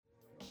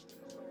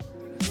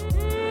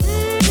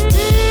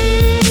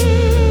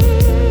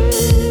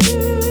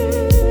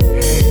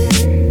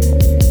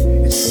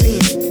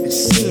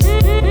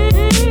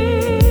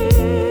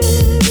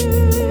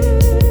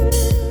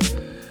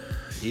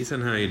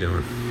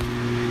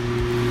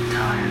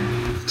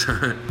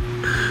Tired.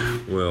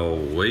 Well,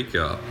 wake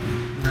up.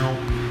 No.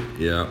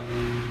 Yeah.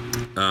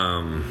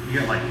 You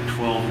got like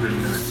 12 good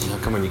minutes. Oh,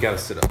 come on, you gotta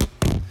sit up.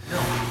 No.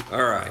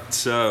 All right,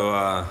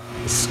 so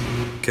this is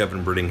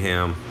Kevin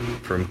Brittingham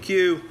from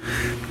Q,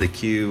 the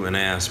Q and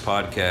Ass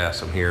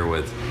podcast. I'm here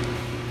with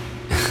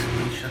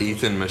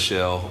Ethan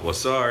Michelle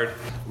Wassard.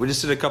 We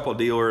just did a couple of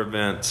dealer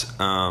events.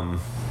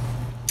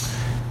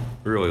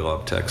 Really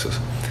love Texas.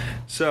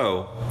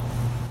 So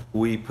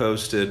we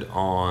posted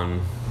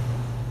on,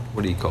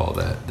 what do you call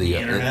that? The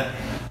internet.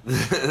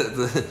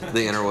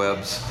 the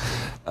interwebs.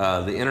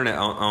 The internet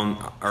on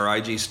our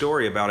IG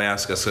story about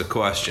Ask Us a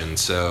Question.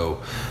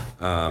 So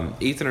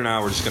Ethan and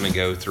I were just going to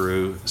go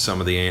through some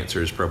of the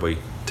answers, probably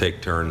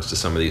take turns to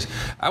some of these.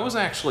 I was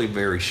actually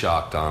very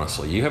shocked,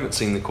 honestly. You haven't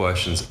seen the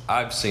questions.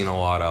 I've seen a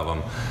lot of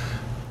them.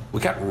 We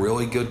got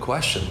really good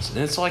questions. And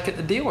it's like at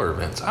the dealer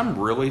events. I'm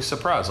really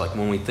surprised. Like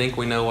when we think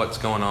we know what's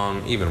going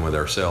on, even with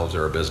ourselves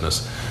or our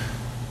business,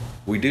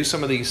 we do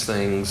some of these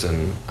things,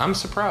 and I'm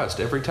surprised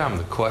every time.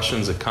 The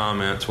questions, the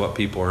comments, what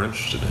people are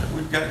interested in.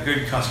 We've got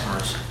good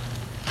customers.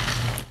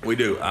 We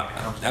do.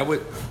 I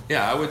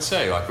would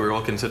say, like we were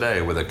looking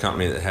today with a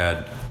company that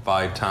had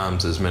 5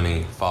 times as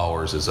many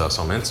followers as us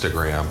on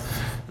Instagram,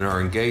 and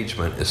our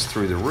engagement is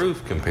through the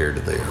roof compared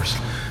to theirs.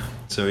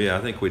 So yeah,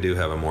 I think we do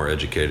have a more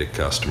educated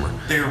customer.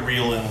 They're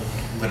real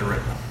and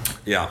literate.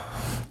 Yeah.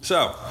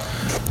 So,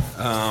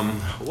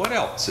 what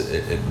else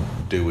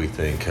do we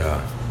think?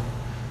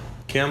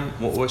 Kim,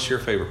 what's your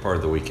favorite part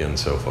of the weekend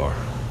so far?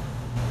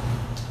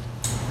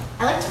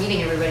 I liked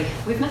meeting everybody.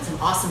 We've met some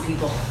awesome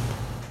people.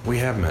 We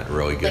have met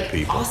really good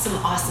people.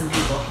 Awesome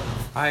people.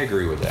 I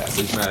agree with that.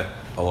 We've met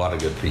a lot of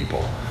good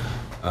people.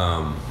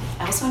 I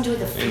also enjoyed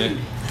the food.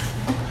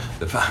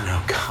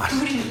 Oh God,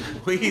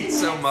 we eat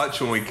so much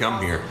when we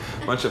come here.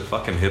 A bunch of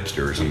fucking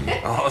hipsters in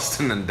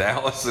Austin and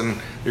Dallas,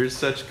 and there's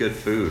such good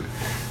food.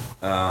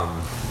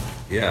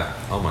 Yeah.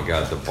 Oh my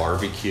God, the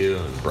barbecue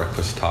and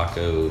breakfast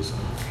tacos.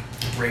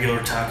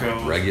 Regular taco.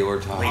 Late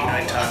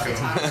night taco.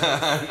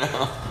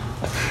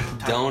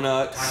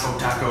 Donuts.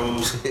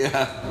 Tacos.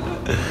 Yeah.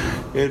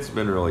 It's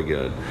been really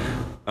good.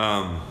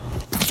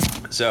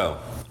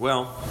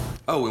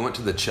 We went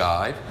to the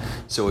Chive.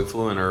 So we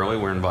flew in early.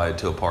 We're invited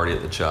to a party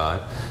at the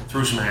Chive.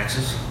 Threw some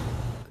axes.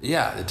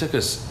 Yeah, it took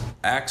us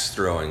axe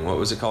throwing. What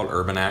was it called?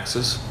 Urban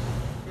axes?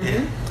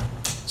 Yeah.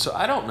 So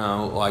I don't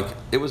know. Like,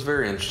 it was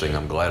very interesting.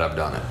 I'm glad I've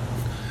done it.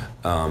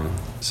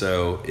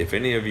 So if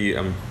any of you,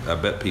 I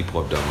bet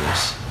people have done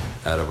this.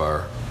 Out of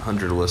our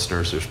 100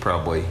 listeners, there's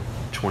probably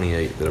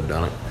 28 that have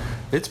done it.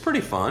 It's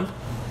pretty fun.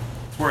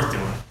 It's worth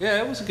doing.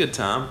 Yeah, it was a good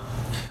time.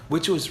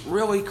 Which was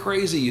really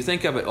crazy. You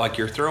think of it like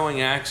you're throwing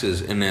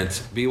axes and it's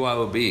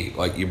BYOB.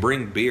 Like you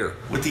bring beer.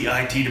 With the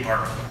IT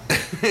department.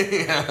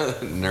 Yeah,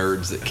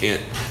 nerds that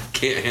can't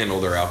handle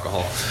their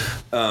alcohol.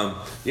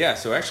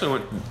 So I actually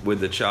went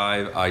with the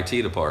Chive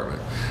IT department,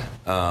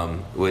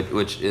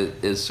 which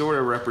is sort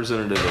of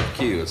representative of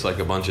Q. It's like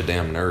a bunch of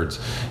damn nerds.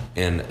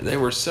 And they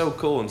were so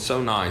cool and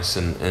so nice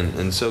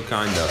and so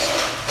kind to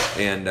us.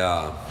 And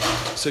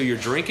so you're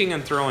drinking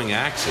and throwing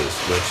axes,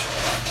 which...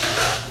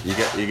 You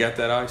got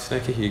that ice,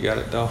 Nikki? You got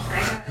it, doll?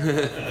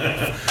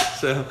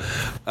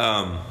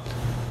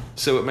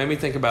 So it made me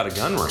think about a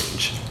gun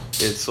range.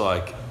 It's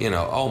like,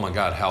 oh my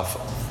God, how,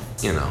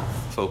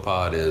 faux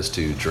pas it is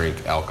to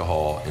drink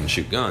alcohol and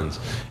shoot guns.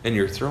 And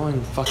you're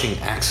throwing fucking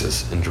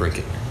axes and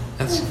drinking.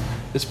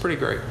 It's pretty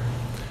great.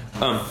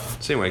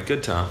 So anyway,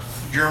 good time.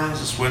 Germans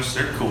and Swiss,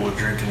 they're cool with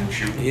drinking and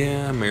shooting.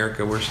 Yeah,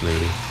 America, we're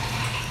snooty.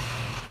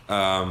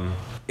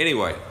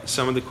 Anyway,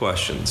 some of the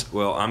questions.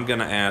 Well, I'm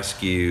going to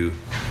ask you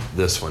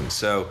this one.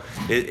 So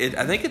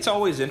I think it's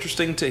always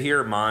interesting to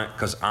hear mine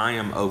because I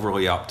am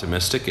overly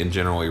optimistic and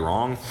generally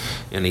wrong.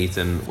 And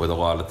Ethan, with a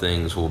lot of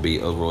things, will be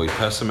overly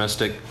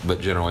pessimistic, but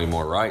generally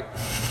more right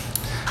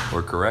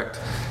or correct.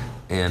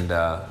 And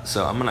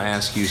so I'm going to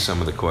ask you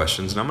some of the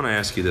questions, and I'm going to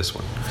ask you this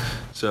one.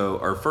 So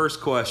our first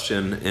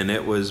question, and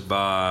it was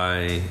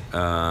by...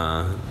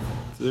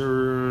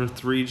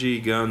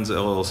 3G Guns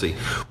LLC.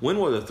 When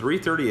will the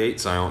 338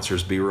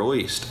 silencers be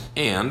released?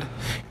 And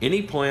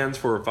any plans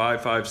for a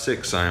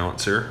 5.56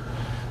 silencer?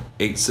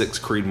 8.6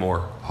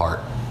 Creedmoor heart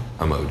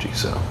emoji.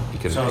 So you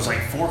can. So it's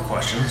like 4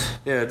 questions.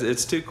 Yeah,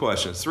 it's 2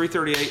 questions.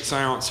 338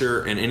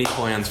 silencer and any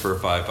plans for a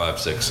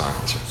 5.56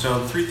 silencer. So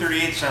the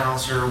 338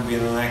 silencer will be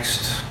in the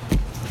next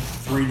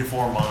 3 to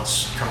 4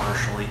 months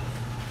commercially.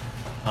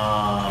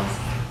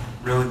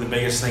 Really, the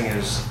biggest thing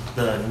is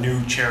the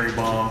new cherry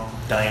bomb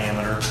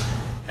diameter.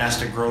 Has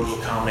to grow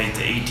to accommodate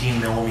the 18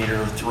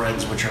 millimeter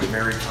threads, which are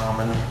very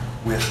common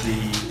with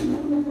the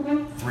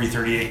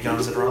 338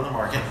 guns that are on the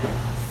market.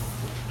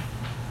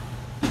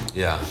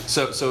 Yeah,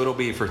 so it'll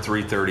be for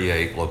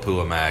 338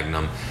 Lapua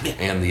Magnum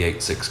and the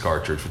 8.6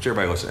 cartridge, which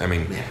everybody listen.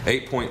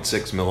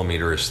 8.6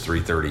 millimeter is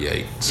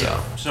 338.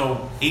 So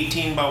so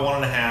 18 by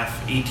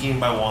 1.5, 18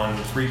 by 1,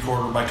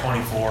 3/4 by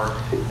 24,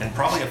 and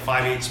probably a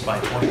 5/8 by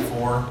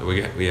 24.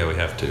 We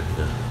have to.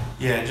 Yeah.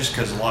 Yeah, just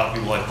because a lot of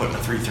people like putting a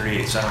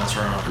 338 silencer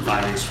on a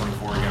 5/8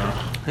 24 gun.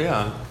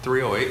 Yeah,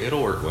 308.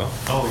 It'll work well.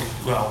 Oh,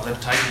 well, the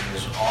Titan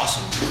is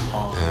awesome.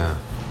 Yeah.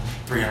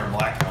 300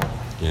 blackout.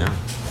 Yeah.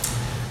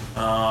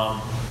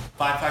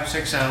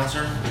 5.56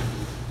 ouncer.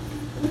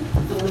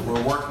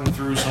 We're working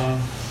through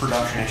some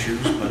production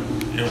issues, but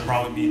it'll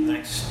probably be the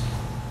next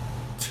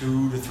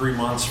 2 to 3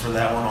 months for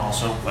that one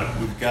also. But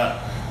we've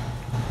got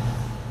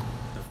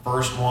the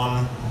first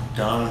one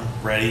done,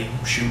 ready,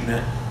 shooting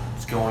it.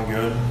 It's going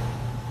good.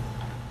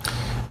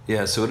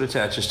 Yeah, so it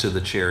attaches to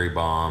the Cherry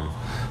Bomb.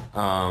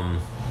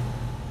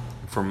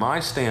 From my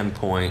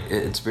standpoint,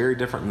 it's very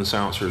different than the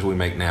silencers we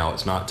make now.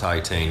 It's not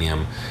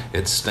titanium.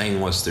 It's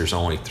stainless. There's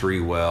only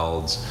 3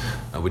 welds.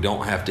 We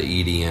don't have to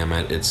EDM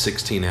it. It's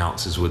 16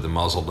 ounces with the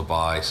muzzle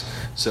device.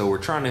 So we're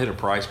trying to hit a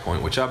price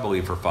point, which I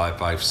believe for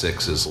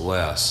 5.56 is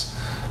less.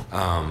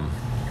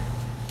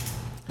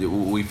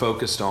 We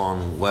focused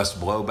on less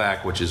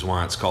blowback, which is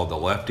why it's called the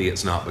lefty.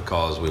 It's not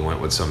because we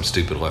went with some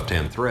stupid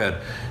left-hand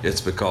thread.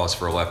 It's because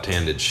for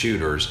left-handed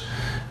shooters,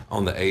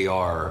 on the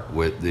AR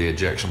with the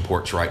ejection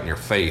ports right in your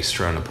face,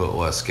 trying to put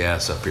less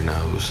gas up your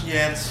nose.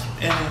 Yeah,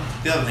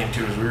 and the other thing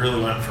too is we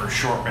really went for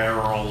short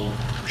barrel,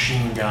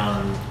 machine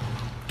gun,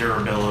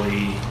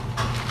 durability.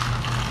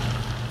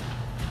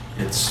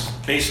 It's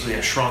basically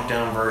a shrunk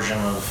down version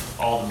of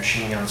all the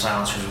machine gun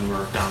silencers we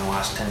worked on the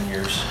last 10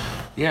 years.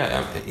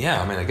 Yeah.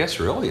 I mean, I guess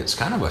really it's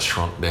kind of a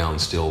shrunk down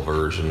steel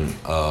version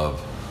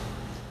of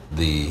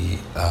the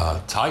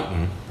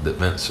Titan that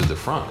vents through the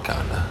front,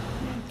 kind of.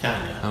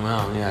 Kinda.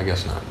 Well, yeah, I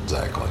guess not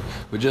exactly.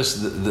 But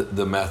just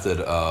the method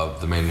of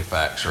the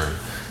manufacturing,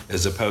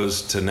 as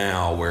opposed to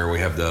now where we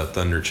have the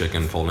Thunder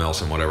Chicken, Full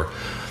Nelson, whatever.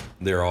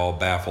 They're all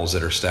baffles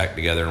that are stacked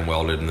together and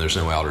welded, and there's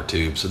no outer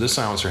tube. So this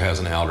silencer has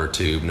an outer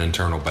tube, an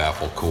internal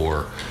baffle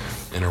core,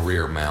 and a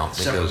rear mount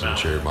that goes in the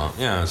Cherry Bomb.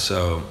 Yeah,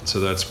 so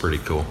that's pretty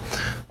cool.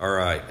 All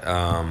right,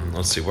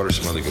 let's see. What are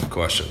some other good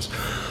questions?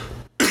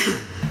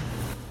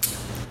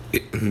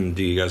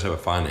 Do you guys have a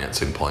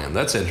financing plan?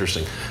 That's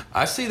interesting.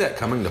 I see that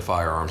coming to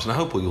firearms, and I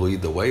hope we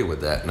lead the way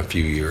with that in a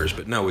few years,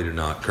 but no, we do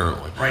not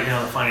currently. Right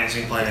now, the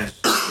financing plan is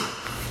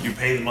you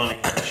pay the money,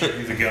 I ship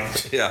you the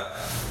guns. Yeah.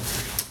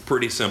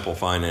 Pretty simple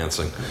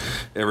financing.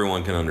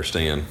 Everyone can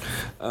understand.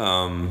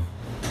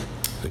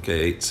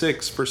 Okay,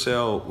 8.6 for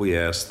sale. We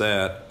asked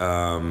that.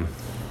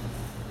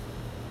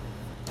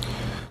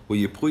 Will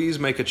you please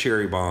make a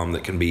Cherry Bomb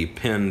that can be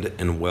pinned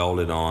and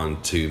welded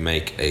on to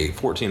make a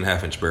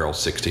 14.5 inch barrel,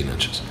 16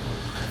 inches?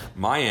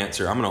 My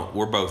answer,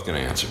 we're both gonna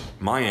answer.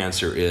 My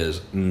answer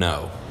is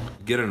no.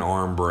 Get an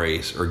arm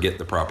brace or get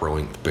the proper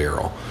length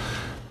barrel.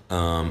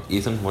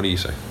 Ethan, what do you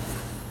say?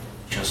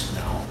 Just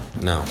no.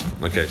 No.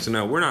 Okay, so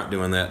no, we're not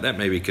doing that. That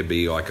maybe could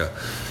be like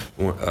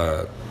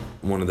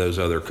one of those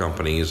other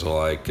companies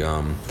like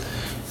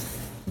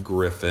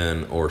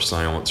Griffin or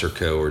Silencer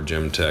Co. or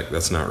Gemtech.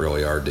 That's not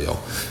really our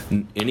deal.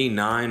 Any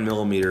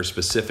 9mm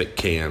specific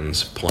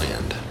cans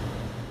planned?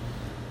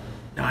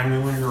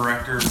 9mm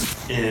erector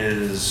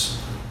is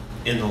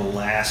in the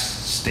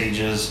last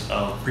stages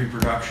of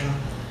pre-production.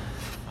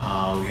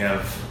 We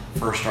have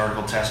first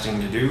article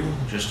testing to do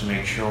just to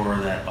make sure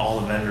that all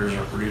the vendors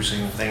are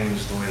producing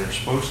things the way they're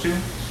supposed to.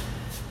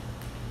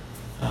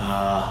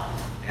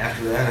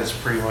 After that, it's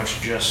pretty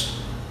much just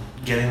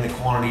getting the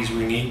quantities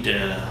we need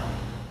to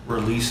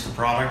release the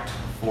product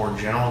for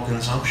general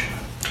consumption.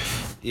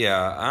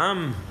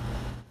 Yeah,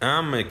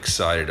 I'm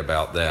excited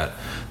about that.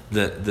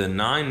 The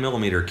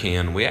 9mm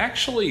can, we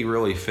actually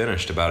really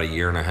finished about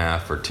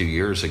 1.5 or 2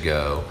 years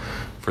ago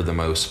for the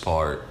most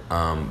part.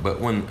 But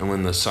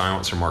when the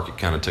silencer market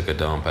kind of took a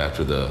dump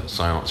after the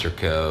Silencer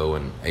Co.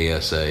 and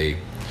ASA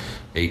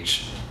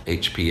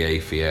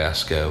HPA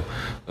fiasco,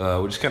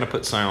 we just kind of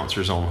put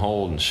silencers on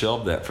hold and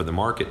shelved that for the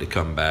market to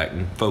come back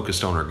and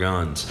focused on our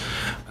guns.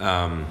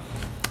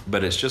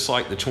 But it's just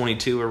like the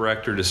 22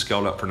 erector is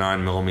scaled up for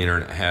 9mm,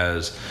 and it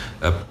has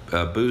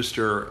a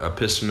booster, a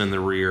piston in the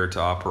rear to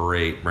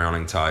operate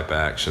Browning type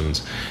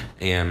actions,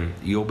 and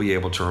you'll be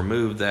able to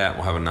remove that.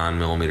 We'll have a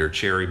 9mm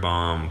Cherry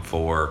Bomb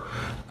for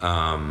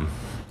I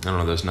don't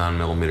know, those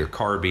 9mm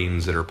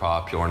carbines that are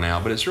popular now,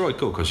 but it's really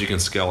cool because you can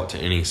scale it to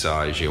any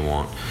size you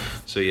want.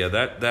 So yeah,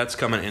 that's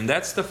coming, and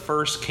that's the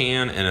first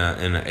can in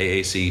an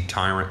AAC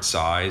Tyrant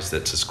size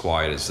that's as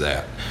quiet as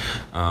that.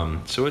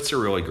 So it's a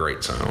really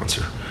great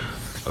silencer.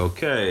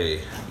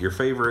 Okay, your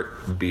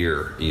favorite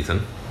beer,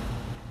 Ethan?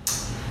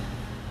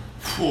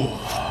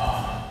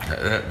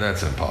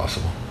 That's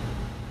impossible.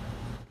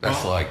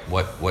 That's like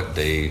what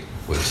day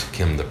was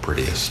Kim the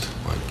prettiest?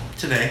 Like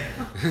Today.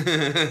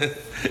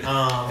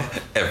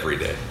 every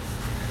day.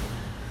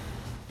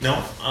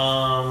 No.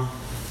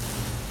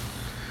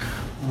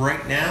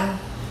 Right now,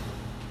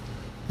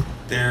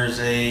 there's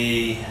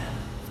a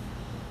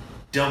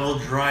double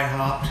dry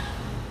hopped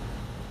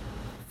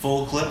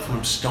full clip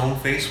from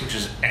Stoneface, which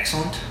is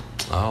excellent.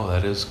 Oh,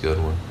 that is a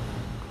good one.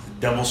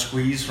 Double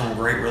squeeze from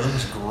Great Rhythm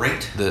is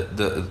great. The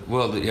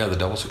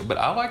double, but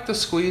I like the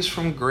squeeze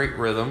from Great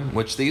Rhythm,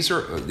 which these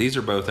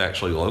are both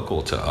actually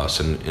local to us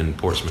in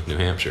Portsmouth, New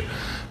Hampshire.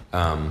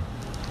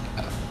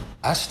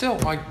 I still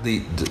like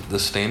the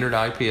standard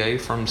IPA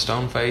from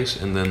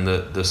Stoneface, and then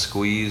the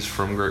squeeze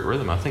from Great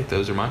Rhythm. I think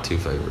those are my two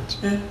favorites.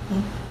 Yeah.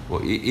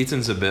 Well,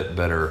 Ethan's a bit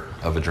better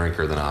of a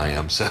drinker than I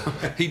am, so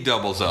he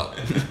doubles up.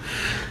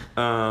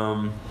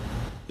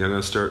 You're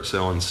going to start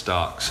selling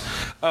stocks.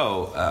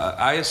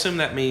 I assume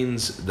that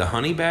means the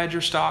Honey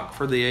Badger stock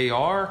for the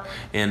AR,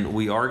 and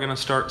we are going to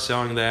start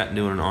selling that and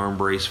doing an arm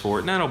brace for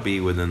it, and that'll be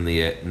within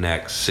the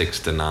next 6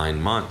 to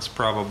 9 months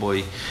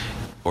probably.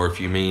 Or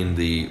if you mean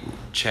the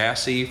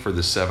chassis for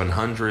the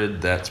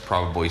 700, that's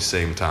probably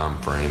same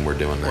time frame we're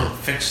doing Well, that.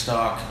 the fixed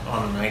stock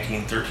on the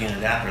 1913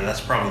 adapter,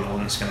 that's probably the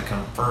one that's going to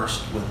come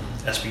first with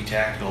SB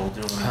Tactical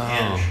doing the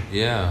hinge.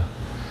 Yeah.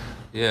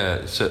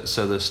 Yeah,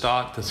 so the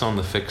stock that's on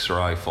the fixed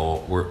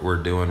rifle, we're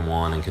doing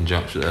one in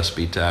conjunction with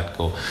SB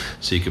Tactical,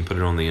 so you can put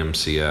it on the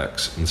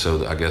MCX, and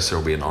so I guess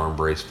there'll be an arm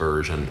brace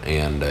version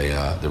and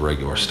the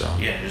regular stock.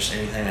 Yeah, just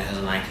anything that has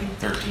a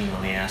 1913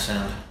 on the ass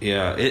end.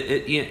 Yeah,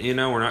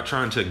 we're not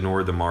trying to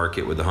ignore the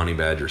market with the Honey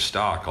Badger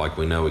stock. Like,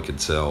 we know we could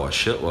sell a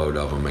shitload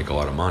of them, make a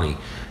lot of money.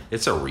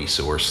 It's a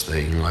resource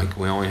thing. Like,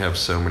 we only have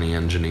so many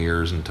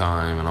engineers and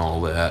time and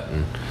all that,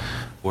 and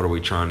what are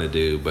we trying to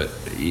do? But,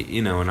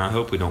 and I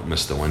hope we don't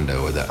miss the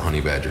window with that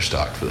Honey Badger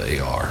stock for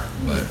the AR.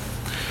 But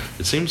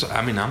it seems,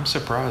 I'm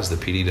surprised the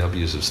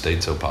PDWs have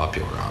stayed so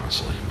popular,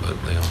 honestly. But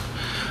they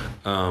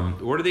are.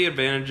 What are the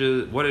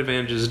advantages? What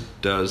advantages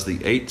does the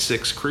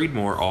 8.6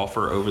 Creedmoor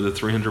offer over the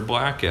 300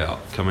 Blackout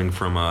coming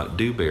from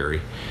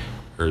Dewberry?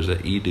 Or is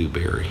that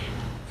Dewberry?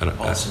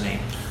 False name.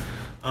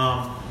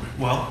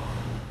 Well,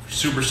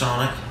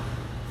 supersonic.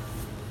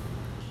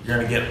 You're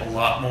going to get a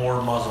lot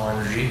more muzzle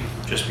energy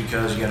just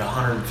because you get a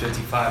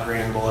 155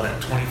 grain bullet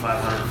at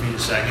 2,500 feet a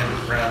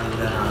second rather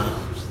than a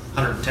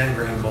 110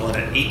 grain bullet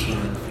at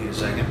 1,800 feet a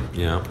second.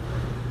 Yeah.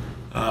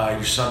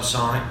 Your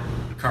subsonic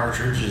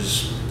cartridge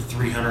is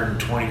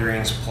 320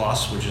 grains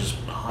plus, which is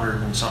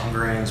 100 and something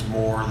grains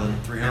more than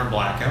 300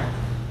 Blackout.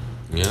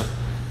 Yeah.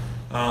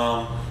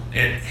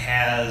 It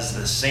has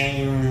the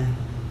same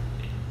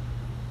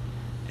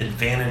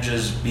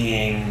advantages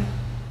being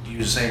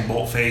use the same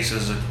bolt face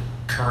as a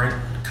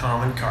current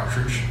common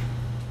cartridge.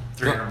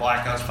 300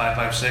 Blackouts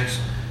 5.56,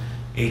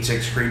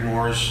 8.6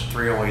 Creedmoors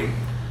 308.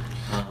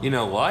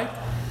 Like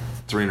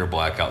 300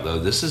 Blackout though,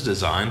 this is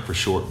designed for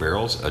short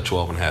barrels, a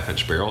 12.5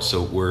 inch barrel.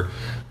 So we're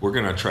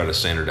going to try to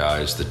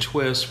standardize the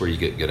twist where you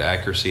get good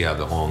accuracy out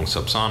of the long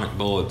subsonic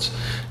bullets,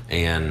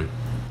 and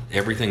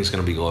everything's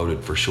going to be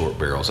loaded for short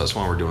barrels. That's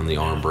why we're doing the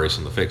arm brace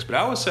on the fix. But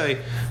I would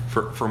say,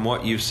 from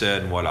what you've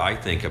said and what I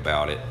think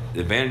about it, the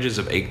advantages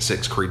of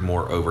 8.6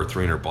 Creedmoor over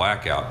 300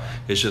 Blackout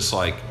is just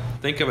like,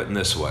 think of it in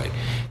this way.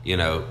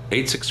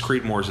 8.6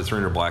 Creedmoor is a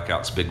 300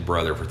 Blackout's big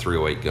brother for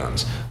 308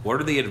 guns. What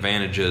are the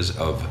advantages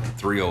of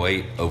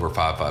 308 over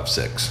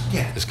 5.56?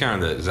 Yeah. It's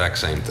kind of the exact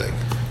same thing.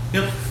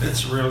 Yep,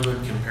 it's a real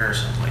good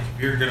comparison. Like,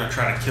 if you're going to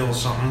try to kill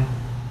something,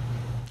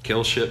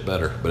 Kill shit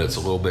better, but it's a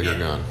little bigger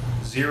gun.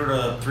 0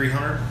 to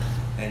 300,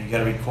 and you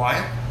got to be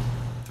quiet.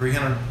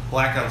 300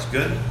 Blackout's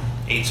good.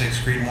 8.6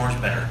 Creedmoor's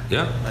better.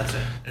 Yeah. That's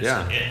it.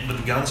 Yeah. But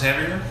the gun's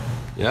heavier.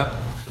 Yeah.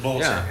 The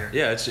bullets Yeah, heavier.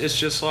 yeah. It's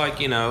just like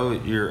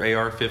your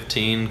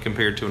AR-15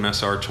 compared to an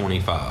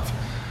SR-25.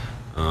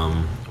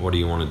 What do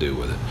you want to do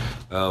with it?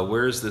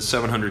 Where's the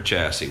 700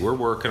 chassis? We're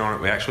working on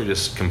it. We actually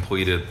just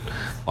completed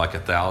like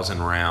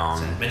 1,000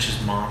 round. It's at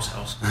Mitch's mom's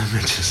house.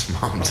 Mitch's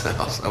mom's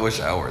house. I wish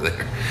I were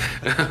there.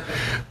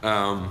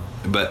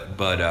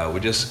 But we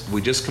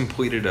just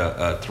completed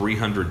a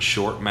 300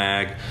 short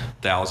mag,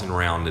 1,000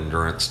 round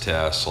endurance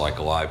test, like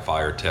a live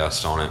fire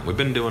test on it. We've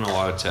been doing a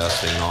lot of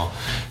testing.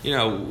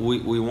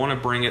 We want to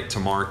bring it to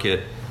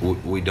market.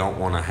 We don't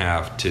want to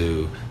have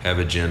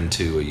a Gen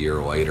 2 a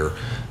year later.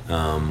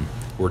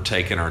 We're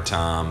taking our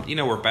time.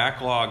 We're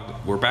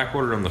backlogged. We're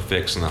backordered on the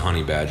fix and the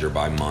Honey Badger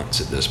by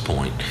months at this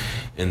point.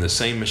 And the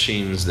same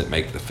machines that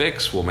make the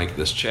fix will make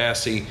this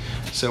chassis.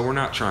 So we're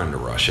not trying to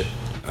rush it.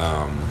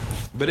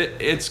 But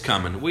it's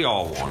coming. We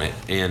all want it.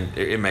 And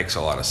it makes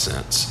a lot of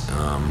sense.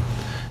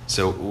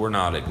 So we're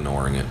not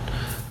ignoring it.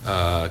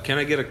 Can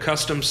I get a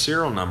custom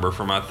serial number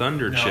for my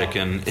Thunder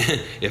Chicken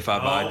if I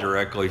buy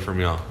directly from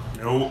y'all?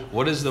 Nope.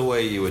 What is the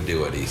way you would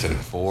do it, Ethan?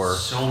 For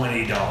So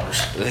many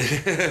dollars.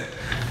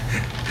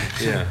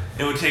 yeah.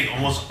 It would take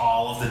almost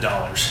all of the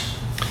dollars.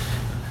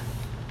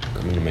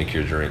 I'm gonna make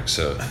your drink,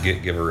 so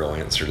give a real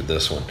answer to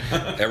this one.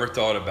 Ever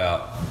thought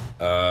about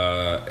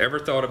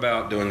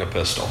doing a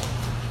pistol?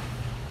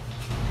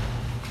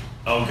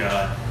 Oh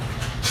God.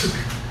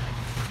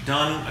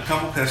 Done a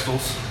couple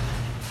pistols.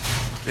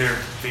 They're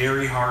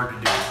very hard to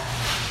do.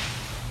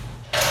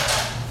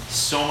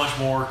 So much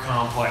more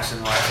complex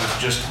than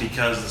rifles just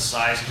because the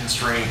size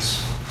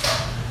constraints.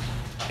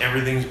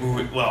 Everything's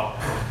moving. Well,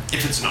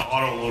 if it's an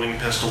auto-loading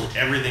pistol,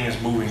 everything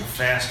is moving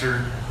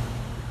faster.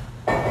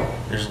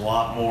 There's a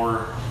lot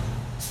more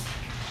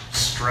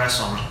stress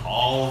on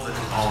all of the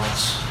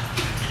components.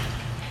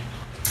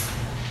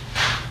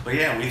 But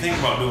yeah, we think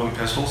about doing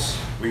pistols.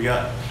 We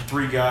got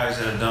 3 guys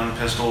that have done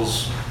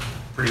pistols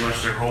pretty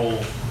much their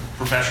whole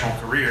professional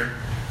career.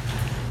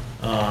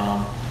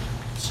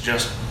 It's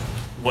just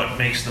what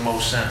makes the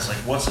most sense. Like,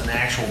 what's an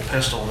actual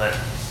pistol that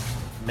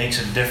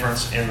makes a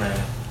difference in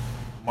the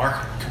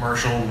market,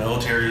 commercial,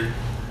 military?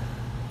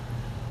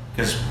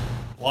 Because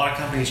a lot of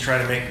companies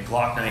try to make a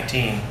Glock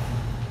 19.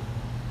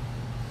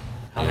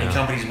 How many Yeah.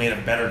 companies made a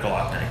better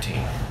Glock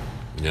 19?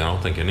 Yeah, I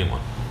don't think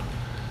anyone.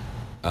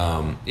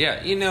 Yeah,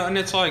 and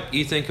it's like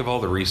you think of all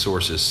the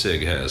resources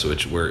SIG has,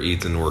 where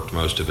Ethan worked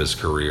most of his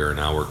career, and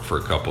I worked for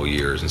a couple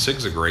years. And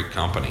SIG's a great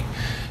company.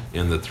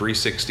 In the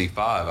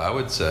 365, I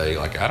would say,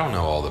 like, I don't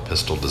know all the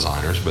pistol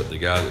designers, but the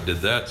guy that did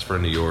that's a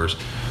friend of yours,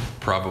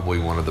 probably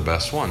one of the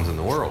best ones in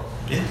the world.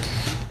 Yeah.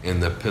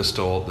 And the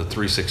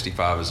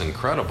 365 is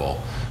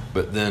incredible.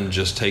 But then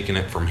just taking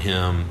it from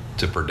him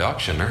to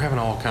production, they're having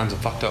all kinds of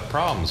fucked up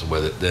problems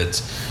with it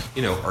that's,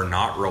 are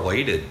not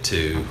related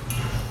to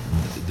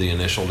the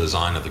initial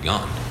design of the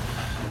gun.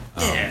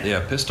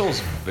 Pistol's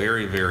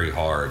very, very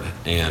hard.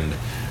 And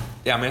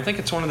yeah, I think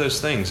it's one of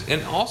those things.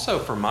 And also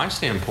from my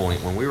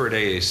standpoint, when we were at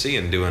AAC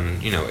and doing,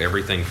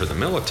 everything for the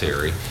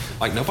military,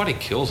 like nobody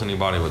kills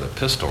anybody with a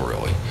pistol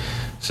really.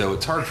 So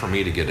it's hard for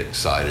me to get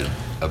excited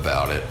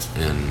about it.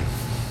 And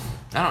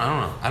I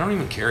don't know. I don't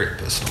even carry a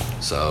pistol.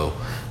 So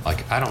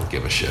like, I don't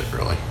give a shit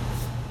really.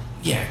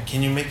 Yeah,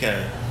 can you make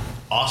a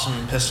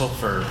awesome pistol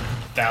for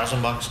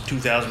 $1,000,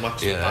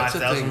 $2,000, Yeah, that's the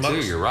thing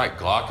 $5,000? too. You're right.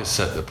 Glock has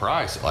set the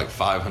price at like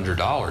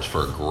 $500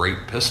 for a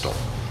great pistol.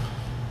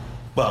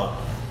 Well,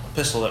 a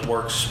pistol that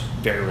works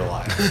very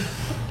reliably.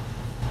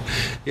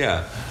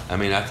 Yeah,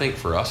 I think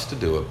for us to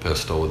do a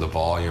pistol with the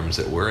volumes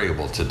that we're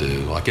able to do,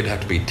 like it'd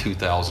have to be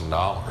 $2,000.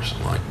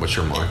 I'm like, what's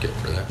your market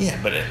for that? Yeah,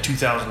 but at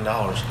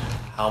 $2,000,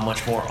 how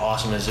much more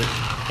awesome is it?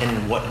 And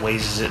in what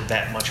ways is it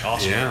that much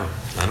awesome? Yeah,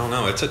 I don't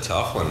know. It's a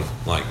tough one.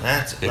 Like,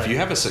 if like- you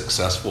have a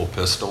successful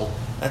pistol,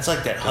 That's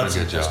like that Done a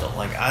Hudson good job. pistol.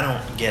 Like, I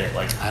don't get it.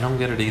 Like, I don't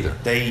get it either.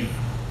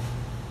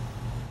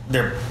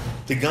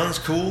 the gun's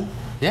cool.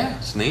 Yeah,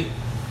 it's neat.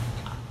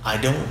 I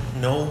don't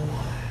know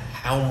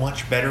how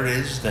much better it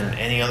is than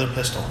any other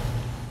pistol.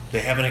 They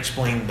haven't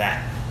explained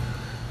that.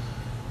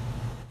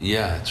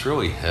 Yeah, it's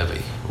really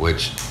heavy,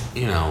 which,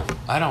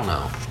 I don't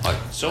know. Like,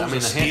 So is the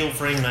a steel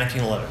frame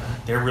 1911.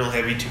 They're real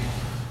heavy too.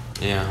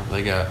 Yeah,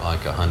 they got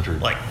like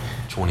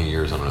 120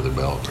 years under their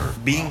belt.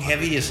 Being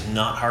heavy is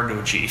not hard to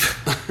achieve.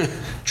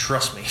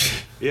 Trust me.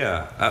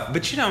 Yeah,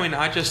 but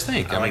I just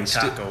think. I like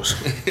tacos.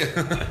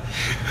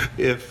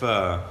 If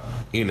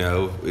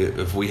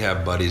we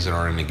have buddies that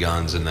aren't into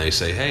guns and they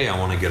say, hey, I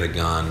want to get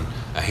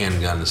a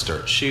handgun to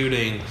start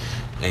shooting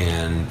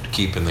and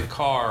keep in the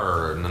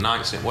car or in the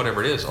nightstand,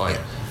 whatever it is, like,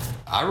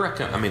 I like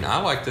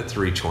the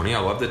 320. I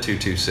love the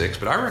 226,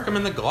 but I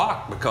recommend the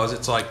Glock because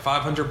it's like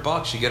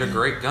 $500. You get a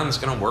great gun that's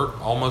going to work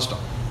almost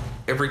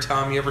every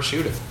time you ever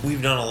shoot it.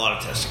 We've done a lot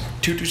of testing.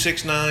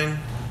 2269,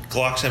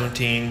 Glock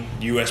 17,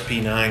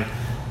 USP 9.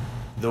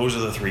 Those are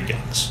the three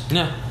guns.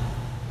 Yeah.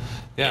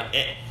 Yeah.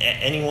 At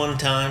any one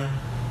time,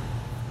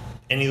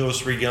 any of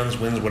those three guns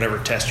wins whatever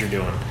test you're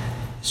doing.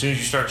 As soon as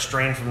you start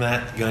straying from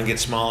that, the gun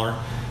gets smaller,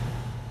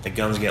 the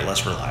guns get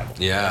less reliable.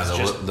 Yeah,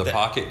 That's the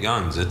pocket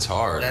guns, it's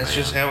hard. That's man.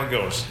 just how it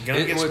goes. The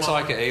gun gets It's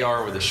smaller. like an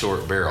AR with a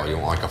short barrel. You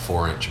want like a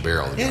 4-inch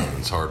barrel gun. Yeah.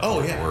 It's hard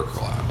for it to work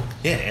reliable.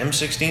 Yeah,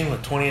 M16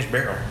 with 20-inch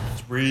barrel.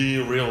 It's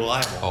real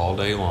reliable. All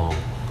day long.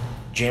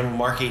 Jam a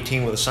Mark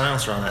 18 with a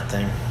silencer on that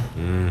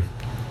thing.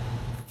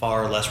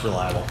 Far less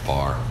reliable.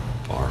 Far.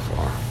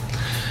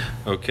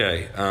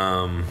 Okay.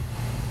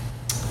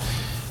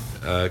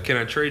 Can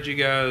I trade you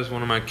guys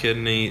one of my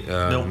kidney?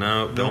 Nope.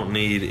 No, Nope. don't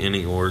need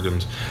any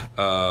organs.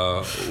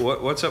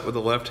 What's up with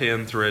the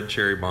left-hand thread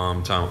cherry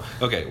bomb, Tom?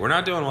 Okay, we're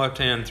not doing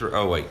left-hand thread.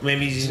 Oh, wait.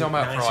 Maybe He's talking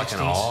about for like an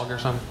 9/16s? AUG or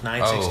something?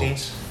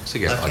 9/16s? So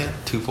you got like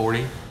Left-hand?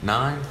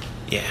 249?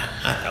 Yeah,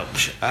 I know.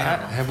 Shit, I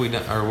don't know. Have we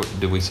done, or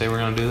did we say we're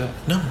going to do that?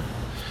 No.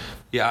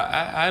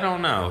 Yeah, I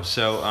don't know.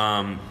 So,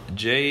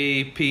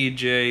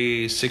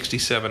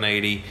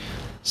 JPJ6780,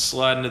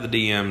 slide into the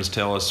DMs,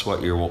 tell us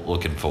what you're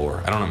looking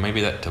for. I don't know, maybe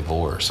that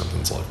Tavor or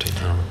something's left here.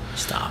 I don't know.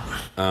 Stop.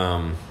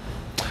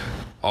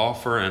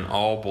 Offer an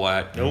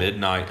all-black Nope.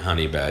 midnight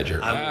honey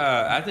badger.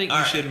 I think you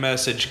All right. should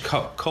message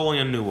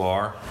Colin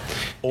Noir.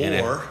 and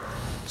it- Or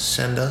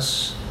send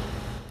us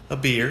a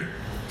beer.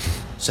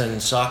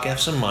 Send Sock F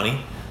some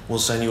money. We'll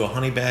send you a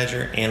honey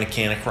badger and a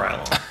can of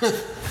Krylon.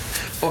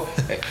 Oh,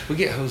 hey, we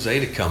get Jose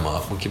to come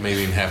up. We can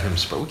maybe even have him.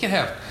 We could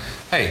have.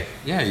 Hey,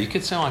 yeah, you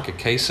could send like a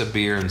case of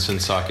beer and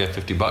send Sock at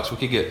 $50. We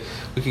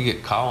could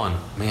get Colin.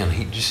 Man,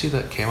 did you see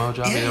that camo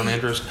job he did on Yeah.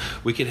 Andrews?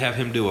 We could have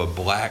him do a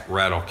black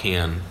rattle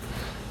can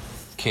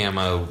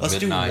camo. Let's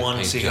do midnight one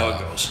and paint see job. how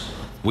it goes.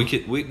 We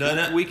could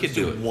No, we could let's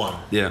do it. one.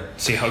 Yeah.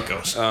 See how it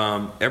goes.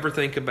 Ever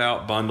think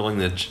about bundling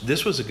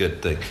this was a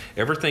good thing.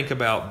 Ever think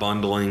about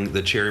bundling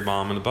the cherry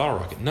bomb and the bottle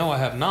rocket? No, I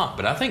have not.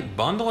 But I think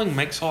bundling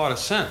makes a lot of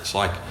sense.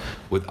 Like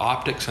with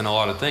optics and a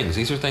lot of things.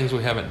 These are things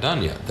we haven't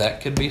done yet. That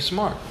could be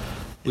smart.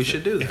 We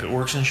should do If that. it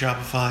works in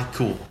Shopify,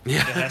 cool.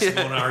 Yeah, If it has to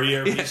go in our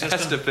ERP Yeah, it system.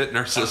 has to fit in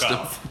our fuck system.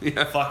 off.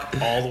 Yeah. Fuck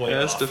all the way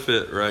It has off. to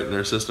fit right in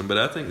their system, but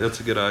I think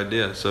that's a good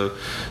idea. So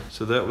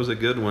that was a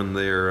good one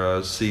there.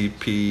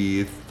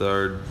 CP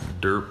Third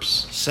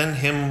Derps. Send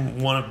him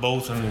one of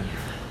both and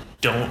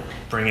don't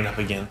bring it up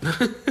again.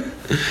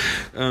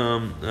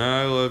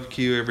 I love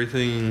Q.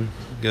 Everything you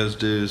guys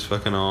do is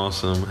fucking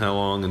awesome. How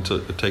long until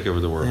it take over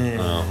the world?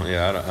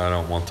 I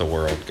don't want the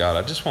world. God,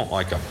 I just want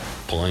like a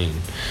plane.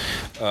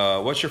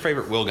 What's your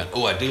favorite wheel gun?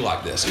 Oh, I do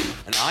like this.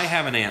 And I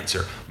have an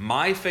answer.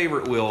 My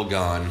favorite wheel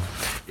gun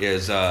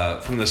is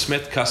from the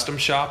Smith Custom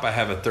Shop. I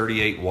have a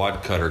 38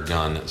 wad cutter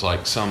gun. It's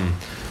like some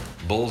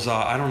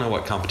bullseye. I don't know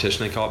what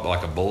competition they call it, but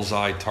like a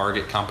bullseye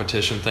target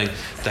competition thing.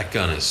 That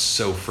gun is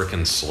so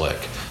freaking slick.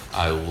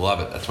 I love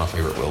it. That's my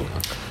favorite wheel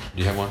gun.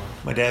 Do you have one?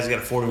 My dad's got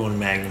a 41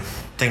 Magnum.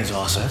 Thing's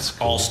awesome. That's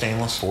cool. All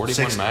stainless.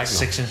 41 Magnum.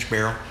 6-inch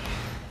barrel.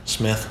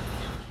 Smith.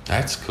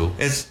 That's cool.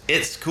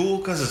 It's cool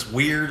because it's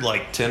weird.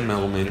 Like 10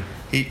 millimeter.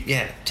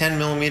 10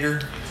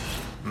 millimeter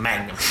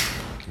Magnum.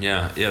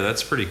 Yeah,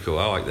 that's pretty cool.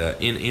 I like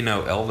that. You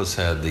know, Elvis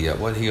had the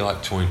he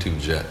liked 22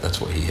 Jet.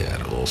 That's what he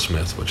had, a little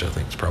Smith, which I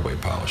think is probably a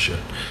pile of shit.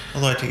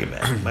 Although I take it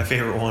back. My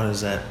favorite one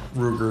is that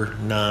Ruger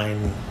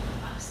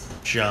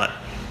 9-shot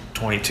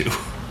 22.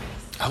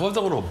 I love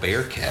the little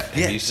Bearcat.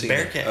 Have you seen the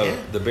Bearcat. it? Yeah.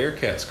 The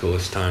Bearcat's cool.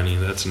 It's tiny.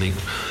 That's neat.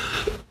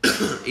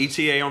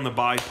 ETA on the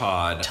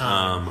bipod.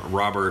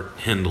 Robert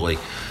Hindley.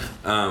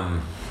 I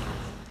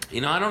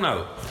don't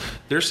know.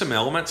 There's some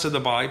elements of the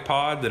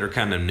bipod that are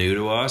kind of new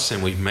to us,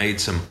 and we've made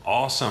some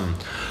awesome,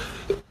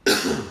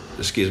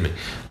 excuse me,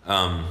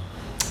 kind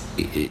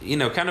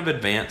of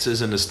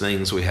advances into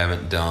things we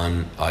haven't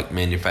done, like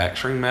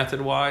manufacturing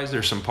method-wise.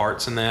 There's some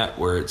parts in that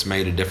where it's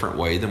made a different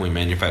way than we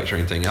manufacture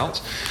anything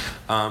else.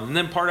 And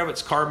then part of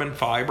it's carbon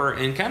fiber,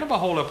 and kind of a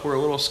holdup we're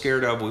a little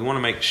scared of. We want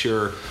to make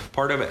sure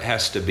part of it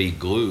has to be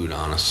glued,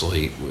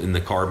 honestly, in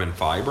the carbon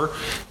fiber,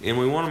 and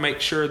we want to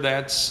make sure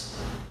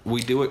we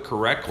do it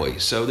correctly.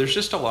 So there's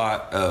just a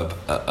lot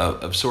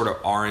of sort of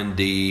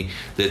R&D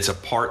that's a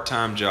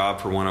part-time job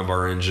for one of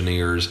our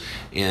engineers,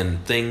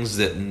 and things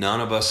that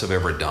none of us have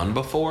ever done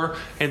before.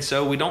 And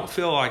so we don't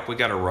feel like we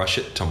got to rush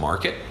it to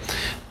market.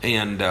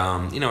 And,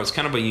 it's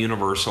kind of a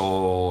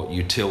universal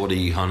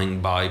utility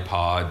hunting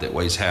bipod that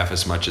weighs half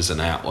as much as an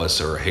Atlas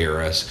or a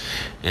Harris,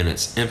 and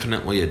it's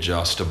infinitely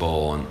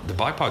adjustable. And the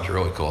bipod's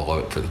really cool. I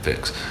love it for the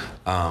fix.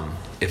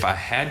 If I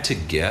had to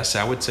guess,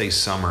 I would say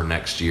summer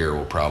next year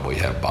we'll probably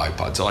have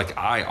bipods. Like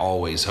I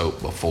always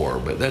hope before,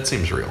 but that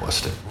seems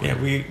realistic.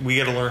 Yeah, we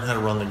got to learn how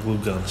to run the glue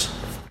guns.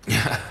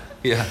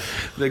 Yeah,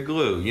 the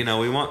glue.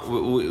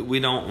 We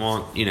don't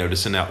want to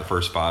send out the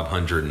first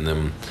 500 and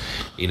then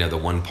the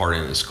one part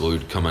in it's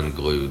glued come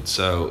unglued.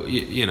 So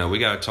we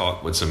got to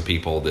talk with some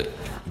people that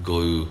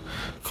glue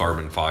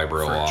carbon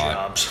fiber a lot.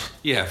 Jobs.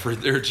 Yeah, for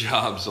their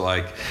jobs,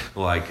 like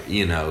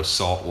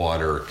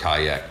saltwater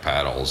kayak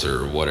paddles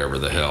or whatever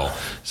the hell.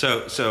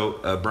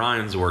 So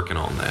Brian's working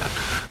on that.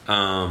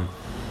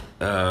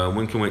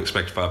 When can we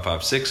expect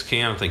 5.56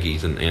 cam? I think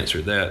Ethan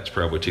answered that. It's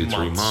probably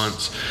 2-3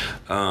 months.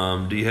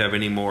 Do you have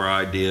any more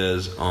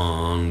ideas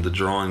on the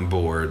drawing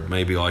board?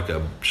 Maybe like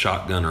a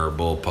shotgun or a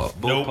bullpup?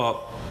 Nope.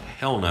 Bullpup?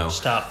 Hell no.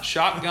 Stop.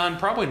 Shotgun?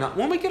 Probably not.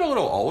 When we get a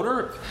little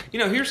older,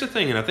 here's the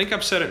thing, and I think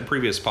I've said it in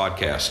previous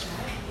podcasts.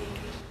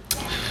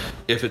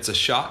 If it's a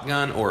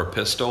shotgun or a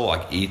pistol,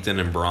 like Ethan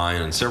and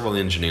Brian and several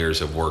engineers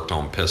have worked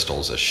on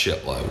pistols a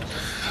shitload.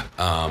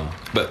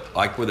 But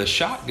like with a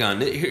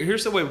shotgun,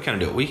 here's the way we kind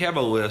of do it. We have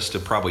a list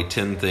of probably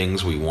 10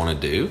 things we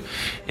want to do.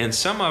 And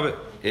some of it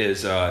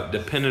is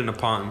dependent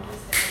upon,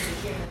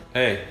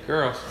 hey,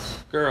 girls.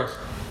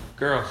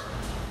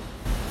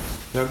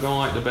 Y'all going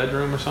like the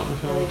bedroom or something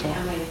if y'all want to talk?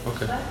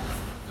 Okay.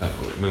 I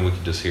mean, we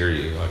could just hear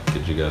you. Like,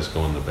 could you guys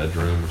go in the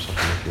bedroom or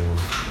something if you want?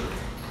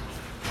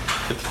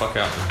 Get the fuck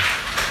out there.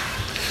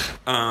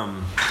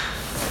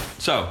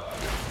 So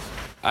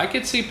I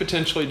could see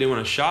potentially doing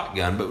a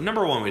shotgun, but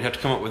number one, we'd have to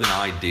come up with an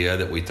idea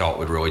that we thought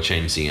would really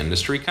change the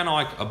industry, kind of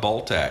like a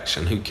bolt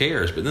action. Who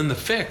cares? But then the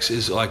fix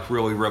is like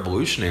really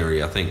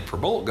revolutionary, I think, for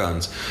bolt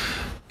guns.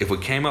 If we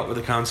came up with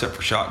a concept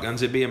for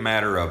shotguns, it'd be a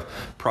matter of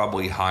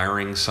probably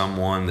hiring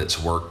someone that's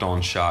worked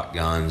on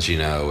shotguns,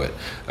 at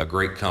a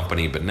great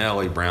company,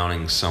 Benelli,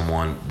 Browning,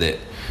 someone that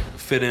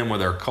fit in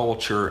with our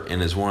culture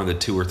and is one of the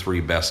 2 or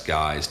 3 best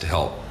guys to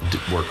help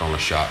work on a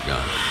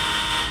shotgun.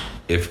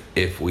 If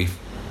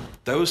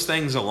those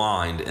things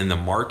aligned and the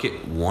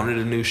market wanted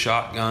a new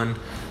shotgun,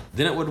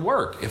 then it would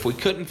work. If we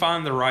couldn't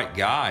find the right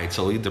guy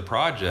to lead the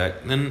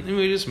project, then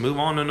we just move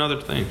on to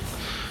another thing.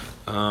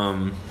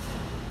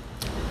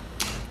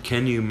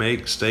 Can you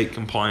make state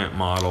compliant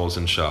models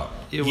in shop?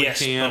 Yeah, we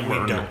can.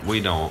 But we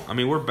don't. I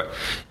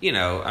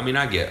mean,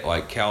 I get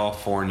like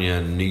California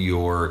and New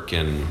York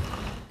and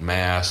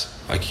Mass.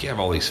 Like you have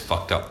all these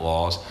fucked up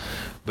laws,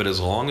 but as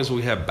long as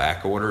we have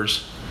back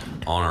orders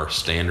on our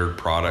standard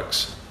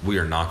products, we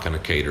are not going to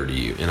cater to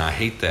you. And I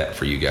hate that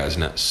for you guys,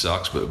 and that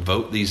sucks, but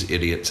vote these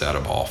idiots out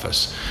of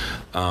office.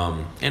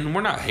 And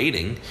we're not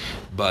hating,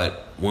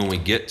 but when we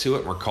get to it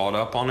and we're caught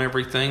up on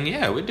everything,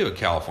 yeah, we'd do a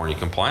California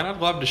compliant. I'd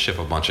love to ship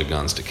a bunch of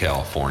guns to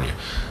California.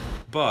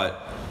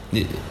 But,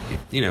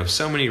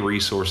 so many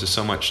resources,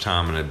 so much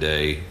time in a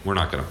day, we're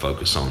not going to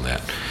focus on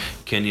that.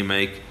 Can you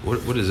make,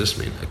 what does this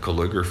mean? A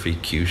calligraphy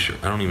Q shirt?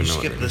 I don't even know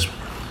what skip it this means.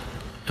 one.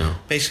 No.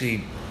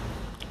 Basically,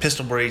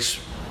 pistol brace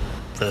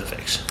for the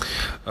fix.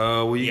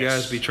 Will you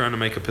Yes. guys be trying to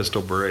make a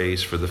pistol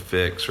brace for the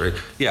fix, right?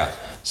 Yeah.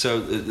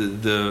 So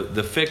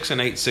the fix in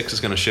 8.6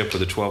 is going to ship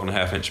with a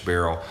 12.5-inch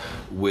barrel.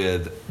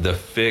 With the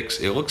fix,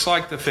 it looks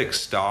like the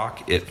fix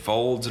stock. It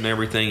folds and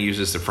everything,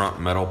 uses the front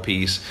metal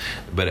piece,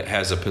 but it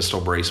has a pistol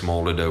brace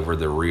molded over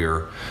the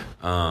rear.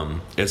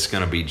 It's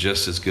going to be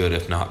just as good,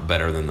 if not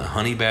better, than the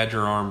Honey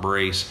Badger arm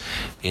brace,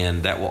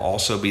 and that will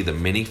also be the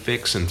mini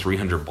fix in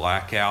 300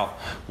 Blackout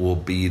will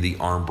be the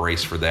arm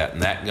brace for that,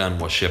 and that gun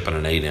will ship in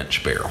an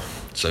 8-inch barrel.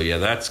 So yeah,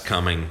 that's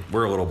coming.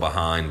 We're a little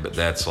behind, but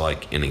that's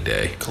like any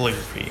day.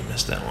 Calligraphy, you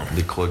missed that one.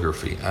 The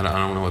calligraphy. I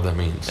don't know what that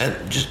means.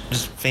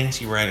 Just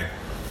fancy writing.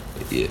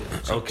 Yeah.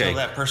 So Okay. tell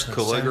that person to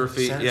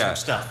calligraphy. send yeah.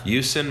 some stuff.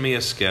 You send me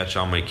a sketch,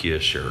 I'll make you a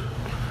shirt.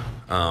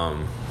 A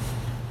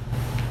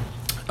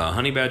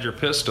Honey Badger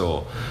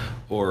pistol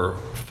or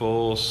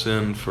full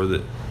send for the.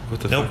 What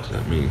the Nope. fuck does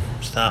that mean?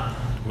 Stop.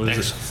 What is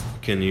Next. it?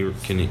 Can you?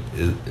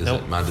 Is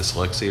Nope. it my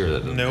dyslexia or that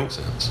doesn't Nope. make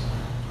sense?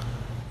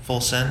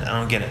 Full send? I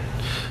don't get it.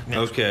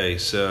 Next. Okay,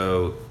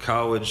 so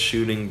College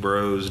Shooting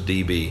Bros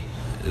DB.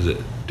 Is it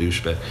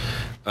douchebag?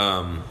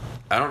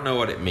 I don't know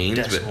what it means,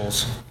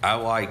 Decimals. but I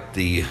like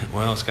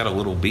it's got a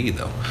little B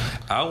though.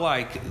 I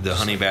like the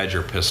Honey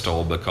Badger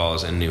pistol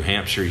because in New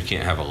Hampshire you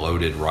can't have a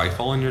loaded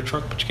rifle in your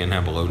truck, but you can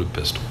have a loaded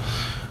pistol.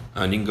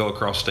 And you can go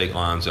across state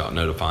lines without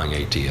notifying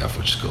ATF,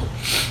 which is cool.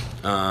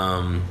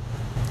 I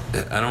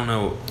don't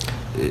know.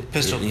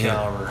 Pistol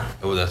caliber.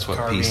 Oh, that's what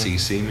Carbine.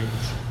 PCC means?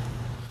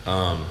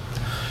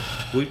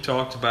 We've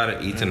talked about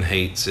it. Ethan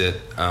hates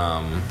it.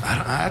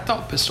 I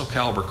thought pistol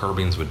caliber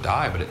carbines would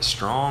die, but it's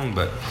strong.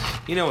 But,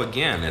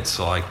 again, it's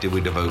like, did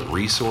we devote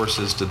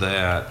resources to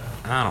that?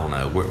 I don't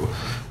know.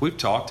 We've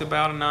talked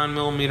about a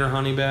 9mm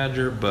Honey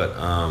Badger, but,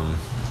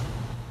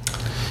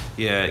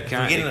 yeah, it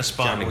kind of... Get in a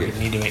spot where you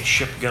need to make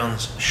ship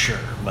guns, sure,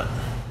 but...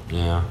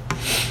 Yeah.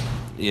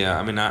 Yeah,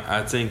 I mean,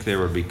 I think there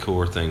would be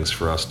cooler things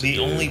for us to do. The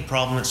only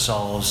problem it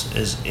solves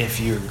is if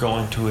you're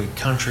going to a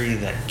country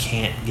that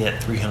can't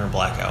get 300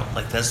 Blackout.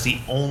 Like, that's the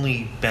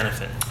only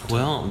benefit.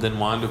 Well, then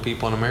why do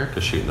people in America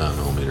shoot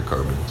 9mm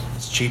carbines?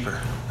 It's cheaper.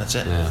 That's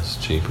it. Yeah, it's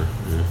cheaper.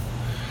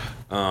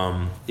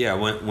 Yeah.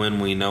 When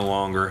we no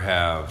longer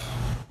have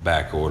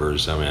back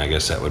orders, I mean, I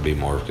guess that would be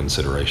more of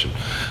consideration.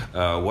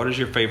 What is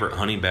your favorite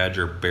Honey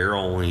Badger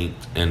barrel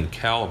length and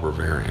caliber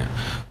variant?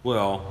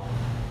 Well,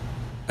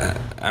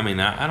 I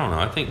mean, I don't know.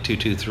 I think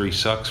 223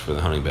 sucks for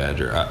the Honey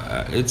Badger.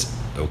 It's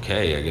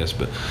okay, I guess,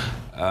 but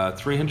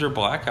 300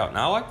 Blackout. And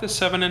I like the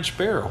 7-inch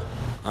barrel.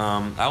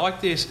 I like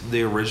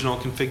the original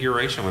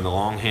configuration with the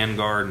long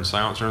handguard and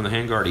silencer in the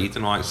handguard.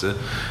 Ethan likes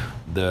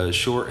the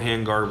short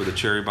handguard with the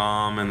cherry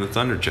bomb and the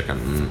thunder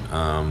chicken.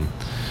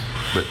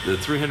 But the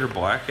 300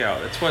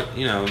 Blackout, that's what,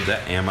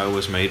 that ammo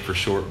was made for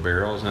short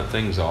barrels, and that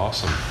thing's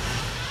awesome.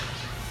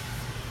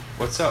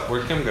 What's up?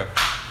 Where'd Kim go?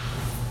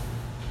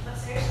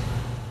 Upstairs.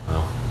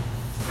 Oh.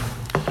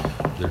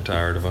 They're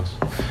tired of us.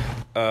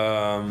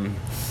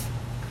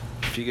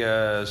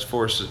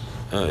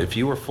 If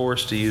you were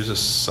forced to use a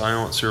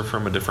silencer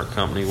from a different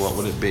company, what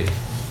would it be?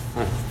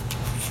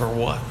 For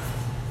what?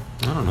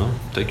 I don't know.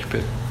 Take your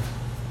pick.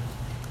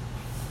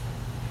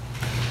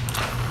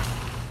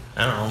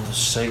 I don't know. The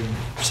Sig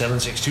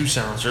 7.62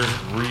 silencer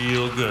is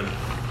real good.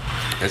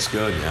 It's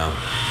good, yeah.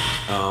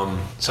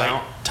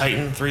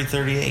 Titan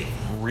 338,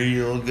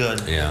 real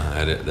good.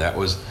 Yeah, that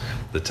was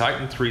the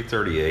Titan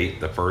 338.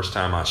 The first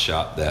time I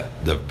shot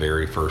the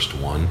very first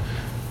one,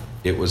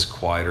 it was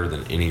quieter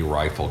than any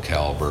rifle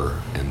caliber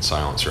and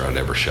silencer I'd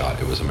ever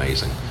shot. It was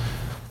amazing.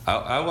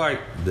 I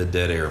like the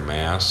Dead Air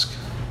Mask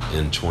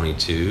in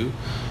 22.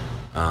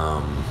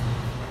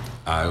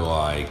 I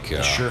like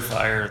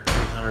Surefire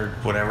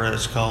 300, whatever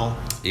it's called.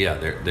 Yeah,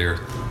 their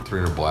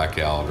 300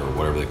 Blackout or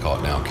whatever they call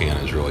it now can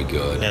is really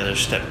good. Yeah, their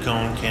step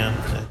cone can.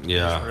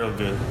 Yeah. It's real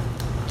good.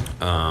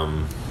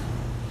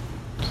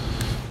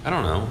 I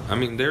don't know. I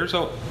mean, there's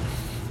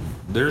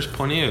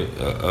plenty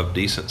of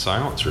decent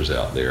silencers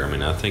out there. I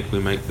mean, I think we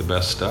make the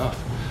best stuff.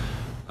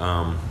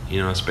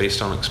 It's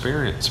based on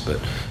experience, but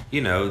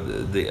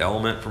the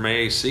Element from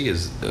AAC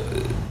is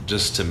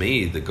just to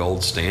me the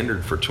gold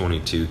standard for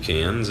 22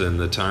 cans, and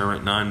the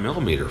Tyrant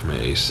 9mm from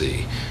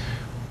AAC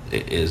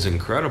is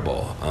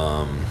incredible.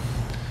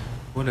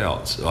 What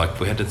else? Like,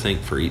 we had to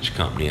think for each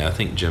company. I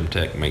think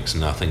Gemtech makes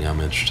nothing I'm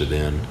interested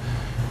in.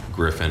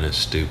 Griffin is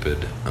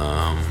stupid.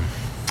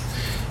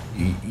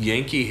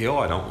 Yankee Hill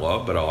I don't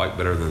love, but I like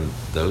better than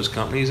those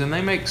companies, and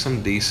they make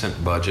some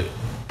decent budget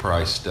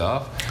price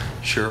stuff.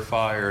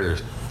 Surefire, their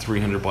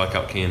 300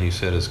 Blackout can you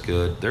said is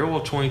good. Their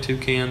little 22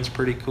 can's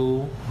pretty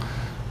cool.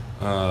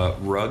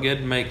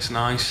 Rugged makes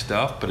nice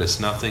stuff, but it's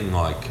nothing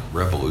like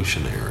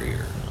revolutionary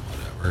or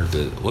whatever.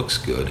 It looks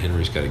good.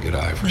 Henry's got a good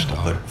eye for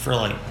stuff. But for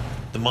like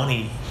the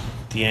money,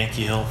 the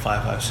Yankee Hill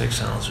 5.56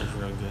 silencer is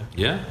real good.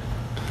 Yeah.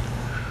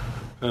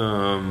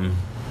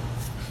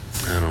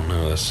 I don't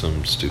know. That's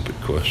some stupid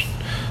question.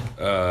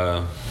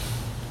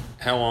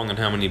 How long and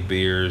how many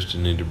beers do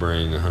you need to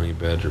bring a Honey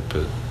Badger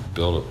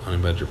build a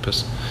Honey Badger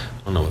pistol?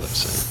 I don't know what that's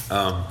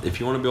saying. If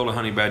you want to build a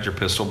Honey Badger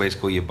pistol,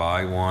 basically you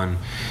buy one,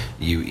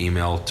 you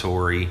email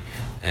Tori,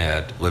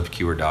 at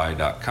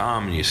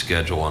liveqordie.com, and you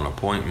schedule an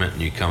appointment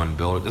and you come and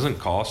build it. It doesn't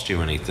cost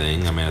you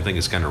anything. I mean, I think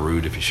it's kind of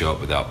rude if you show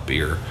up without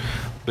beer,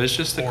 but it's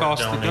just the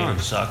cost of the gun.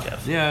 To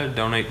SOCF. Yeah,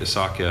 donate to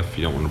SOCF if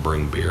you don't want to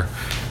bring beer.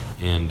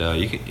 And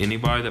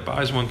anybody that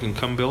buys one can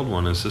come build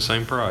one. It's the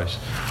same price.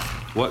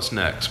 What's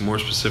next? More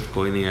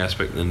specifically, in the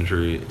aspect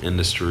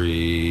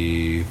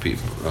industry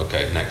people.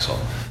 Okay, next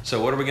one.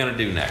 So what are we going to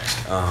do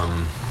next?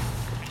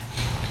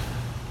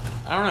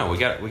 I don't know.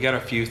 We got a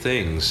few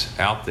things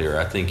out there.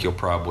 I think you'll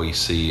probably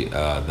see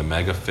the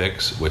Mega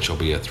Fix, which will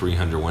be a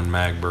 300 Win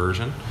Mag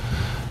version.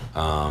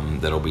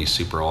 That'll be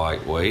super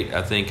lightweight.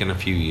 I think in a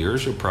few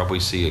years you'll probably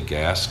see a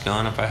gas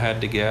gun, if I had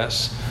to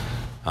guess.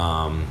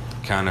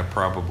 Kind of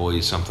probably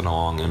something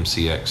along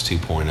MCX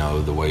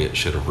 2.0, the way it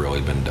should have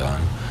really been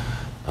done.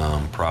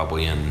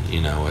 Probably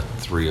in a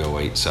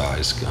 308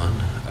 size gun.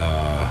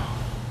 I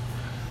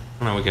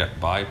don't know. We got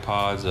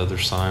bipods, other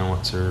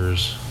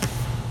silencers.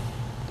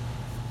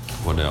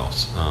 What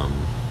else?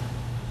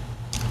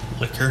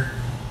 Liquor.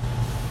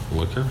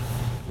 What?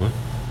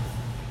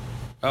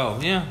 Oh,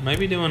 yeah,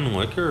 maybe doing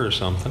liquor or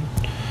something.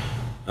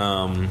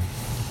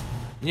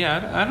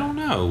 Yeah, I don't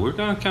know. We're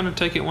going to kind of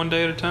take it one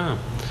day at a time.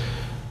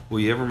 Will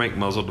you ever make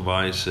muzzle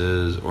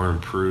devices or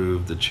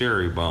improve the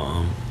Cherry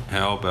Bomb?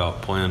 How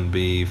about Plan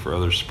B for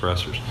other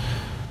suppressors?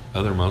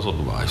 Other muzzle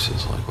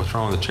devices? Like, what's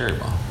wrong with the Cherry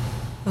Bomb?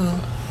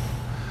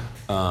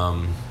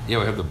 Yeah,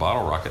 we have the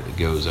bottle rocket that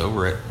goes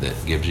over it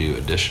that gives you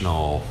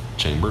additional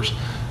chambers.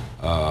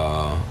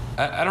 I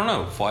don't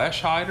know.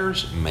 Flash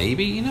hiders,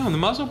 maybe. The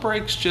muzzle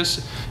brakes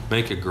just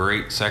make a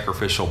great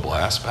sacrificial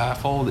blast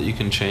baffle that you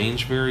can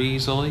change very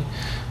easily.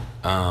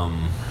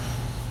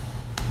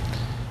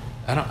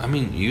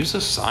 Use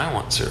a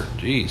silencer.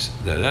 Jeez,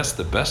 that's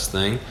the best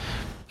thing.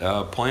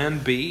 Plan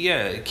B,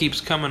 yeah, it keeps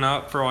coming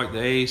up for like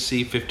the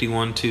AC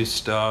 51-2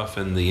 stuff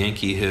and the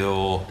Yankee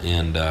Hill,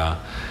 and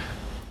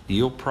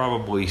you'll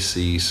probably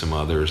see some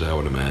others, I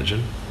would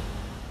imagine.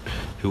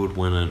 Who would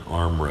win in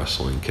arm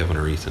wrestling, Kevin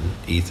or Ethan?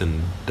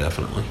 Ethan,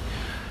 definitely.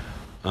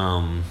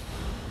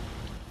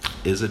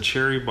 Is a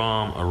Cherry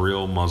Bomb a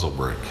real muzzle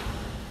brake?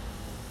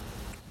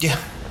 Yeah.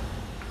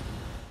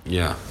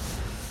 Yeah.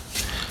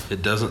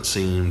 It doesn't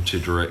seem to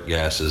direct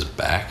gases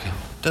back.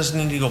 Doesn't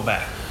need to go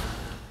back,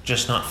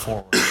 just not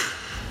forward.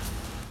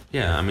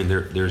 Yeah, I mean,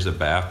 there's a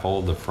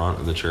baffle. The front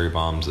of the Cherry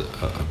Bomb's a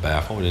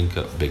baffle. We didn't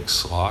cut big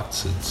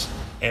slots. It's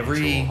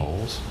little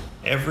holes.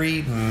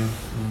 Every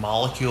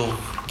molecule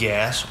of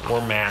gas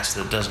or mass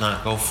that does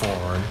not go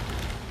forward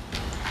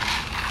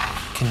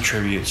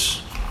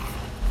contributes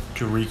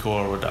to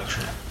recoil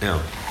reduction.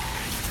 Yeah.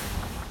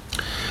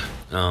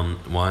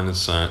 Why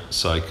does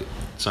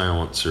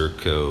Silencer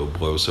Co.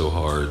 blow so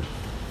hard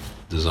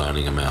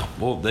designing them out?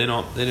 Well, they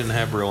didn't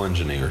have real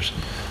engineers,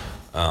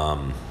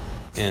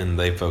 and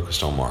they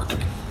focused on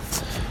marketing.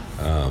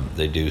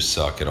 They do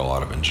suck at a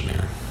lot of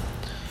engineering.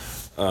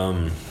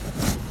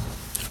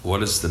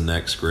 What is the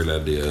next great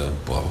idea?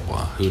 Blah, blah,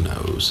 blah. Who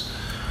knows?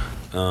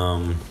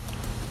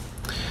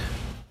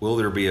 Will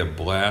there be a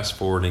blast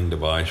forwarding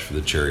device for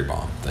the Cherry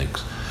Bomb?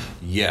 Thanks.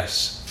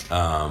 Yes.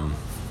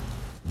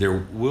 There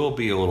will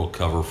be a little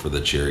cover for the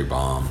Cherry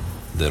Bomb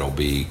that'll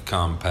be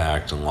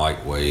compact and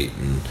lightweight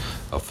and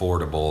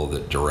affordable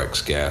that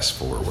directs gas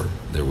forward.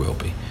 There will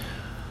be.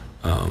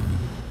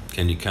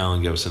 Can you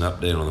kindly give us an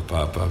update on the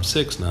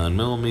 5.56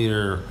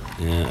 9mm?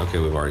 Yeah, okay,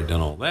 we've already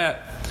done all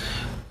that.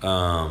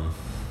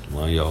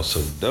 Why y'all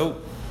so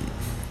dope?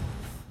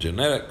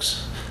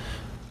 Genetics.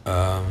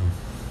 No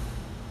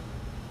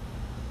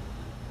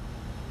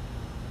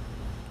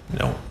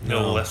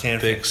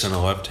left-hand fix and a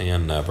left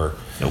hand never.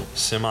 Nope.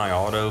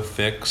 Semi-auto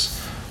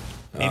fix.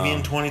 Maybe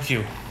in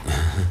 22.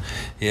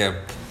 Yeah,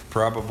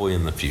 probably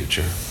in the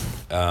future.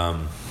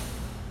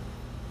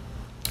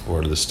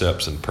 What are the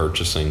steps in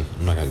purchasing?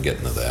 I'm not going to get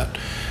into that.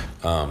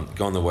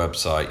 Go on the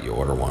website, you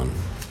order one,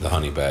 the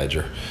Honey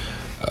Badger.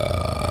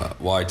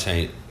 Why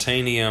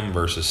titanium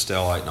versus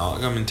stellite?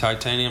 I mean,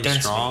 titanium's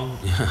Density. strong.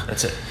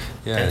 That's it.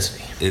 Yeah,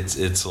 Density.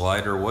 it's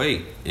lighter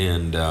weight,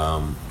 and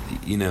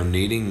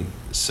needing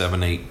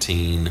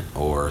 718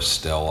 or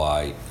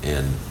stellite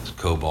and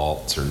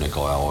cobalts or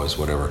nickel alloys,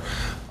 whatever,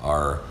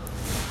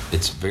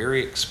 it's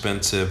very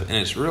expensive, and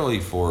it's really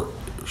for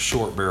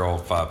short barrel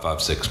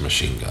 5.56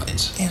 machine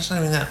guns. And it's not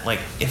even that. Like,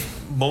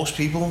 if most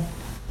people,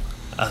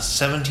 a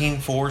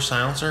 17.4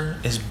 silencer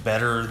is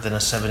better than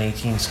a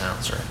 718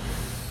 silencer.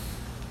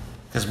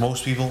 Because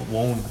most people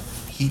won't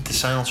heat the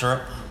silencer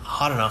up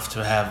hot enough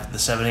to have the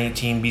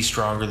 718 be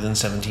stronger than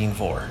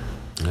 17.4.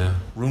 Yeah.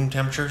 Room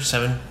temperature,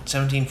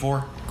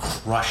 17.4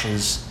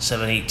 crushes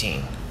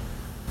 718.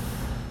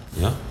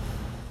 Yeah.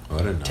 Oh, I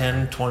didn't know.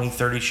 10, 20,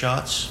 30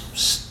 shots,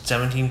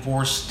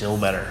 17.4 is still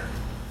better.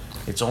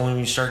 It's only when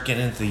you start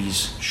getting into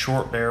these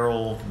short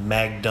barrel,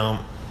 mag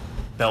dump,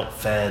 belt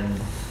fed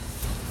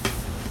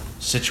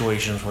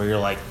situations where you're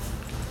like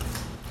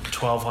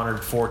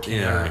 1,200,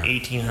 1,400,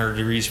 1,800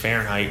 degrees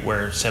Fahrenheit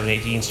where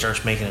 718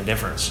 starts making a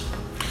difference.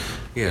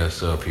 Yeah,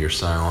 so if your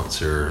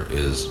silencer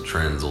is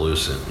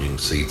translucent, you can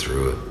see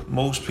through it.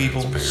 Most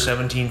people,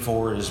 Transparent.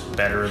 17.4 is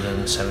better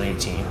than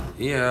 718.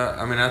 Yeah,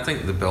 I mean, I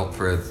think the belt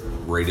thread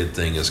rated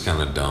thing is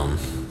kind of dumb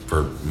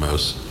for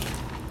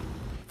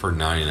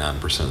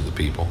 99% of the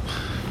people.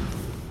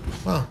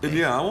 Well, And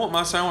yeah, I want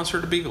my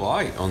silencer to be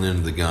light on the end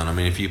of the gun. I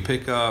mean, if you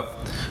pick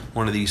up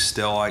one of these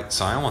Stellite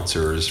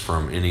silencers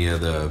from any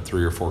of the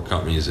 3 or 4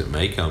 companies that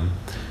make them,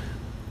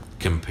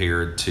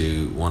 compared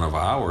to one of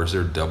ours,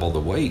 they're double the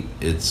weight.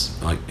 It's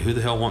like, who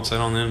the hell wants that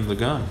on the end of the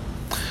gun?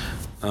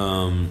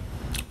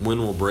 When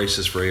will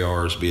braces for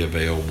ARs be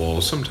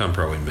available? Sometime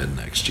probably mid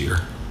next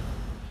year.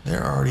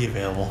 they're already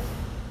available.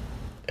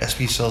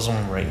 SB sells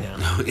them right now.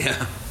 Oh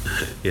yeah,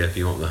 yeah. If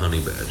you want the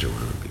honey badger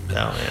one, it'd be mid.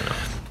 Oh, yeah,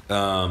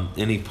 no.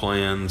 Any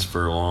plans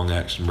for a long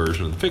action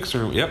version of the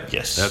fixer? Yep.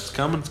 Yes. That's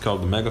coming. It's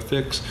called the Mega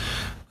Fix.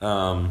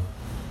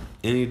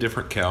 Any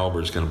different caliber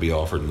is going to be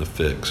offered in the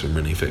Fix or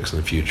Mini Fix in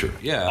the future.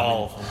 Yeah.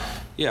 All of them.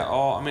 Yeah.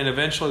 I mean,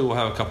 eventually we'll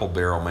have a couple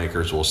barrel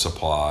makers will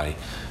supply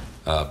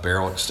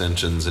barrel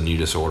extensions, and you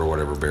just order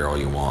whatever barrel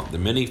you want. The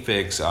Mini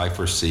Fix, I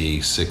foresee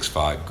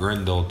 6.5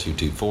 Grendel,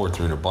 224,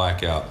 300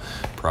 Blackout,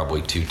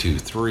 probably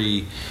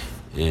 223,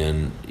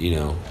 and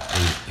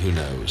who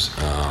knows.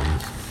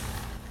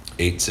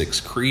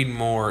 8.6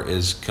 Creedmoor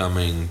is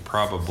coming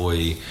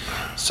probably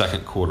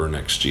second quarter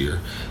next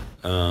year.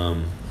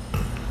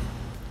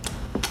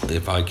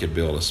 If I could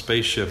build a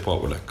spaceship,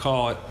 what would I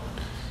call it?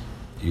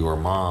 Your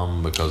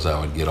mom, because I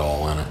would get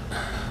all in it.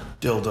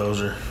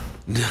 Dildozer.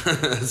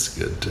 That's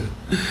good too.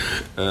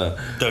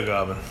 Doug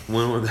Oven.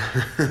 When would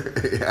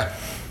yeah,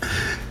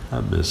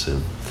 I miss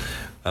him.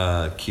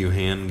 Q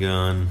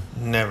handgun,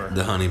 Never.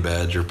 the honey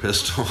badger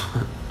pistol.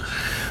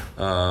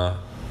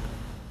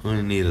 We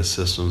need a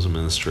systems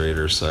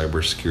administrator,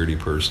 cybersecurity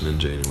person in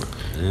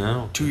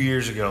January. 2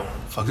 years ago.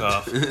 Fuck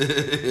off.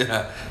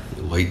 Yeah,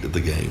 late to the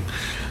game.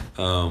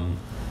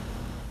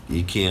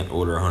 You can't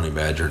order a honey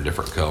badger in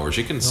different colors.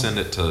 You can send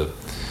it to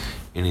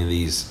any of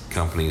these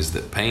companies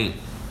that paint,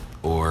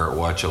 or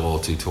watch a little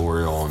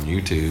tutorial on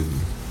YouTube.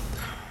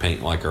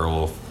 Paint like our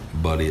little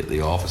buddy at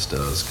the office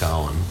does,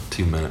 Colin,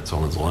 2 minutes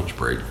on his lunch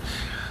break.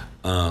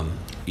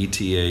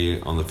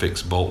 ETA on the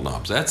fixed bolt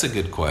knobs. That's a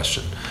good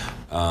question.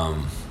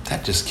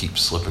 That just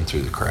keeps slipping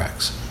through the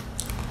cracks.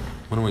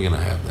 When are we going to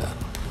have that?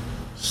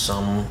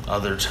 Some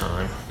other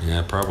time.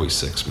 Yeah, probably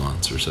 6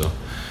 months or so.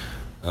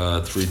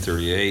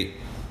 338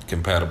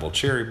 compatible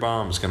cherry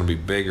bomb is going to be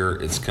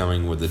bigger. It's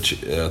coming with the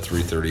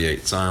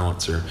 338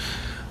 silencer.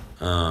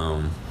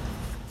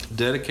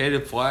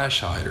 Dedicated flash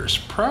hiders.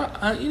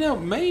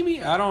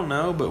 Maybe, I don't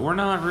know, but we're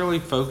not really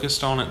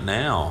focused on it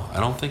now.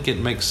 I don't think it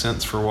makes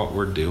sense for what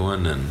we're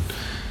doing, and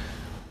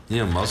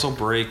muzzle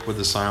brake with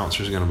the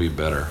silencer is going to be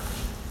better.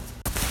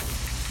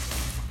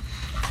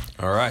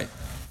 All right,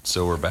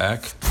 so we're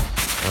back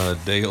a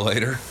day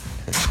later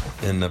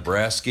in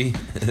Nebraska,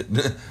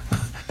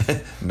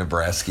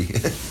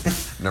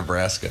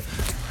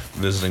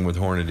 visiting with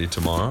Hornady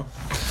tomorrow.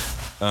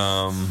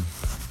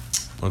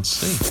 Let's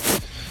see.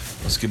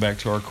 Let's get back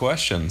to our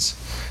questions.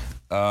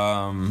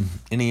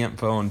 Any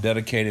info on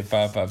dedicated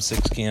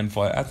 5.56 can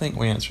flash? I think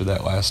we answered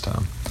that last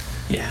time.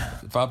 Yeah.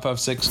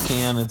 5.56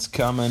 can, it's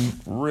coming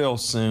real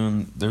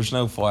soon. There's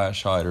no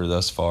flash hider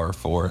thus far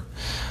for it.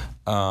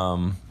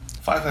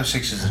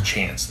 5.56 is a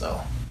chance,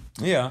 though.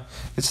 Yeah,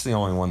 it's the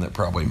only one that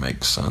probably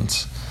makes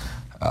sense.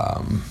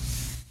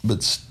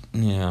 But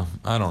yeah,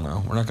 I don't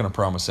know. We're not going to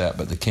promise that,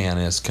 but the can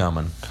is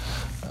coming.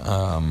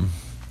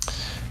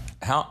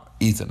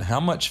 Ethan, how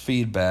much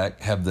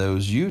feedback have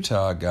those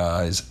Utah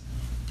guys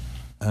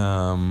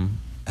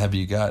have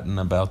you gotten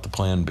about the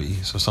Plan B?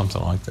 So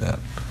something like that.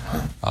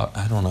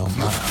 I don't know.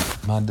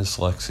 My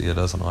dyslexia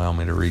doesn't allow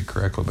me to read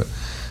correctly, but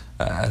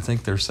I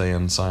think they're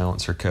saying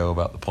Silencer Co.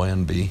 about the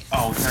Plan B.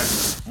 Oh, we've had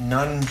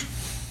none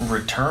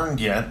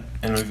returned yet,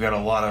 and we've got a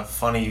lot of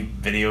funny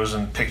videos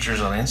and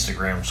pictures on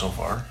Instagram so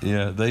far.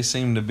 Yeah, they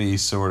seem to be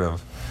sort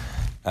of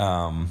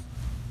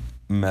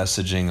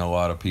messaging a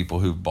lot of people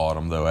who bought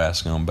them, though,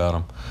 asking them about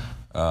them.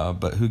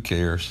 But who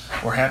cares?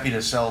 We're happy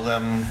to sell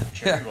them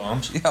cherry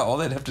bombs. Yeah, all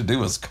they'd have to do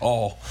was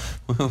call.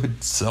 We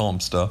would sell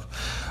them stuff.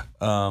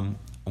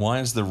 Why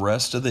is the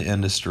rest of the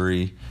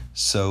industry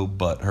so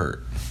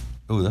butthurt?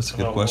 Oh, that's a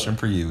good question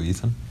for you,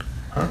 Ethan.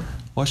 Huh?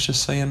 Let's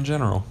just say in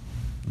general.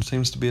 There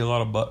seems to be a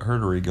lot of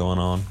butthurtery going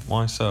on.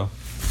 Why so?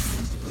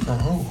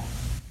 Oh.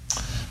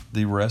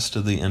 The rest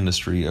of the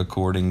industry,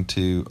 according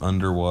to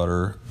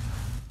underwater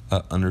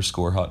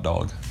 _ hot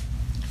dog.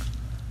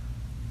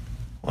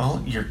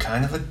 Well, you're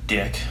kind of a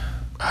dick.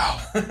 Wow.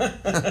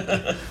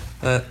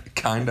 That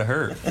kind of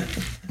hurt.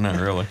 Not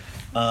really.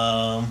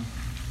 I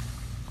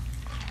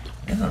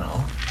don't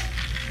know.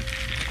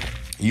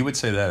 You would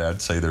say that.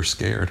 I'd say they're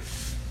scared.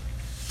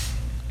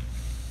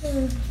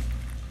 They're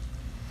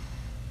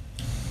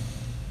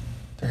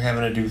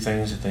having to do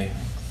things that they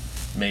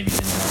maybe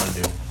didn't want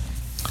to do.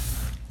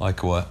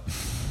 Like what?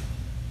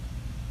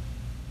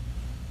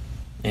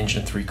 inch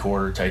and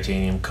 3/4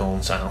 titanium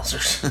cone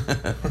silencers.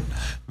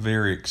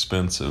 Very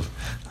expensive.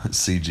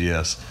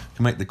 CGS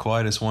can make the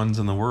quietest ones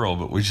in the world,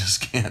 but we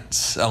just can't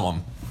sell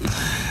them.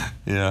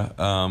 Yeah.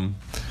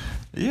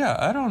 Yeah,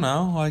 I don't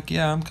know. Like,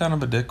 yeah, I'm kind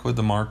of a dick with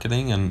the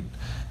marketing, and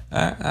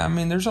I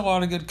mean, there's a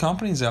lot of good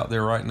companies out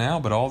there right now,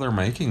 but all they're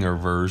making are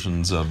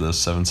versions of the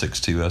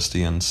 762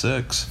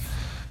 SDN6,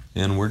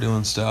 and we're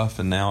doing stuff,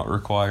 and now it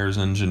requires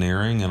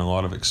engineering and a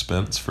lot of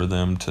expense for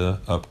them to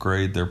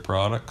upgrade their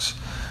products.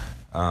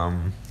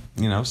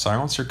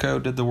 Silencer Co.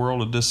 did the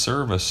world a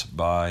disservice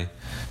by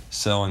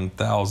selling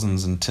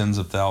thousands and tens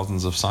of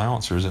thousands of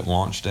silencers that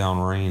launch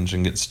downrange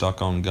and get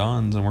stuck on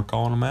guns, and we're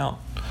calling them out.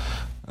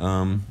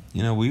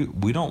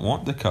 We don't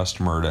want the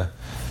customer to,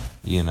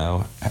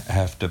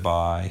 have to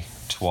buy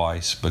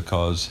twice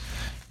because,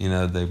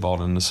 they bought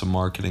into some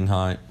marketing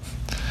hype.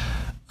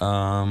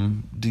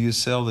 Do you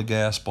sell the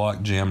gas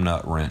block jam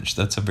nut wrench?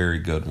 That's a very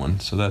good one.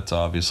 So that's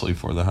obviously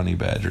for the honey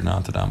badger.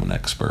 Not that I'm an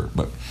expert,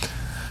 but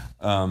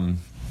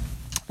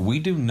we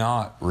do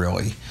not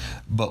really.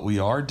 But we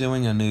are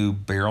doing a new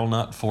barrel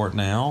nut for it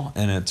now,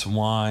 and it's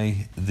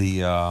why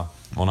the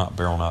not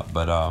barrel nut,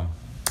 but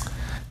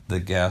the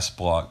gas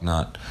block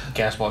nut.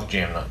 Gas block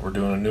jam nut. We're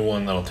doing a new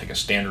one that'll take a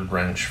standard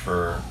wrench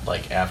for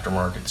like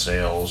aftermarket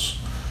sales.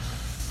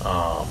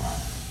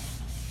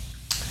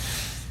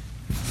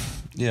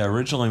 Yeah,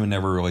 originally we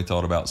never really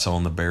thought about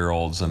selling the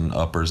barrels and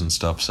uppers and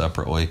stuff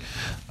separately.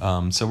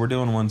 So we're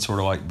doing one sort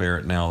of like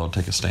Barrett now. They'll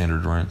take a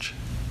standard wrench.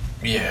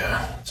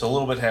 Yeah, it's a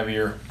little bit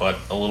heavier, but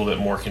a little bit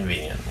more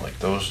convenient. Like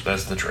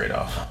that's the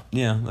trade-off.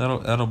 Yeah,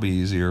 that'll be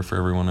easier for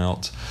everyone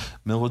else.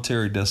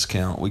 Military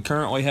discount. We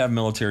currently have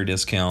military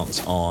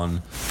discounts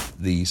on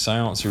the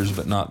silencers,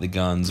 but not the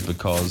guns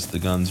because the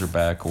guns are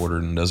back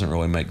ordered and doesn't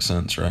really make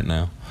sense right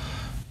now.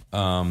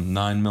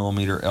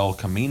 9mm El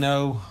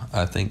Camino.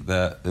 I think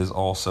that is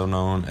also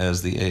known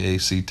as the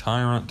AAC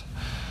Tyrant.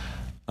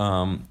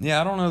 Yeah,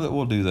 I don't know that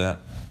we'll do that.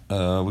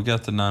 We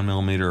got the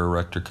 9mm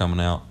Erector coming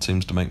out.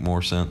 Seems to make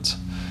more sense.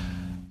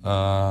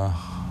 I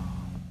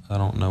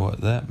don't know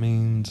what that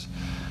means.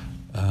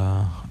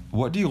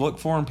 What do you look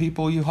for in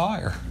people you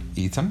hire,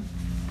 Ethan?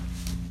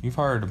 You've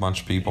hired a bunch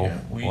of people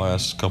the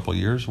last couple of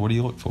years. What do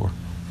you look for?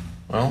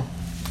 Well,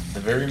 the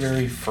very,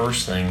 very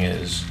first thing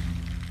is,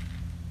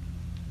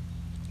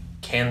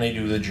 can they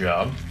do the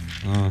job?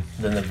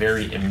 Then the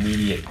very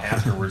immediate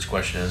afterwards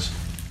question is,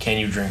 can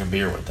you drink a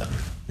beer with them?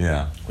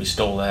 Yeah. We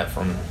stole that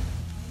from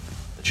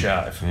the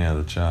Chive. Yeah,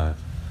 the Chive.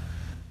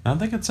 I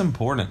think it's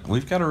important.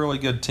 We've got a really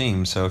good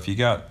team, so if you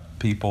got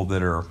people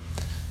that are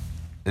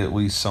at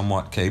least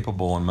somewhat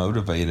capable and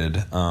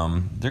motivated,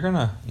 they're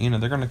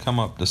gonna come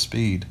up to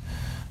speed.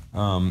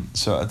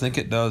 So I think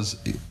it does,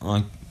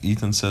 like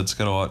Ethan said, it's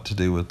got a lot to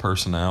do with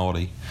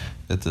personality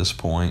at this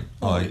point.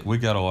 Like, we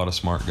got a lot of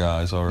smart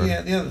guys already.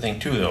 Yeah, the other thing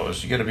too though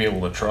is you got to be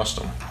able to trust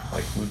them.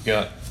 Like we've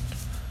got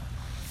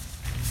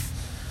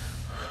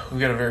a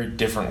very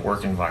different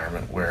work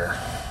environment where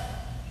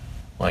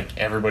like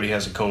everybody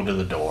has a code to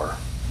the door.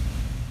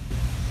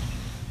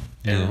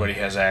 Yeah. Everybody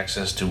has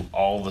access to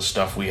all the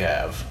stuff we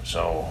have,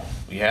 so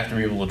we have to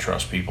be able to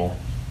trust people.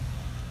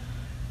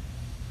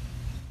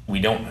 We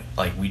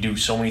do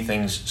so many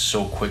things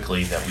so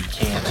quickly that we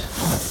can't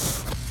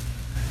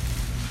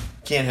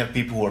have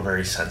people who are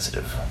very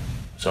sensitive.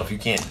 So if you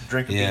can't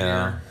drink a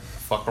beer,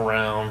 fuck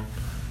around,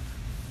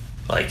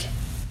 like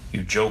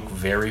you joke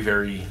very,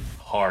 very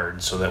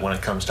hard so that when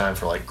it comes time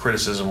for like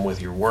criticism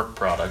with your work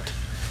product,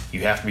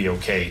 you have to be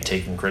okay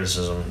taking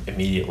criticism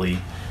immediately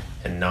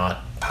and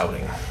not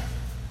pouting.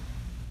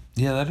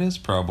 Yeah, that is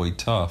probably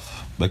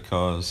tough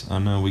because I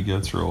know we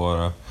go through a lot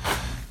of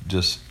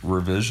just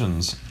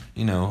revisions,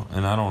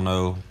 and I don't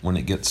know when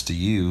it gets to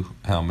you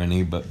how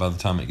many, but by the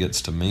time it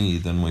gets to me,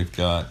 then we've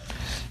got,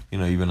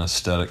 even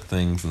aesthetic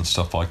things and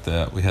stuff like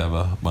that. We have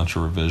a bunch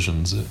of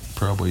revisions that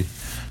probably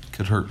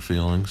could hurt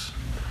feelings.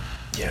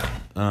 Yeah.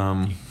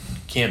 You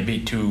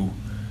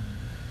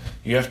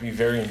have to be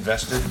very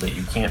invested, but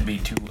you can't be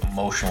too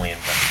emotionally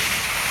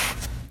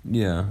invested.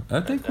 Yeah,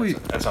 I think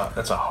that is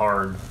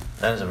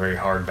a very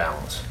hard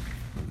balance.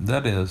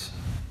 That is.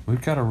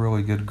 We've got a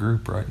really good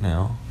group right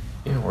now.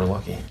 Yeah, we're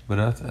lucky. But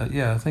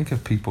I think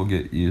if people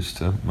get used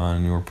to mine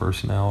and your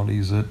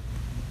personalities, it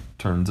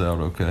turns out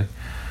okay.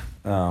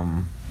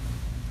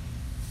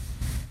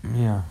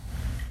 Yeah.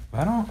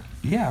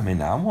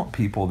 I want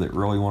people that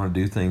really want to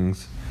do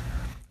things.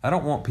 I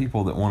don't want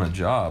people that want a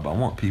job. I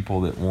want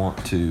people that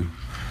want to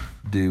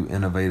do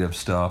innovative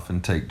stuff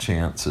and take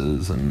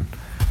chances. And,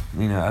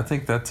 I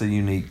think that's a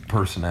unique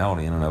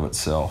personality in and of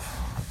itself.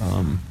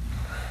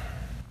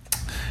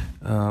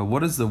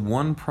 What is the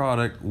one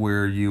product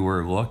where you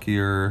were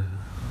luckier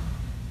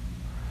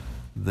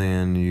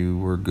than you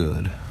were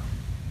good?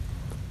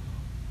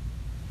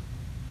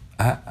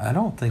 I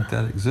don't think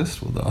that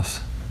exists with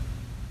us.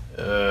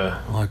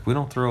 We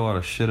don't throw a lot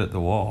of shit at the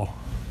wall.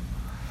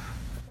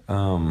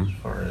 As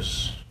far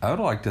as I would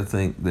like to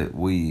think that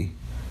we,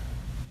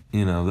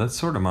 that's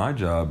sort of my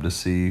job to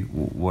see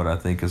what I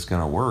think is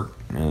going to work.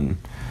 And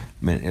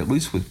I mean, at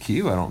least with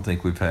Q, I don't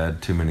think we've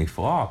had too many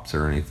flops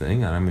or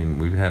anything. I mean,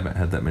 we haven't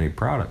had that many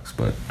products,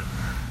 but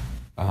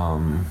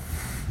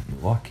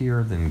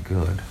luckier than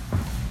good.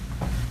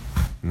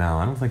 No,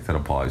 I don't think that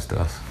applies to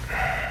us.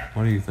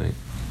 What do you think?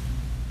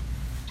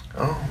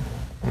 Oh,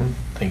 I'm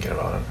thinking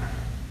about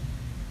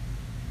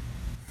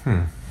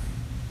it.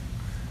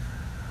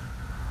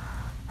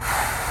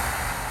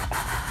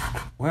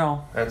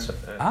 Well, That's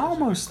I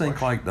almost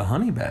think like the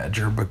honey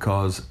badger,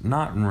 because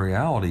not in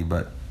reality,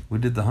 but we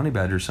did the honey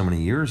badger so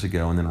many years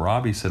ago, and then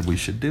Robbie said we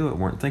should do it.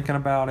 Weren't thinking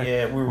about it.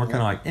 Yeah, we were kind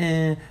of like,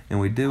 and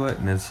we do it,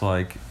 and it's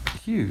like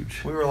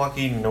huge. We were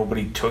lucky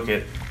nobody took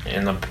it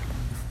in the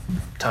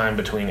time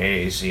between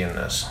AAC and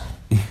this.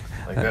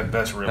 Like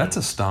that's really... That's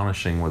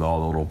astonishing with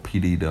all the little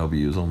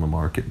PDWs on the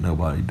market.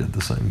 Nobody did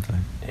the same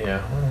thing.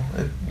 Yeah, well,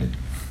 it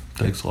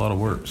Takes a lot of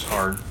work. was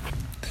hard.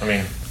 I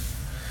mean,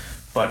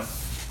 but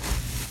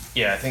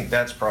yeah, I think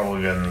that's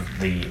probably been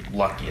the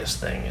luckiest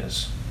thing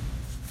is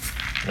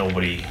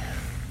nobody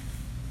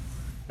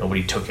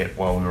took it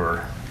while we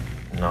were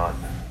not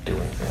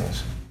doing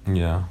things.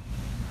 Yeah.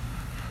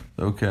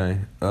 Okay.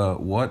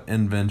 What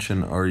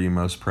invention are you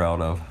most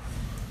proud of?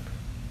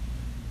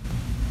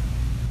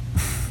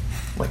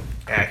 Like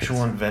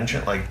actual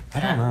invention, like I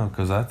don't know,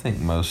 because I think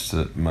most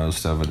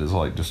of it is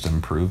like just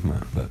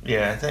improvement. But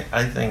yeah,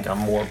 I think I'm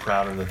more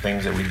proud of the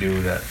things that we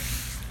do that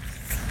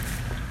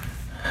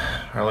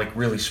are like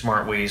really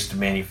smart ways to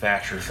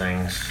manufacture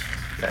things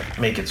that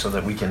make it so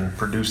that we can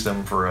produce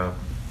them for a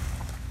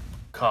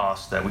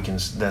cost that we can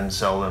then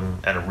sell them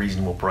at a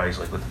reasonable price,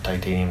 like with the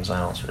titanium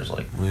silencers.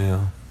 Like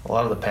yeah. a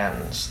lot of the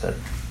patents that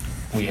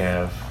we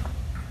have,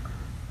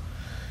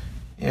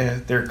 yeah,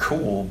 they're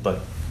cool,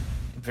 but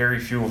very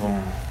few of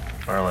them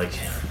are like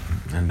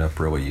End up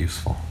really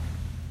useful.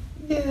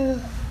 yeah.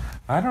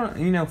 I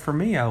don't, for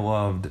me,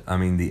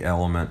 the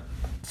Element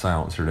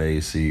silencer to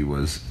AC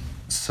was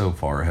so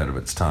far ahead of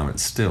its time.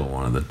 It's still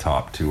one of the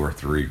top 2 or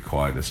 3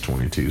 quietest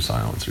 22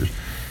 silencers.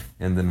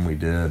 And then we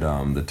did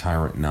the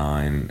Tyrant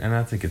 9, and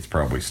I think it's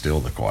probably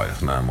still the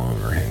quietest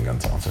 9mm handgun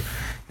silencer.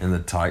 And the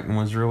Titan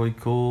was really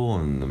cool,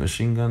 and the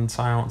machine gun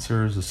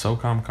silencers, the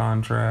SOCOM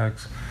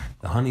contracts,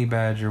 the Honey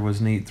Badger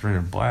was neat,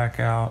 300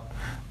 Blackout.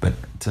 But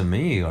to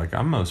me, like,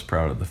 I'm most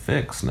proud of the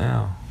Fix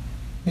now.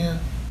 Yeah,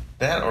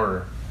 that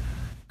or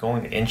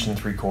going to 1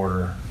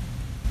 3/4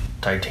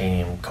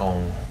 titanium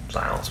cone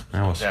silence.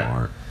 That was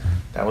smart.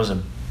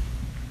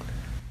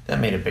 That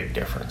made a big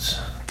difference.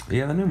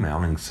 Yeah, the new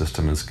mounting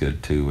system is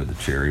good too with the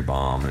Cherry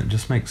Bomb. It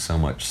just makes so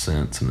much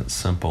sense, and it's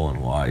simple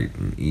and light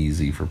and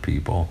easy for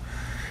people.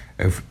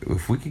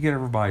 If we could get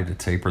everybody to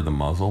taper the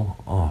muzzle,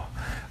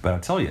 but I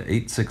tell you,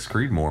 8.6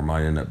 Creedmoor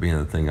might end up being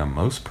the thing I'm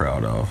most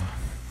proud of.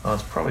 Oh,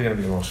 it's probably gonna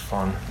be the most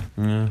fun.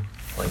 Yeah.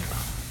 Like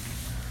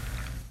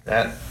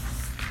that,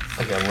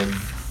 like a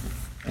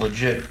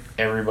legit.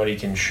 Everybody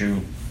can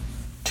shoot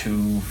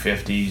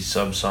 250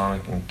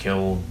 subsonic and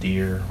kill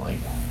deer. Like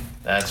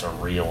that's a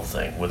real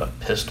thing with a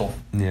pistol.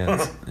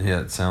 Yeah,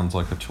 it sounds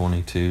like a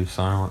 22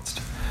 silenced.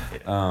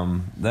 It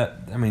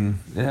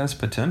has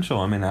potential.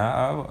 I mean,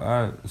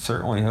 I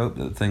certainly hope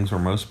that things we're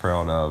most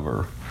proud of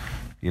are,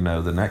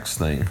 the next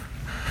thing.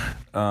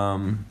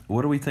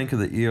 What do we think of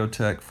the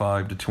EOTech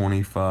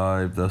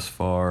 5-25 thus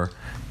far?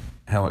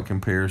 How it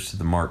compares to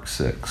the Mark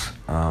 6?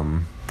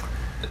 So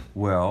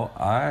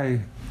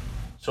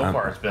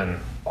far it's been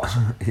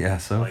awesome. Yeah,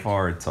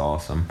 far it's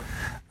awesome.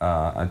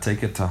 I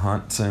take it to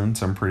hunt soon,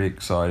 so I'm pretty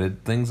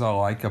excited. Things I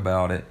like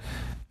about it,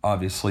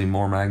 obviously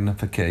more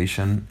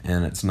magnification,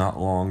 and it's not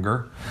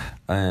longer,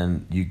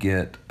 and you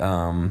get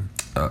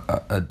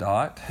a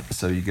dot,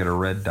 so you get a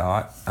red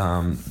dot.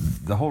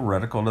 The whole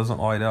reticle doesn't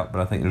light up,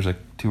 but I think there's like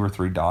 2 or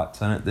 3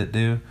 dots in it that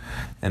do.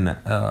 And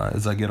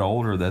as I get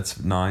older, that's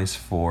nice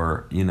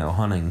for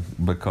hunting,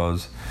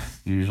 because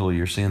usually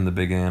you're seeing the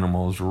big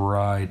animals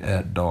right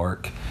at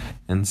dark.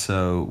 And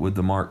so with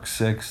the Mark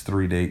 6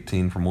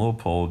 3-18 from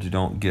Leupold, you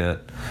don't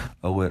get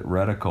a lit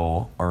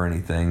reticle or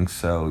anything,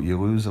 so you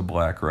lose a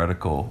black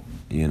reticle,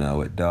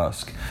 at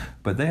dusk.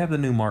 But they have the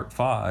new Mark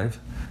 5,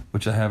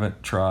 which I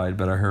haven't tried,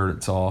 but I heard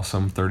it's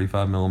awesome,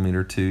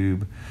 35mm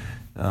tube.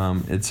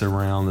 It's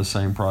around the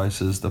same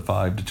price as the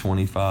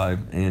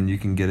 5-25, and you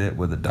can get it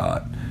with a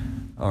dot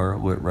or a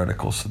lit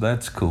reticle, so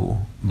that's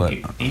cool. But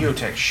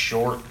EOTech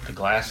short, the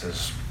glass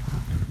is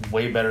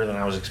way better than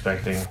I was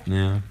expecting.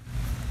 Yeah.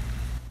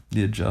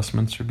 The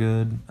adjustments are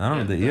good. I don't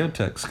know, the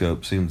EOTech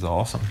scope seems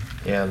awesome.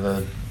 Yeah,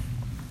 the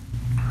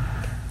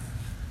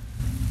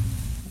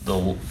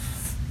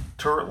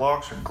turret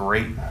locks are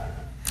great.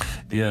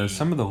 Yeah,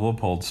 some of the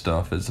Leupold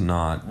stuff is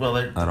not. Well,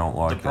 I don't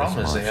like. The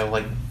problem is they have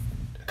like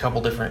a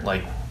couple different,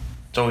 like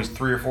it's always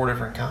 3 or 4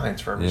 different kinds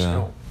for every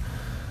scope.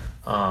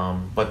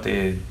 But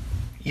the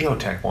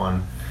EOTech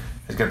one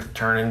has got the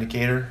turn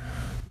indicator.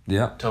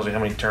 Yep. Tells you how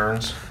many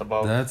turns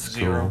above That's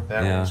 0. cool.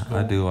 That yeah, one's cool.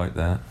 I do like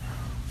that.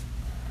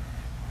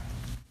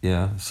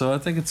 Yeah, so I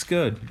think it's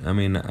good. I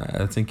mean,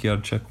 I think you ought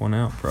to check one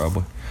out,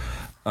 probably.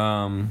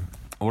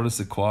 What is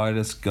the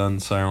quietest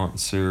gun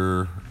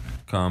silencer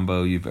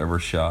combo you've ever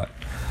shot?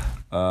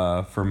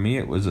 For me,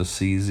 it was a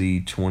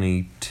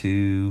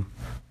CZ22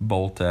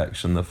 bolt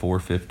action, the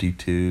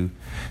 452,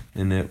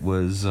 and it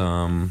was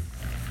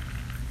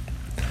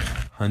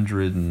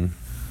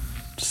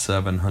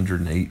 107,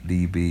 108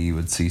 dB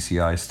with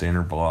CCI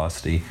standard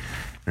velocity.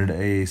 And at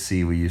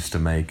AAC, we used to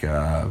make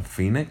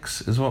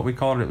Phoenix, is what we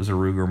called it. It was a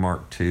Ruger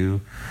Mark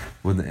II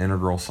with the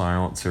integral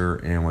silencer,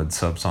 and with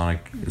subsonic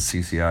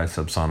CCI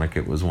subsonic,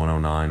 it was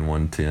 109,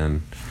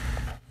 110.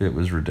 It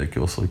was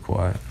ridiculously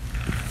quiet.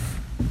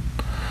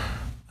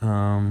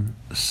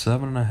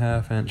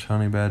 7.5 inch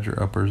Honey Badger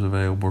uppers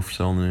available for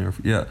sale in the near.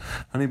 Yeah,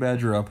 Honey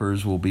Badger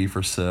uppers will be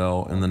for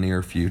sale in the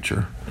near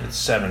future. It's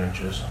 7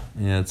 inches.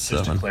 Yeah, it's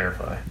Just 7. to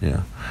clarify.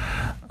 Yeah.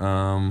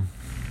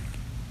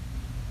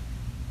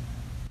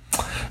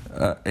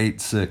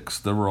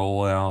 8.6, the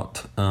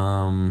rollout,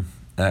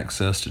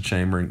 access to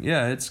chambering.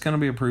 Yeah, it's going to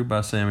be approved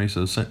by SAMI,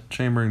 so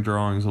chambering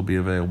drawings will be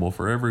available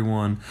for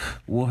everyone.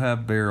 We'll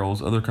have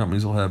barrels. Other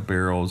companies will have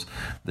barrels.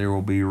 There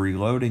will be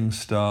reloading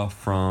stuff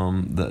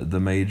from the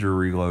major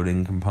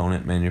reloading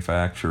component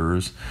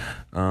manufacturers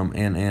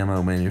and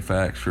ammo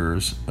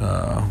manufacturers,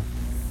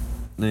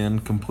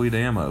 and complete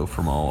ammo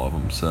from all of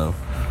them. So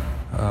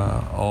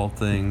all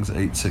things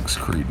 8.6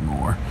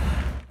 Creedmoor.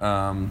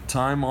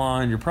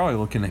 Timeline, you're probably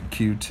looking at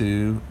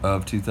Q2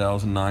 of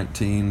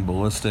 2019.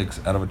 Ballistics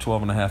out of a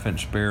 12.5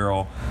 inch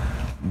barrel.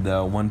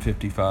 The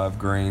 155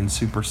 grain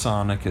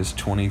supersonic is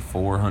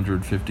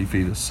 2,450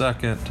 feet a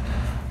second.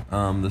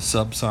 The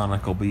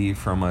subsonic will be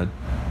from a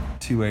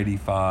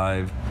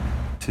 285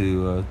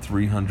 to a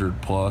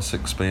 300 plus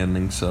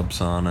expanding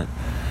subsonic.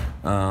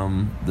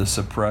 The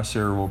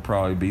suppressor will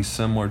probably be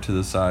similar to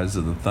the size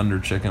of the Thunder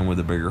Chicken with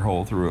a bigger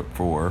hole through it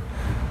for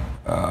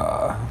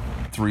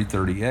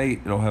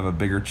 338. It'll have a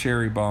bigger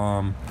cherry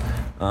bomb.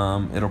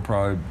 It'll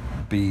probably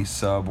be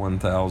sub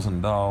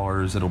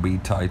 $1,000. It'll be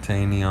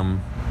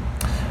titanium.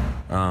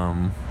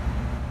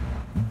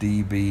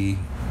 DB.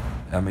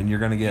 I mean, you're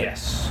gonna get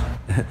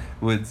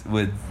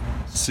with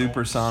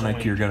supersonic.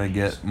 many You're gonna DBs.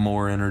 get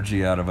more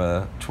energy out of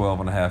a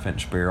 12.5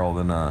 inch barrel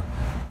than a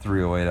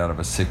 308 out of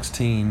a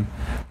 16.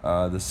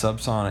 The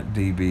subsonic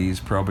DB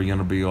is probably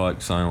gonna be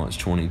like Silence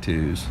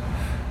 22s.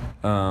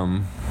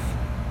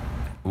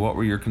 What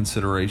were your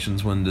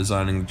considerations when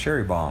designing the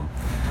cherry bomb?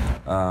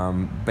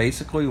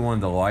 Basically, we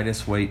wanted the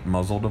lightest weight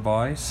muzzle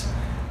device,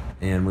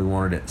 and we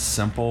wanted it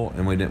simple,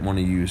 and we didn't want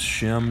to use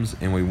shims,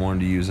 and we wanted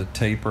to use a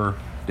taper.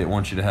 Didn't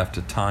want you to have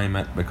to time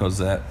it because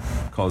that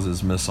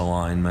causes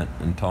misalignment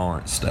and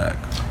tolerance stack.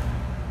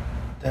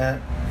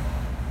 That,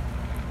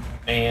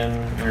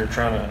 and we were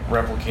trying to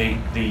replicate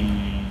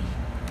the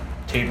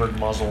tapered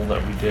muzzle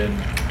that we did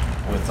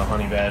with the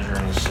Honey Badger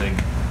and the SIG.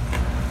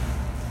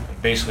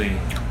 Basically,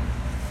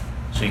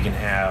 so you can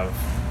have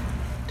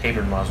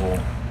tapered muzzle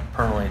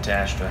permanently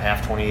attached to a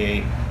half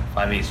 28,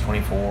 5/8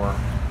 24,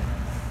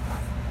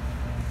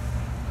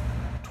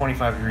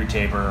 25-degree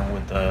taper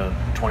with the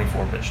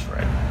 24 pitch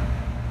thread.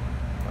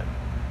 Like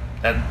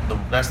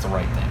that's the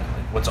right thing.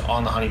 Like what's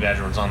on the Honey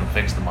Badger, what's on the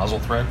fix, the muzzle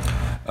thread.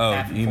 Oh,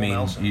 Half you full mean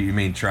Nelson. you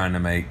mean trying to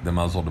make the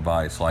muzzle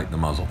device like the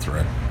muzzle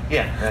thread?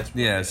 Yeah, that's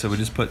Yeah, so we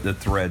just put the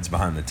threads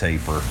behind the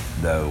taper,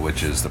 though,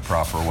 which is the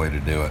proper way to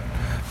do it.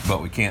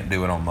 But we can't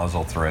do it on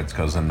muzzle threads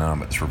because then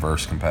it's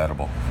reverse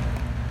compatible.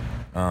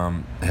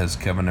 Has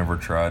Kevin ever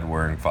tried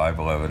wearing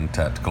 511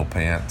 tactical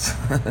pants?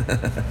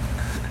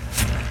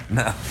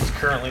 No. He's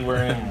currently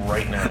wearing them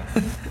right now.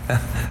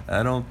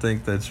 I don't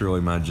think that's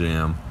really my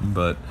jam,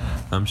 but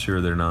I'm sure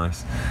they're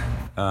nice.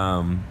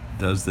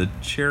 Does the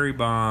cherry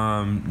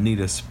bomb need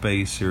a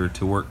spacer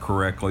to work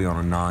correctly on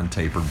a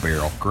non-tapered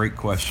barrel? Great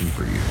question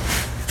for you.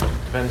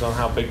 Depends on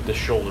how big the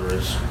shoulder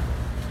is.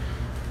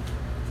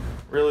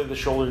 Really, the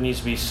shoulder needs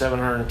to be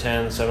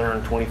 710,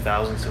 720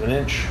 thousandths of an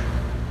inch.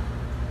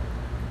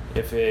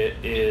 If it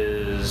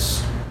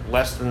is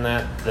less than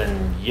that,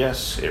 then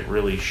yes, it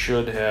really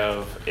should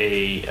have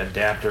a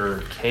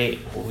adapter K.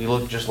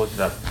 Just looked it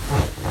up.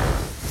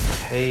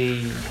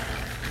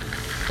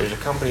 There's a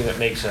company that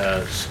makes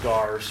a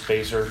SCAR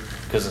spacer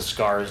because the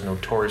SCAR is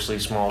notoriously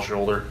small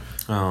shoulder.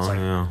 Oh,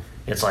 yeah.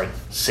 It's like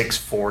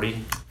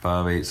 640.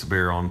 5/8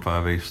 barrel and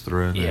 5/8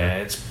 thread. Yeah,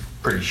 it's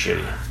pretty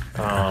shitty.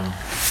 I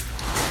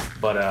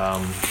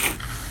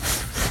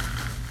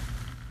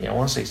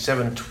want to say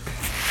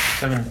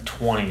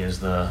 720 is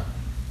the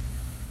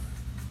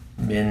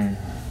min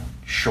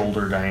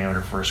shoulder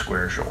diameter for a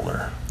square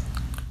shoulder.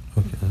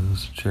 Okay,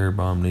 does the cherry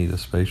bomb need a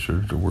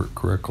spacer to work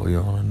correctly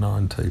on a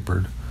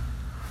non-tapered?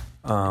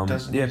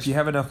 If you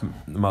have enough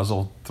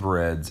muzzle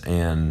threads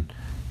and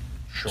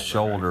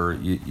shoulder,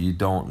 you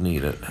don't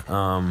need it.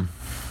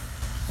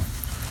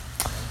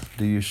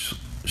 Do you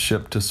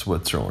ship to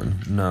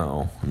Switzerland?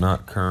 No,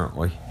 not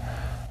currently.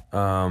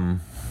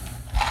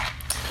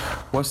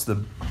 What's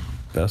the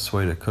best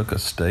way to cook a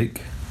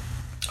steak?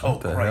 Oh,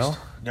 What the Christ. hell?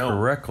 No.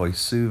 Correctly,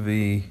 sous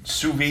vide.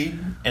 Sous vide,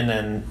 and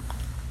then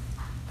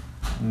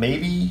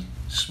maybe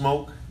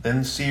smoke,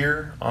 then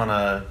sear on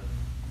a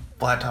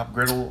flat top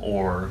griddle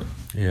or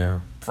Yeah.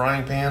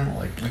 frying pan.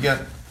 Like we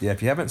got. Yeah,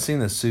 if you haven't seen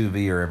the sous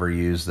vide or ever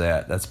used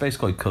that, that's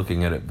basically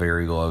cooking it at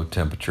very low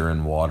temperature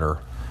in water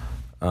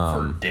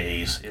For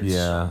days. It's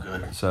Yeah. so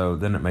good. So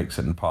then it makes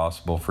it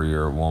impossible for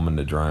your woman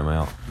to dry them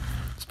out.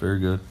 It's very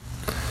good.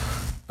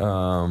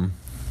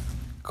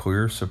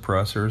 Clear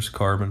suppressors,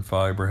 carbon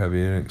fiber. Have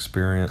you any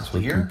experience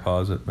Clear? with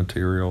composite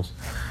materials?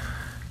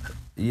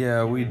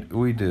 Yeah,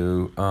 we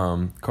do.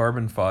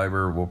 Carbon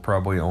fiber will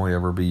probably only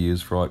ever be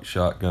used for like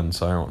shotgun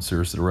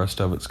silencers. The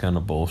rest of it's kind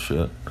of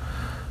bullshit.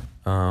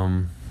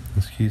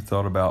 You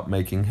thought about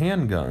making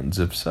handguns?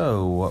 If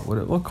so, what would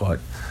it look like?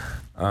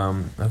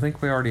 I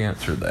think we already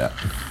answered that.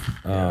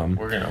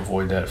 We're going to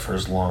avoid that for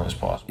as long as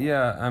possible.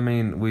 Yeah, I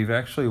mean, we've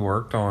actually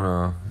worked on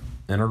a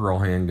integral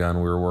handgun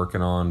we were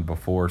working on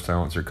before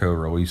Silencer Co.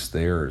 released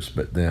theirs,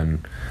 but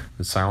then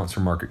the silencer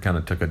market kind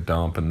of took a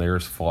dump and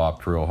theirs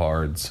flopped real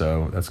hard,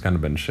 so that's kind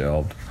of been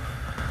shelved.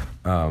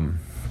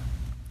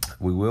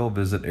 We will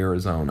visit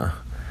Arizona.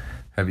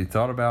 Have you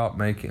thought about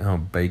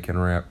making bacon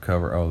wrap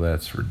cover? Oh,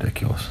 that's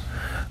ridiculous.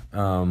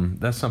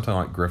 That's something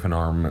like Griffin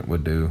Armament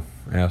would do.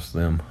 Ask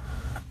them.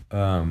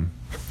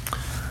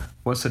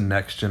 What's the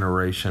next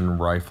generation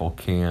rifle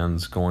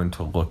cans going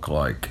to look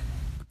like?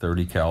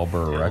 30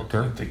 caliber They look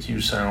erector? like the Q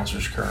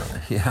silencers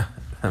currently. Yeah,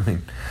 I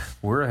mean,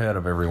 we're ahead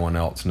of everyone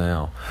else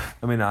now.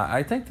 I mean,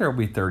 I think there'll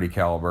be 30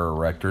 caliber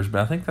erectors,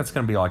 but I think that's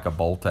going to be like a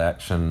bolt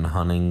action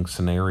hunting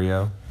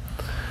scenario.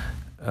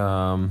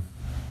 Do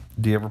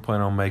you ever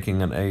plan on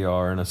making an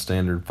AR in a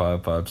standard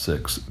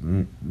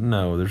 5.56?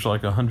 No, there's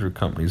like 100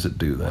 companies that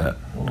do that.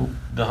 Well,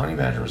 the Honey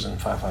Badger was in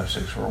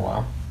 5.56 for a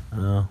while.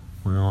 Well,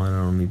 I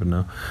don't even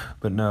know.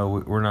 But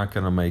no, we're not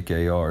going to make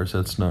ARs.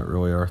 That's not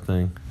really our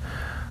thing.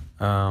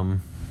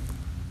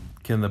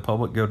 Can the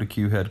public go to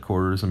Q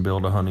headquarters and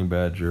build a Honey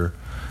Badger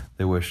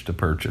they wish to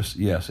purchase?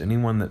 Yes,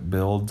 anyone that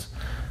builds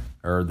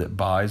or that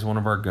buys one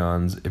of our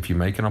guns, if you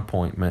make an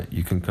appointment,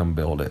 you can come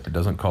build it. It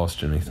doesn't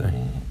cost you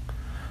anything.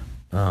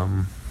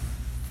 But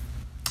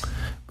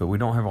we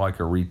don't have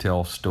like a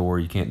retail store.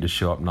 You can't just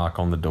show up, knock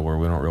on the door.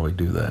 We don't really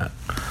do that.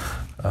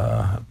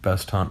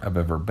 Best hunt I've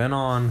ever been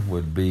on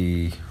would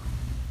be...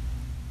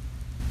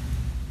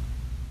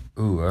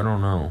 I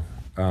don't know.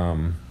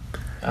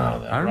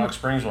 That Rock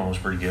Springs one was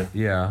pretty good.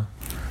 Yeah.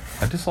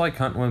 I just like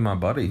hunting with my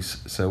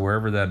buddies, so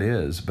wherever that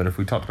is. But if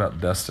we talked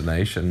about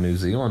destination, New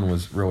Zealand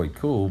was really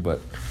cool,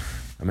 but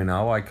I mean,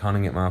 I like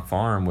hunting at my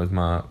farm with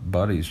my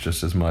buddies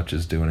just as much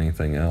as doing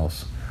anything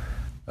else.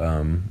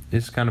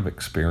 It's kind of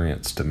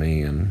experience to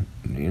me, and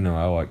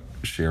I like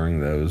sharing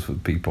those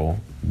with people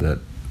that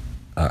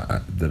I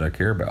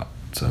care about.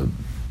 So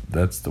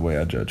that's the way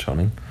I judge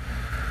hunting.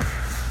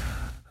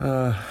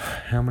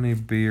 How many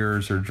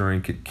beers are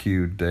drank at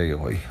Q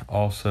daily?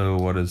 Also,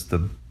 what is the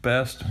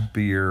best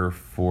beer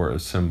for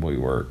assembly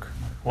work?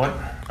 What?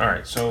 All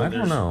right, so I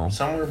don't know.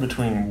 Somewhere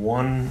between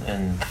 1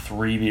 and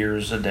 3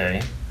 beers a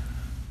day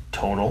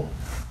total.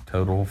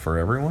 Total for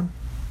everyone?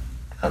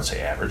 I'd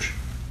say average.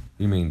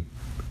 You mean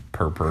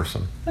per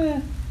person?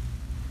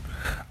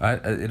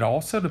 It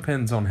also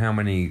depends on how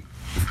many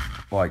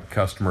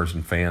customers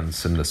and fans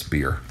send us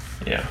beer.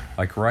 Yeah.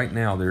 Like right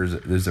now,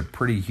 there's a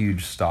pretty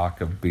huge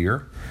stock of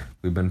beer.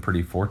 We've been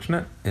pretty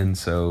fortunate, and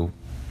so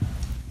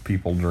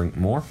people drink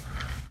more.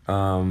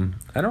 I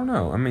don't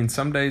know. I mean,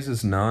 some days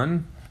is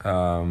none,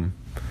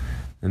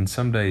 and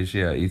some days,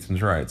 yeah,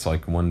 Ethan's right. It's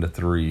like 1 to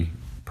 3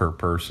 per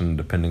person,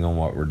 depending on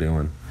what we're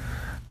doing.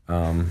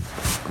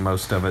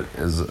 Most of it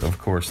is, of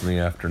course, in the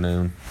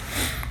afternoon.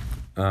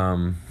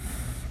 For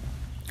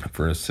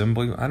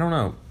assembly, I don't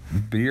know.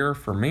 Beer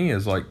for me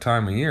is like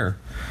time of year.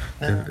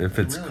 If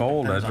it's really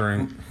cold, I depends on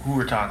drink. who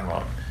we're talking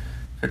about.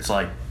 If it's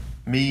like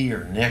me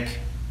or Nick,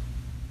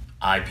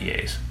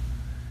 IPAs.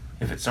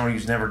 If it's somebody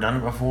who's never done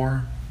it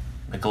before,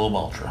 Michelob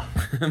Ultra.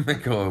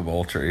 Michelob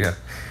Ultra,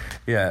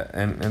 yeah,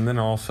 and then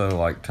also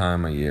like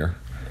time of year.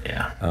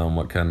 Yeah.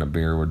 What kind of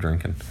beer we're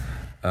drinking.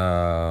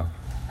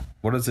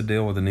 What is the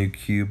deal with the new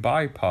Q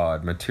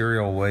bipod?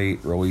 Material,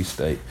 weight, release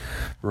date.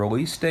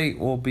 Release date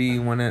will be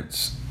when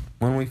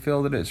we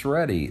feel that it's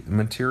ready. The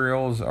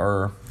materials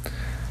are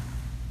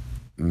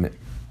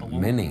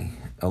many.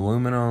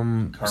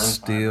 Aluminum,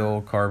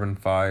 steel, carbon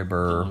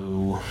fiber,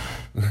 Blue.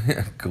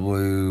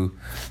 glue,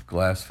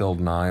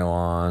 glass-filled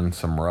nylon,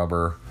 some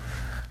rubber.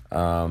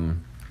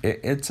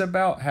 It's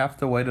about half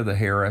the weight of the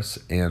Harris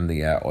and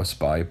the Atlas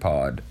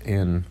bipod.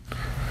 And,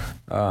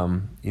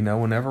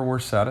 whenever we're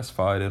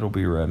satisfied, it'll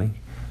be ready.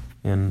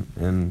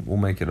 And we'll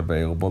make it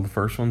available. The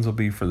first ones will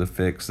be for the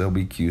fix. They'll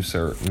be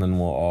Q-Cert, and then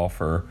we'll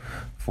offer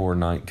for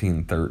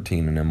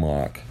 1913 and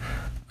M-Lock.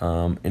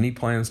 Any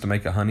plans to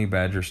make a Honey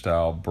Badger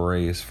style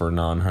brace for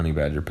non-Honey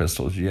Badger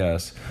pistols?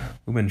 Yes.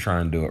 We've been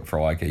trying to do it for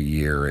like a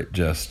year. It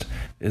just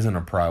isn't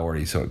a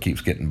priority, so it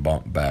keeps getting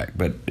bumped back.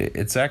 But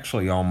it's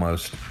actually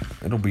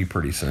it'll be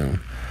pretty soon.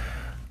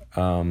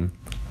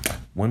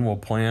 When will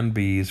Plan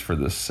Bs for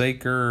the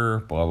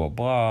Saker? Blah, blah,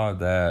 blah.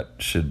 That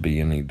should be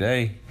any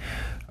day.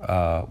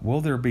 Will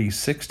there be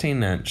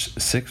 16-inch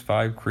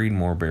 6.5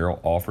 Creedmoor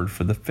barrel offered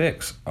for the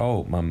fix?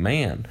 Oh, my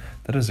man,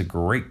 that is a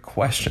great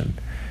question.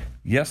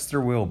 Yes, there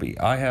will be.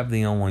 I have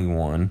the only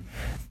one,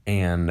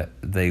 and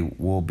they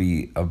will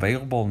be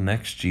available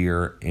next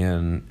year,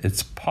 and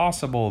it's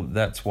possible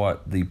that's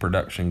what the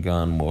production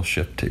gun will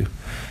ship to.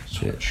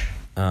 Switch.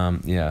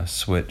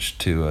 Switch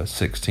to a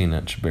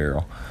 16-inch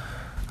barrel.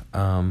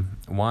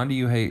 Why do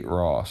you hate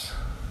Ross?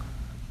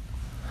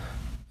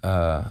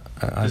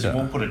 Because it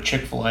won't put a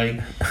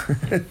Chick-fil-A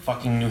in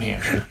fucking New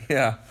Hampshire.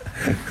 Yeah,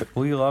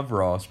 we love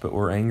Ross, but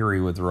we're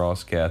angry with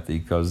Ross, Kathy,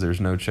 because there's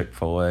no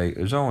Chick-fil-A.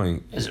 There's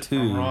only Is it 2.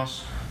 from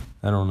Ross?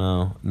 I don't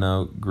know.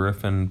 No,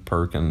 Griffin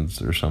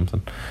Perkins or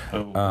something.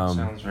 Oh,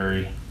 sounds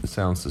very... It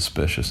sounds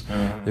suspicious.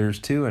 Mhm. There's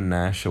 2 in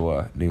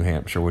Nashua, New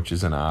Hampshire, which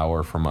is an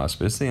hour from us,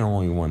 but it's the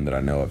only one that I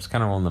know of. It's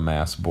kind of on the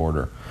Mass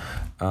border.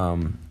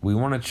 We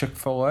want a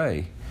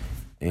Chick-fil-A.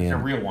 Like a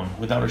real one,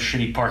 without a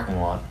shitty parking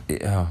lot.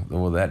 Yeah,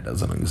 well, that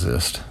doesn't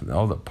exist.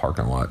 All the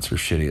parking lots are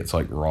shitty. It's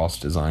like Ross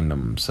designed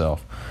them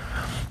himself.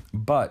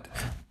 But,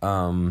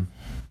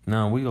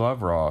 no, we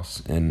love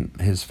Ross and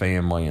his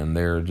family, and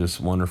they're just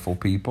wonderful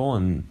people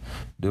and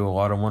do a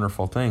lot of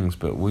wonderful things.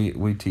 But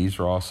we tease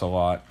Ross a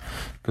lot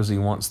because he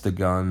wants the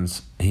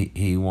guns.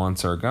 He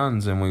wants our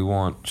guns, and we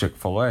want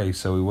Chick-fil-A,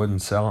 so we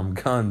wouldn't sell him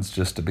guns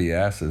just to be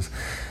asses.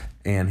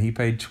 And he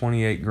paid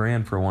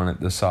 $28,000 for one at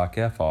the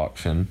SOC-F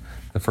auction,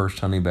 the first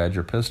Honey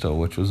Badger pistol,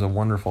 which was a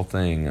wonderful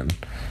thing. And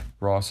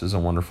Ross is a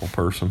wonderful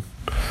person.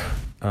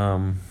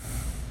 When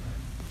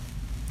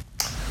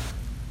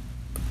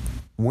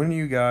are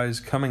you guys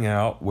coming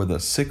out with a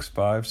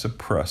 6.5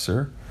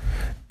 suppressor,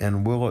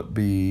 and will it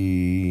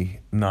be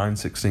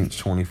 9/16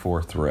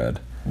 24 thread?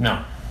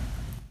 No.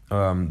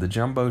 The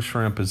Jumbo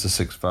Shrimp is a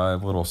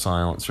 6.5 little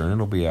silencer, and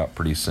it'll be out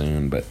pretty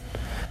soon, but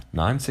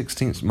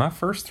 9/16, my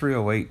first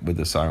 308 with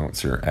the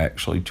silencer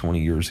actually 20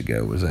 years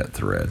ago was that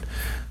thread.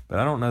 But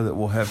I don't know that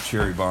we'll have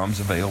cherry bombs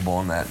available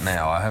on that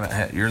now. I haven't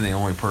had, you're the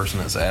only person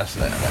that's asked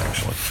that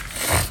actually.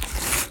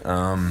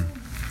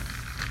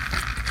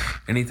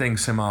 Anything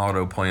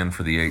semi-auto planned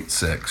for the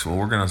 8.6? Well,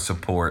 we're going to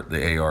support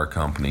the AR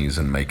companies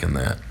in making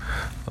that.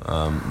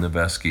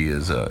 Noveske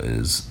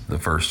is the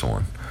first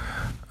one.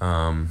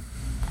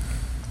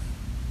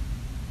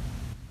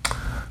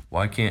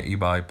 Why can't you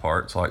buy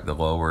parts like the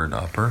lower and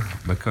upper?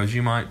 Because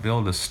you might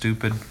build a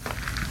stupid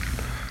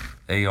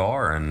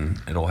AR and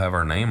it'll have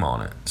our name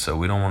on it. So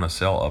we don't want to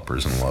sell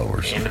uppers and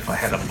lowers. And if I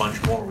had a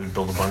bunch more, we'd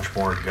build a bunch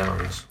more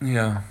guns.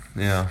 Yeah.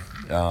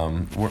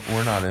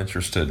 We're not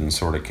interested in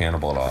sort of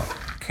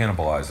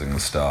cannibalizing the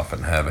stuff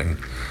and having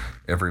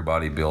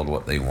everybody build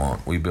what they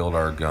want. We build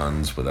our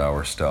guns with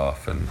our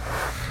stuff, and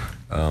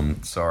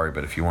sorry,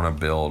 but if you want to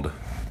build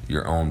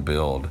your own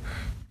build,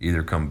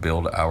 either come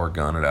build our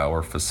gun at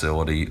our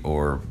facility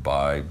or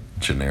buy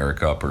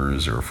generic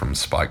uppers or from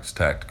Spikes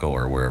Tactical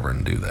or wherever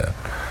and do that.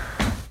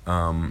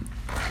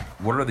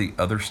 What are the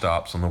other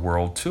stops on the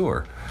world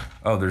tour?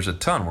 Oh, there's a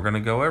ton. We're going to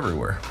go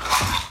everywhere.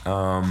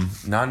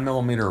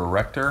 9mm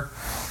Erector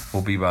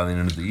will be by the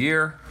end of the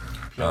year.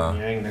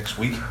 Yang next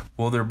week.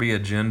 Will there be a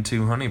Gen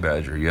 2 Honey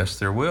Badger? Yes,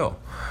 there will.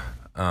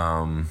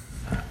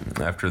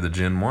 After the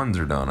Gen 1s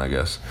are done, I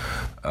guess.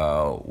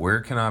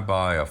 Where can I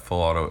buy a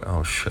full auto?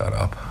 Oh, shut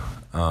up.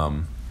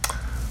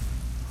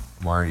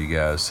 Why are you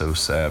guys so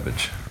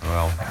savage?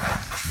 Well,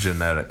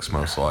 genetics,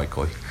 most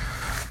likely.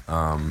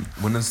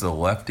 When is the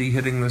Lefty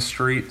hitting the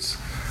streets?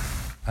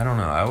 I don't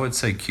know. I would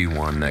say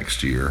Q1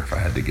 next year, if I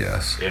had to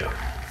guess. Yeah.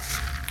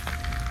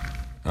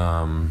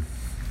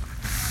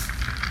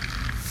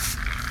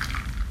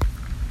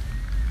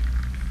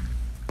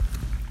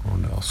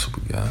 What else have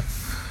we got?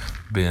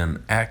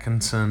 Ben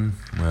Atkinson.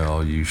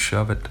 Well, you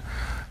shove it.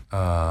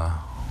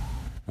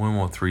 When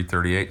will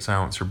 338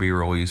 silencer be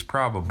released?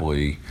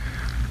 Probably,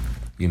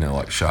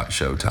 like SHOT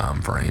Show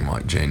time frame,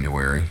 like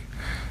January.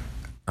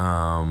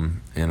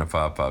 In a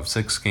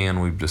 5.56 scan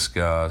we've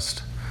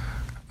discussed.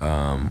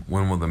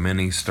 When will the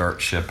Mini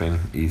start shipping,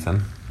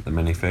 Ethan? The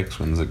Mini Fix,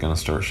 when's it going to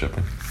start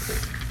shipping?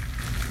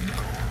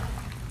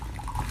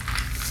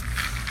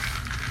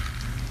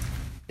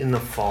 In the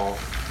fall.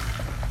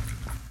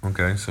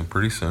 Okay, so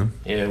pretty soon.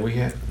 Yeah, we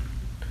had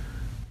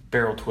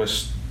barrel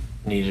twists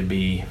need to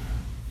be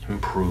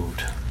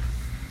improved.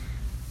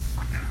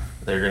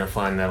 They're going to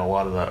find that a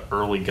lot of the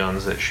early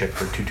guns that shipped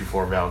for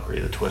 224 Valkyrie,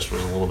 the twist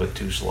was a little bit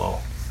too slow.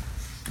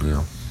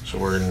 Yeah. So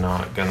we're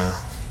not gonna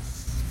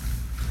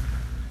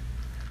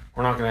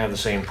have the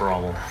same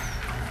problem.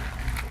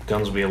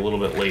 Guns will be a little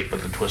bit late,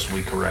 but the twist will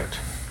be correct.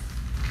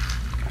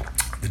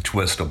 The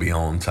twist will be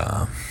on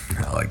time.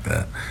 I like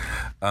that.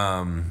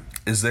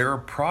 Is there a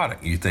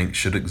product you think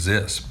should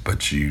exist,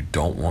 but you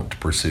don't want to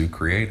pursue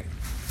creating?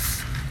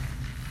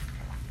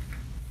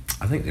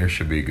 I think there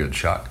should be a good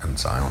shotgun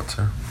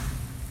silencer.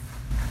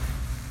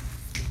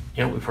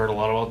 Yeah, we've heard a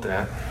lot about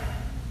that.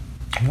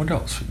 What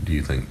else do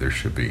you think there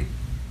should be?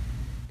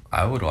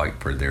 I would like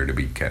for there to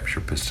be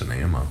capture piston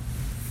ammo.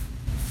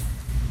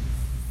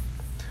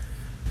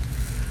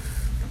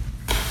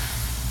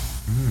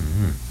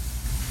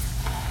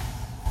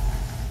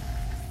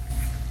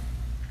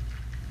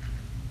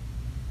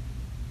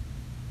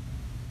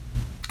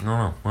 I don't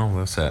know. Well,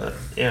 that's that.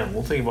 Yeah,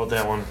 we'll think about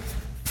that one.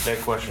 That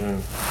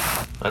question,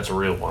 that's a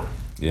real one.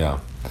 Yeah.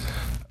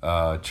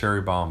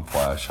 Cherry Bomb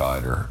flash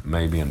hider,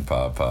 maybe in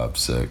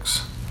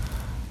 5.56.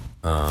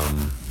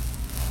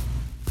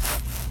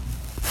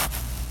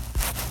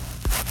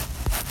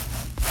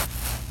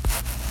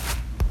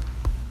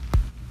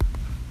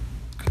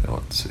 Okay,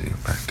 let's see.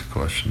 Back to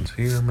questions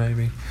here,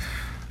 maybe.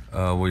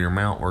 Will your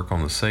mount work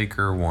on the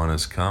Saker? One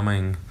is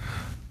coming.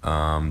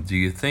 Do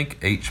you think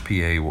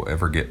HPA will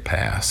ever get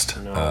passed?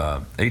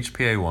 No.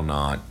 HPA will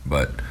not,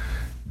 but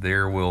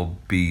there will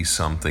be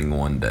something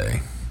one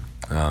day.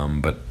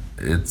 But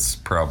it's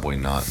probably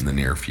not in the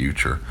near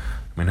future.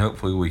 I mean,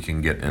 hopefully we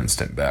can get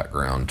instant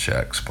background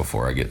checks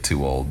before I get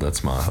too old.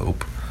 That's my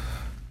hope.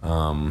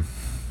 I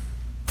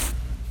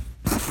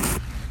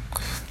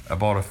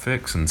bought a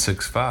fix in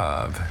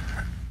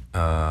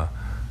 6.5.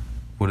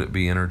 Would it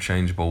be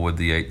interchangeable with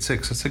the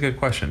 8.6? That's a good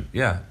question.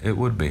 Yeah, it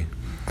would be.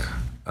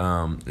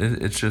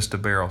 It's just a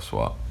barrel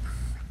swap.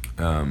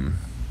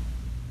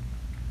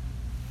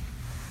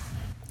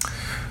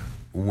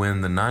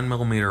 When the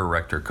 9mm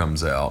erector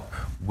comes out,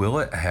 will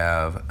it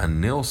have a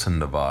Nielsen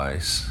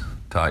device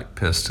type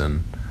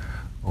piston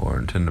or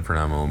intended for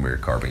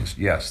 9mm carbines?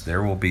 Yes,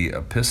 there will be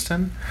a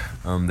piston.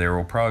 There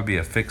will probably be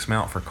a fixed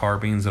mount for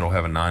carbines that'll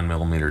have a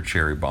 9mm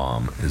cherry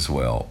bomb as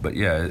well. But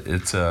yeah,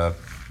 it's a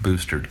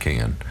boostered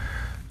can.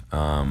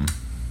 I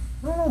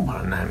don't know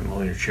about a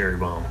 9mm cherry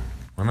bomb.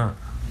 Why not?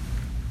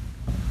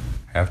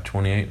 Have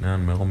 28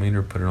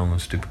 9mm, put it on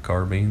those stupid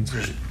carbines.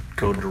 Just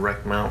go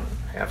direct mount,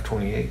 half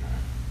 28.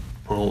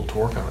 Put a little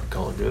torque on it,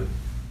 call it good.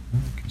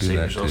 Do Save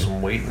that yourself too.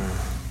 some weight and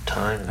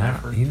time and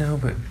effort. You know,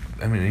 but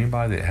I mean,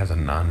 anybody that has a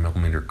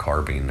 9mm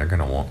carbine, they're going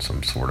to want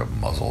some sort of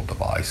muzzle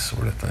device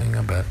sort of thing,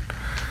 I bet.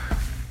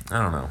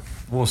 I don't know.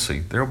 We'll see.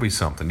 There'll be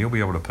something. You'll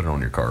be able to put it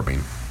on your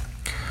carbine.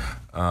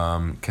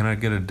 Can I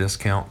get a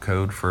discount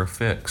code for a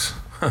fix?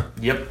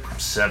 Yep,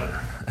 7.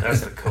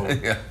 That's the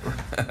code.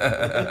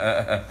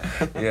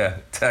 Yeah,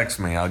 text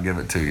me. I'll give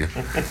it to you.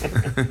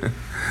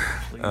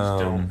 Please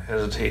don't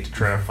hesitate to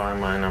try to find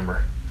my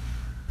number.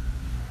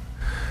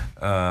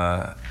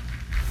 How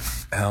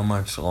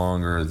much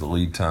longer is the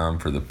lead time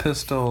for the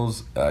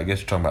pistols? I guess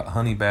you're talking about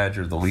Honey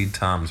Badger. The lead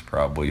time is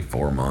probably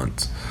 4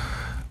 months.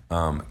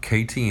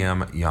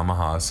 KTM,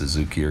 Yamaha,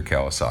 Suzuki, or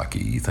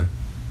Kawasaki, Ethan?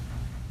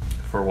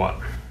 For what?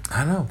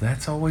 I know,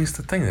 that's always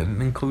the thing. They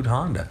didn't include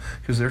Honda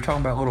because they're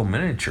talking about little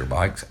miniature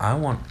bikes. I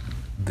want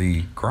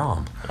the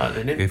Grom. They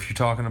didn't. If you're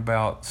talking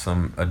about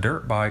a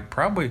dirt bike,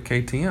 probably a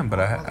KTM, but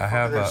I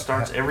have that a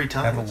starts every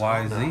time have a it's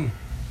YZ. Honda.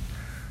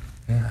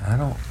 Yeah, I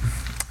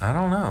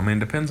don't know. I mean, it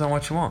depends on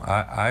what you want.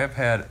 I have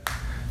had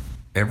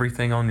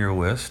everything on your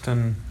list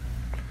in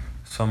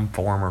some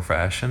form or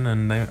fashion,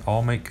 and they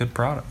all make good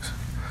products.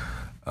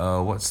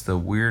 What's the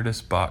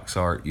weirdest box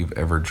art you've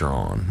ever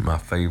drawn? My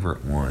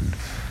favorite one.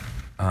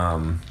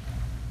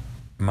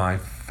 My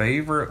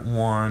favorite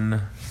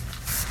one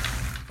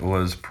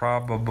was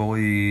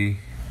probably,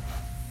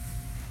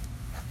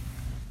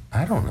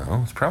 I don't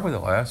know, it's probably the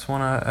last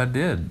one I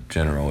did,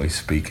 generally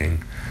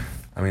speaking.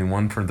 I mean,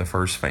 one for the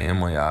first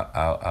family,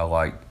 I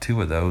liked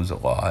 2 of those a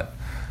lot.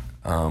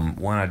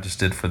 One I just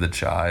did for the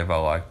chive, I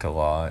liked a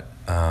lot.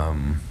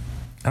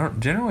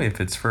 Generally,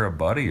 if it's for a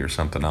buddy or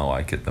something, I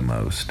like it the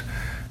most.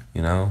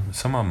 You know,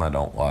 some of them I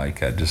don't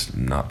like. I just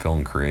not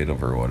feeling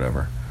creative or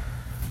whatever.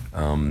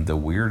 The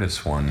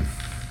weirdest one,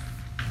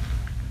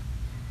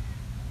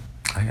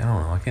 I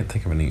don't know. I can't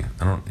think of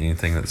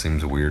anything that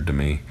seems weird to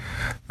me.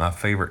 My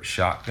favorite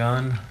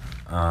shotgun,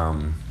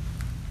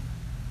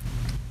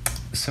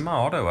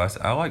 semi-auto.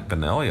 I like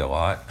Benelli a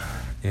lot,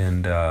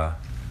 and I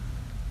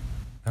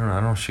don't know.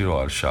 I don't shoot a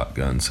lot of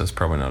shotguns, so that's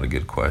probably not a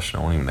good question.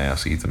 I won't even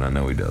ask Ethan. I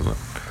know he doesn't.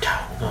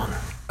 Hold on.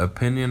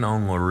 Opinion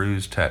on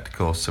LaRue's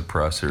tactical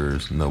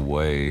suppressors and the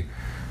way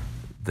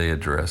they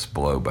address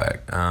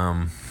blowback.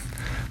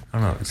 I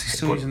don't know. Is he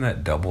still using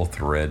that double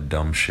thread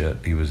dumb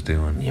shit he was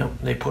doing? Yep,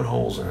 they put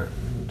holes in it.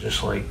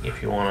 Just like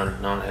if you want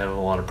to not have a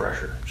lot of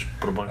pressure, just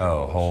put a bunch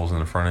of Holes in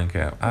the front end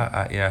cap.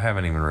 I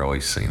haven't even really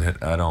seen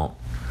it. I don't.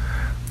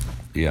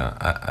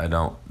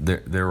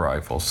 Their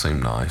rifles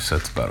seem nice.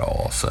 That's about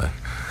all I'll say.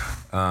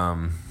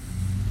 Can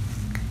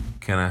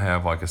I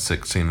have like a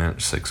 16-inch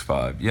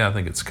 6.5? Yeah, I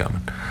think it's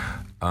coming.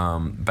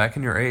 Back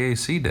in your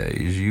AAC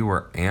days, you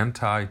were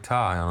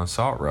anti-tie on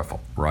assault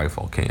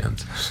rifle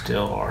cans.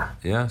 Still are.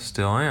 Yeah,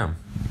 still am.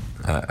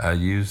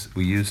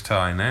 We use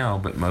tie now,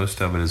 but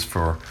most of it is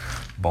for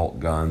bolt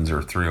guns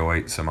or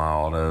 308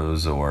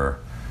 semi-autos or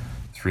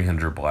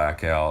 300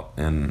 blackout,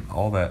 and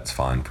all that's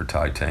fine for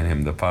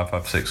titanium. The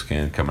 5.56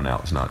 can coming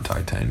out is not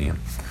titanium.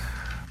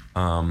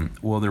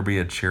 Will there be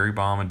a cherry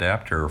bomb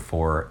adapter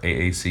for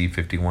AAC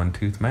 51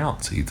 tooth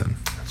mounts, Ethan?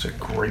 That's a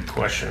great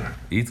question.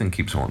 Ethan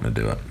keeps wanting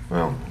to do it.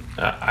 Well,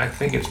 I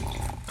think it's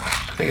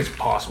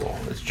possible.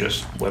 It's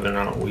just whether or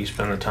not we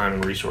spend the time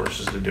and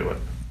resources to do it.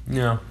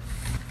 Yeah.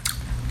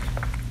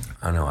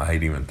 I know. I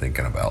hate even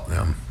thinking about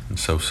them.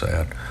 It's so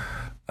sad.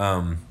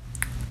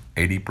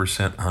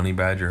 80% Honey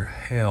Badger?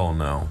 Hell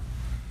no.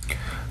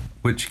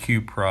 Which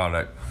Q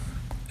product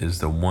is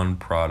the one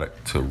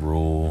product to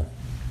rule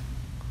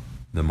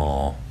them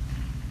all?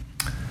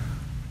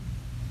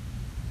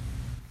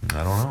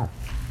 I don't know.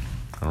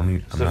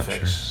 I'm The not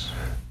fix. sure.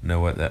 Know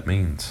what that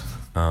means.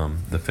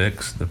 The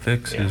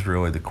fix Yeah. is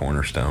really the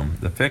cornerstone.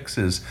 The fix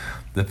is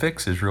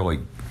really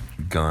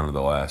gone of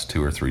the last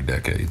 2 or 3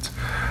 decades.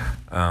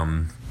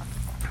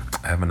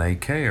 Have an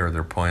AK, are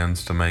there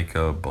plans to make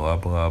a blah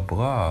blah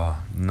blah?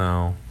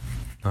 No,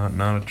 not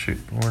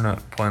we're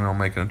not planning on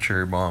making a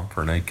cherry bomb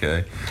for an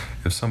AK.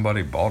 If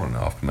somebody bought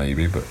enough,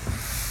 maybe, but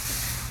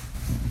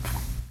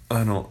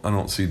I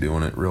don't see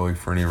doing it really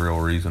for any real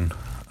reason.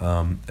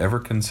 Ever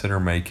consider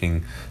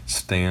making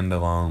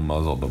standalone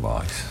muzzle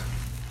device?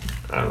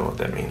 I don't know what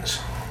that means.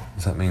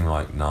 Does that mean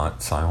like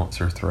not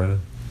silencer threaded?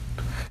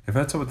 If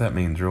that's what that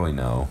means, really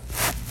no.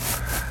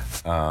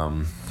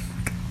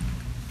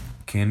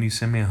 Can you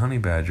send me a honey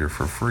badger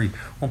for free?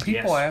 When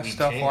people Yes, ask we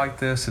stuff can. like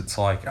this, it's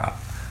like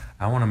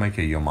I want to make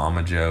a yo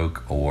mama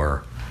joke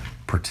or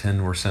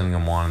pretend we're sending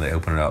them one and they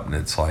open it up and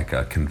it's like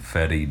a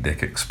confetti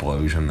dick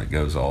explosion that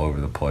goes all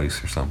over the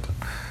place or something.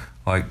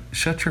 Like,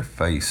 shut your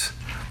face.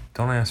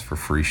 Don't ask for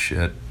free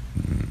shit.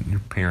 Your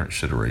parents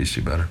should have raised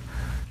you better.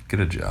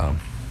 Get a job.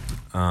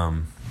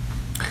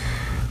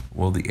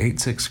 Well, the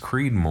 8.6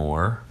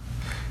 Creedmoor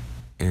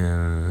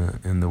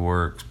in the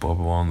works, blah,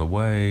 blah, blah, on the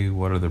way.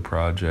 What other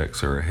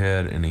projects are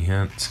ahead? Any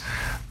hints?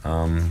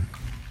 I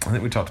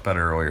think we talked about it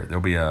earlier.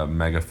 There'll be a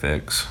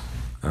Megafix,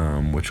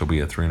 which will be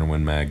a 300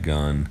 Win Mag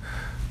gun,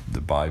 the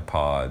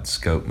bipod,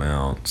 scope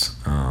mounts.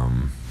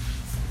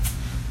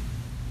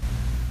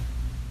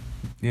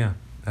 Yeah,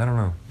 I don't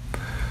know.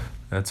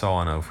 That's all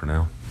I know for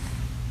now.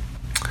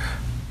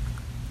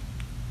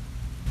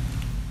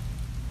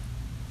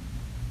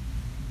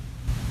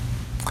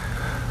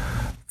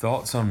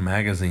 Thoughts on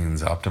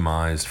magazines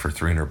optimized for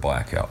 300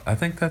 blackout? I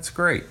think that's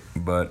great,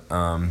 but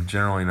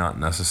generally not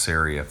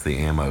necessary if the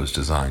ammo is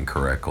designed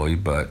correctly.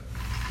 But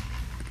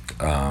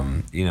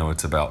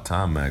it's about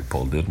time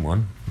Magpul did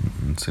one.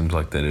 It seems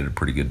like they did a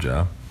pretty good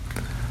job.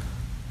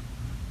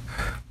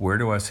 Where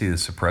do I see the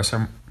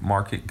suppressor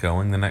market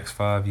going the next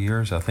 5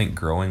 years? I think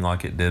growing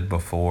like it did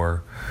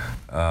before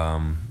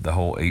the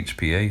whole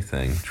HPA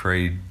thing.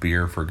 Trade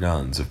beer for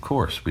guns. Of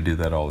course, we do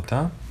that all the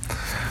time.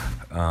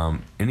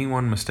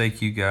 Anyone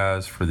mistake you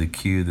guys for the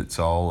Q that's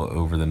all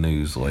over the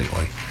news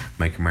lately?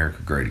 Make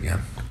America Great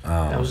Again.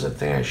 That was the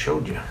thing I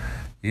showed you.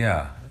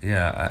 Yeah.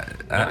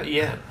 Not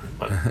yet,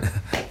 but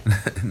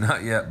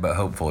Not yet, but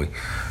hopefully.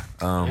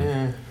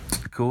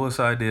 Coolest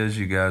ideas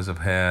you guys have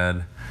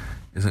had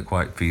isn't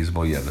quite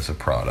feasible yet as a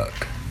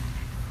product.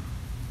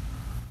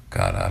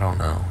 God, I don't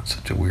know. It's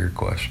such a weird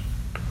question.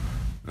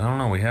 I don't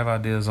know. We have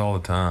ideas all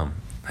the time.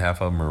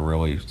 Half of them are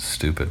really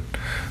stupid.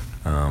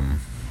 I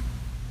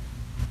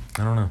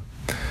don't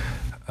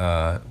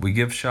know. We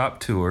give shop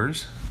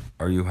tours.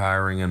 Are you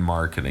hiring and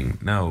marketing?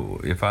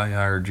 No. If I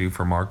hired you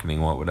for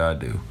marketing, what would I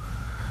do?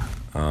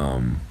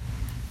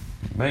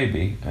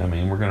 Maybe. I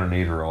mean, we're going to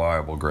need a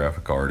reliable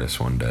graphic artist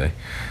one day.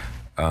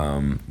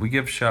 We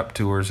give shop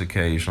tours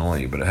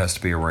occasionally, but it has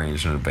to be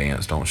arranged in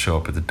advance. Don't show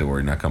up at the door.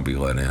 You're not going to be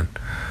let in.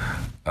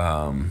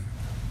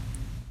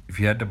 If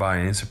you had to buy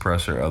any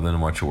suppressor other than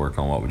what you work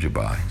on, what would you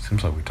buy?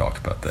 Seems like we talked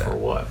about that. for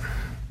what?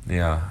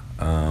 Yeah.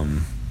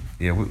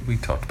 We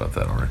talked about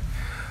that already.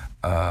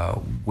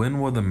 When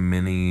will the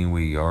Mini,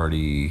 we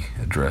already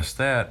addressed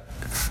that.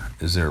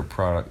 Is there a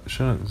product that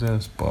shouldn't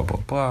exist? Blah,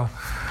 blah, blah.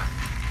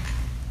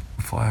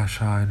 Flash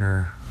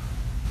hider.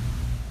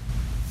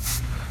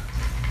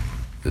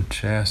 The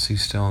chassis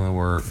still in the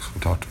works.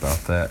 We talked about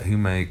that. Who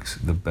makes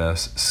the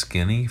best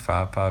skinny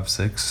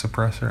 5.56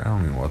 suppressor? I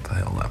don't even know what the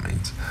hell that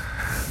means.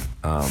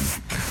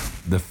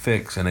 The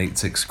Fix, an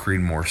 8.6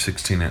 Creedmoor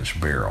 16-inch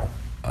barrel.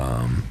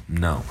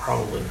 No.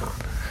 Probably not.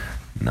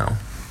 No.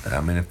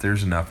 I mean, if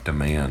there's enough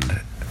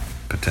demand,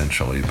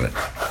 potentially, but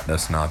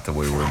that's not the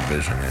way we're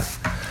envisioning it.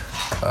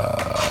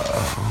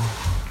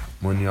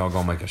 When y'all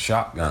gonna make a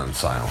shotgun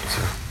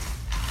silencer?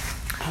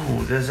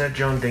 Ooh, is that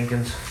John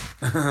Dinkins?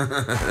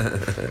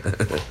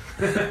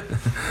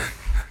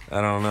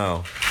 I don't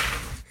know.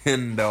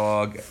 Hen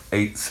Dog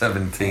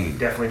 817.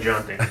 Definitely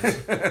John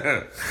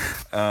Dinkins.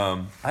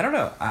 I don't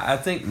know. I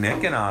think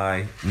Nick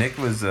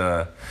was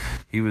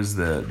he was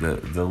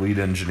the lead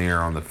engineer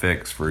on the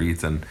Fix for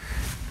Ethan.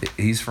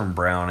 He's from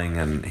Browning,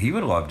 and he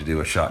would love to do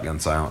a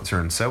shotgun silencer,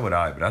 and so would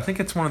I. But I think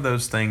it's one of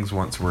those things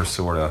once we're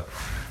sort of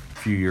a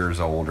few years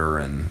older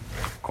and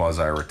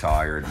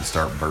quasi-retired and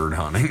start bird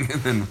hunting,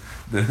 and then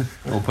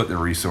we'll put the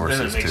resources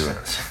Then it makes to it.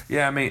 sense.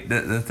 Yeah, I mean,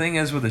 the thing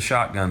is with a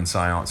shotgun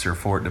silencer,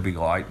 for it to be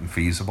light and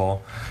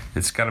feasible,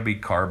 it's got to be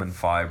carbon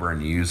fiber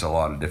and use a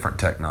lot of different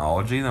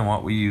technology than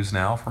what we use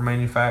now for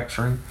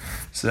manufacturing.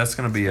 So that's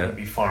going to be It'd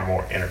be far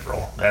more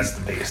integral. That's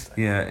the biggest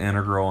thing. yeah,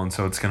 integral, and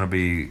so it's going to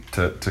be,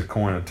 to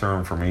coin a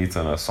term from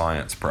Ethan, a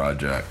science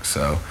project.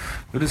 So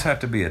it'll just have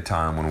to be a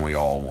time when we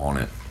all want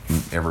it.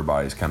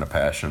 Everybody's kind of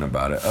passionate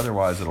about it.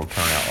 Otherwise, it'll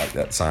turn out like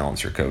that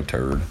silencer co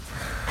turd.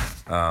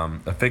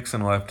 A Fix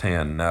in left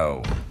hand,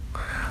 no.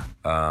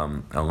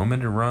 A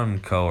limited run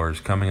colors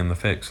coming in the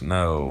fix.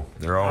 No,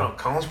 they're all. Oh,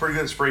 Colin's pretty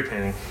good at spray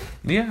painting.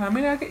 Yeah, I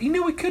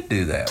mean, we could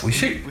do that. We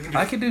should.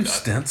 I could do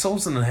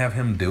stencils and then have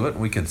him do it.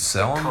 And we could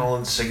sell them.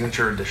 Colin's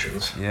signature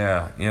editions.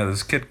 Yeah.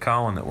 This kid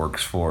Colin that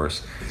works for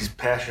us. He's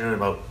passionate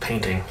about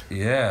painting.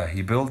 Yeah,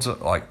 he builds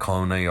like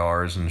clone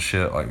ARs and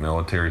shit, like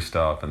military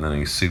stuff, and then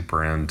he's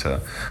super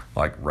into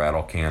like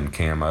rattle can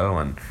camo.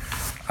 And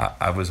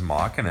I was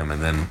mocking him,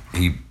 and then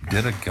he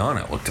did a gun.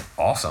 It looked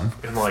awesome.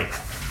 In like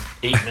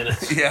 8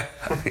 minutes. yeah,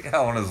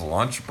 on his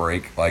lunch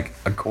break, like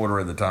a quarter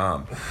of the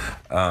time.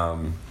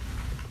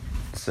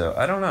 So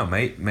I don't know.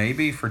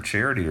 Maybe for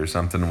charity or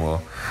something,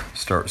 we'll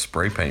start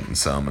spray painting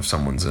some if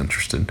someone's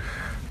interested.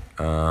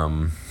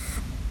 When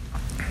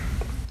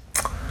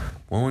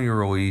will you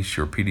release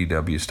your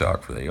PDW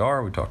stock for the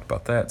AR? We talked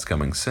about that. It's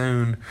coming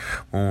soon.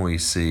 When we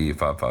see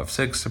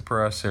 5.56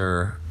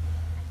 suppressor,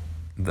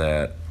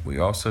 that we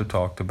also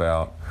talked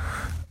about.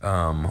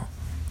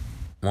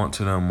 Want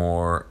to know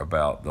more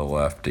about the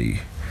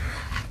Lefty.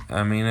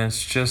 I mean,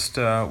 it's just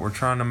we're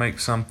trying to make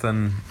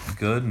something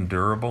good and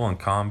durable and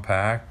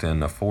compact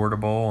and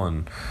affordable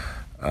and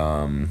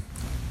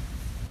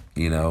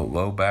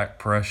low back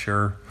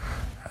pressure,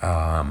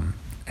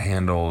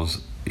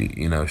 handles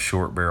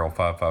short barrel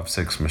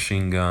 5.56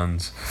 machine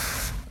guns.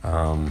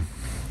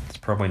 It's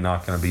probably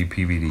not going to be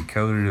PVD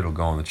coated. It'll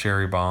go on the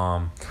Cherry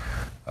Bomb.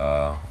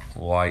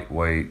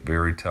 Lightweight,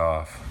 very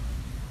tough.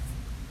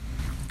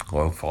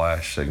 Low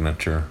flash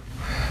signature.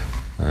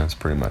 That's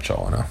pretty much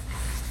all I know.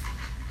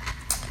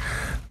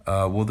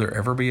 Will there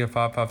ever be a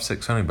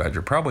 5.56 Honey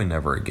Badger? Probably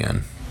never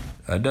again.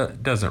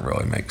 It doesn't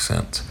really make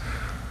sense.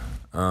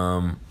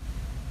 Who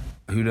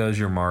does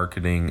your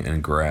marketing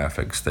and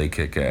graphics? They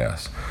kick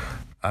ass.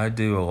 I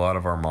do a lot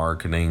of our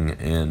marketing,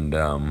 and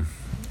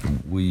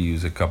we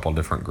use a couple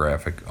different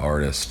graphic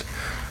artists.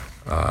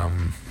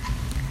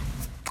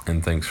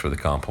 And thanks for the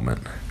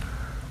compliment.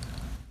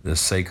 The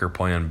Saker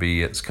Plan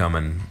B, it's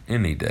coming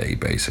any day,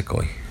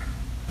 basically.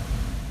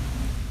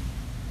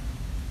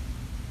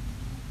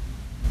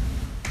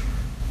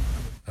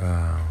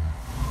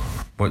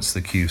 What's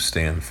the Q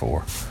stand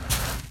for?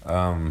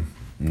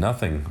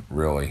 Nothing,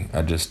 really.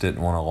 I just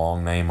didn't want a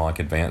long name like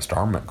Advanced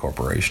Armament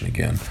Corporation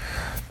again.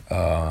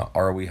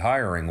 Are we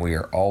hiring? We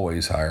are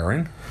always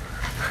hiring.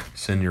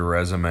 Send your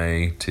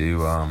resume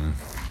to, I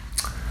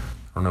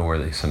don't know where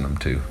they send them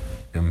to.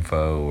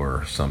 Info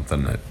or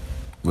something at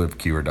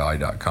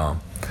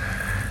liveqordie.com.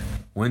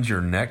 When's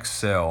your next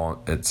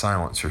sale at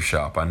Silencer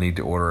Shop? I need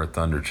to order a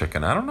Thunder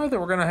Chicken. I don't know that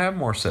we're going to have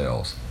more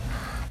sales.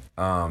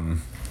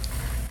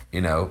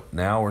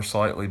 Now we're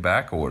slightly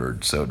back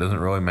ordered, so it doesn't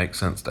really make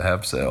sense to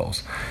have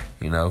sales.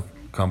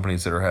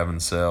 Companies that are having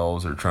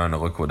sales are trying to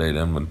liquidate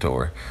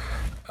inventory.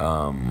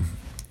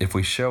 If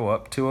we show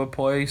up to a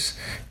place,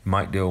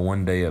 might do a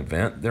one-day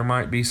event, there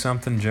might be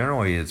something.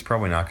 Generally, it's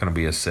probably not going to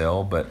be a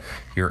sale, but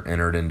you're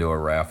entered into a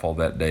raffle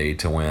that day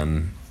to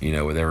win,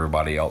 with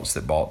everybody else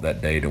that bought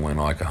that day to win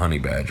like a Honey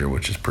Badger,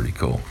 which is pretty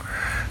cool.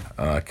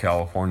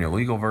 California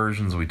legal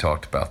versions, we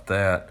talked about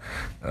that.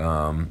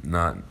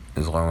 Not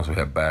as long as we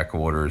have back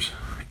orders.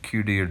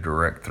 QD or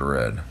direct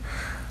thread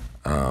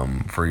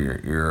for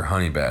your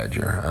Honey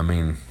Badger. I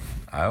mean,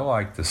 I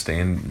like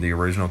the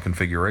original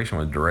configuration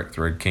with direct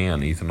thread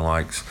can. Ethan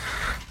likes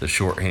the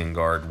short hand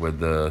guard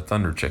with the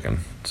Thunder Chicken.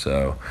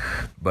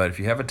 But if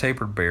you have a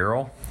tapered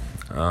barrel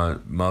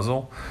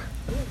muzzle,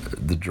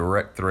 the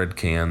direct thread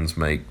cans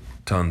make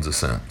tons of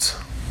sense.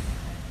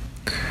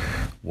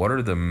 What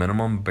are the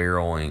minimum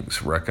barrel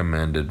lengths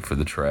recommended for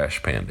the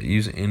Trash Panda?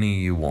 Use any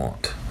you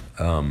want.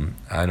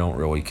 I don't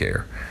really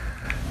care.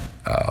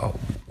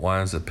 Why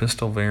does the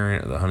pistol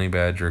variant of the Honey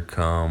Badger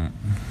come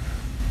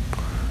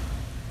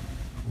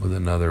with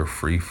another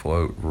free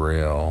float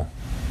rail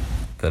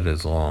that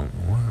is long?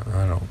 What?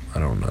 I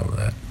don't know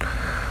that.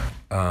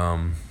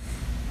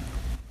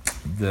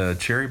 The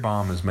Cherry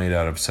Bomb is made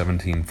out of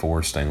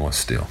 17.4 stainless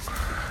steel.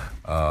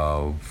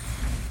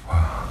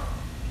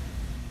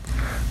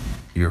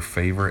 Your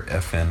favorite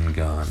FN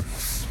gun?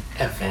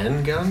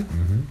 FN gun?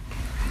 Mm-hmm.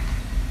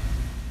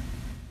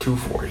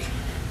 240.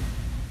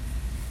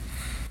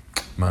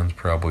 Mine's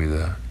probably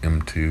the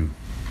M2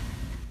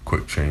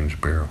 quick change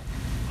barrel.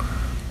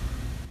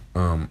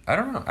 I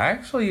don't know. I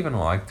actually even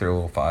like their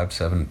little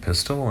 5.7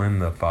 pistol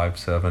and the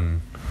 5.7.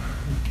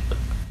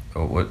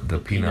 The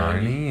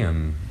P90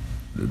 and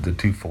the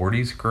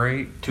 240's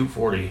great.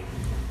 240,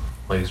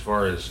 like as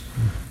far as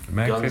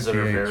Mag guns that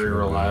are 58's very really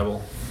reliable.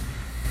 good.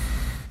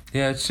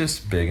 Yeah, it's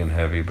just big and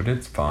heavy, but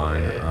it's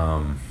fine.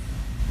 Yeah.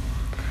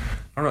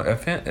 I don't know.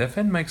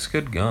 FN makes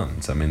good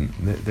guns. I mean,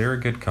 they're a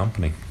good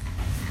company.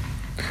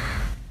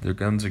 Their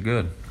guns are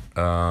good.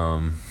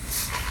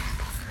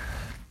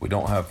 We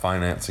don't have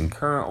financing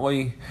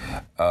currently.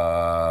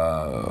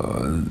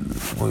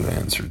 We've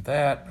answered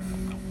that.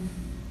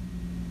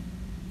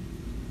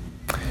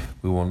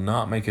 We will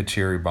not make a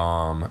Cherry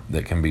Bomb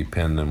that can be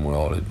pinned and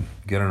welded.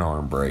 Get an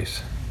arm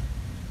brace.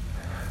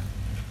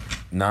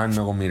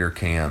 9mm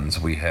cans.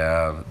 We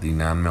have the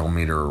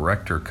 9mm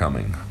Erector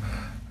coming.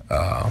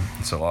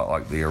 It's a lot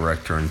like the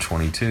Erector in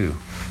 22.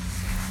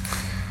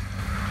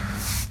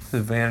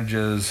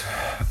 Advantages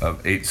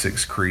of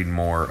 8.6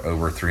 Creedmoor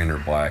over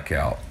 300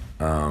 Blackout.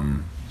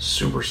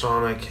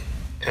 Supersonic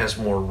has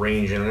more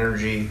range and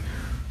energy.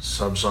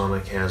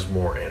 Subsonic has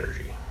more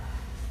energy.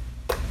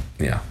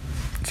 Yeah.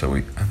 So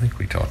I think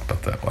we talked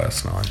about that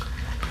last night.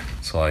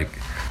 It's like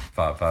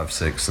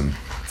 5.56 and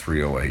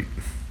 308.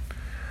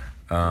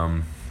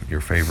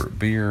 Your favorite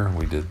beer?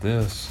 We did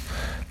this.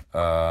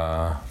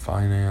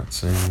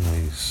 Financing,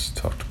 we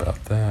talked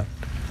about that.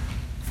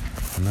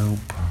 Nope.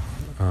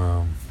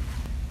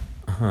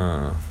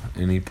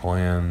 Any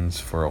plans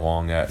for a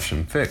long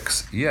action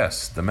fix?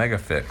 Yes, the Mega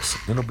Fix.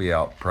 It'll be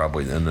out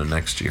probably the end of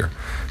next year,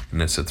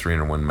 and it's a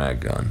 301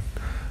 mag gun.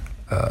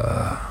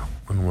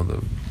 When will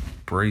the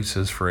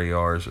braces for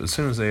ARs? As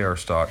soon as AR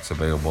stock's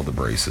available, the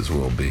braces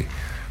will be.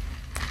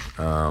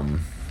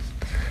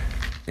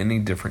 Any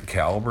different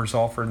calibers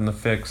offered in the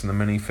fix and the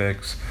mini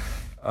fix?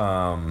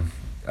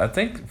 I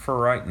think for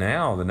right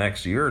now, the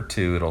next year or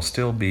two, it'll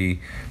still be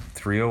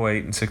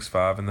 308 and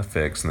 6.5 in the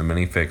fix, and the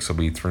mini fix will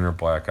be 300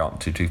 Blackout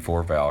and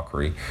 224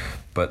 Valkyrie.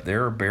 But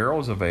there are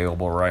barrels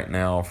available right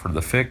now for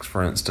the fix,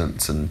 for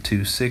instance, in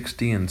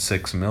 260 and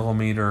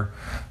 6mm.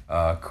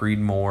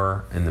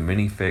 Creedmoor in the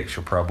mini fix,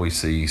 you'll probably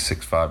see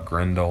 6.5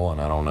 Grendel,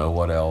 and I don't know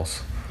what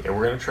else. Yeah,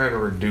 we're going to try to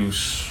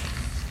reduce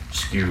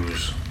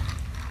SKUs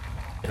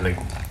and the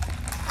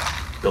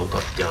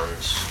built-up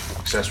guns.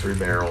 Accessory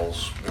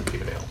barrels will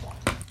be available.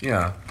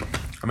 Yeah,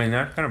 I mean,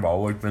 that's kind of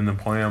always been the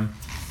plan,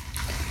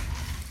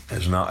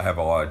 is not have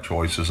a lot of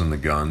choices in the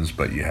guns,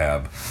 but you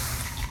have,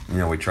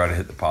 we try to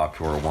hit the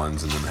popular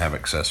ones and then have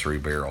accessory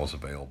barrels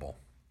available.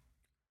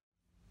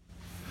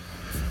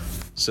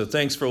 So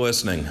thanks for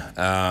listening.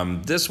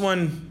 This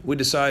one we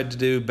decided to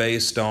do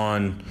based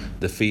on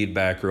the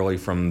feedback really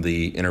from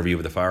the interview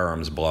with the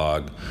Firearms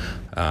Blog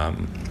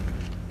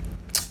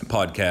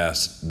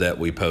podcast that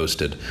we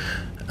posted.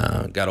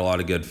 Got a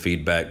lot of good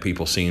feedback.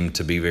 People seem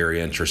to be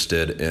very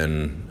interested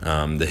in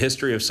the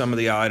history of some of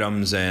the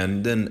items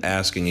and then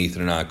asking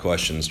Ethan and I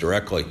questions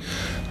directly.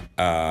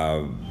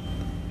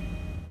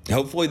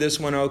 Hopefully this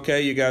went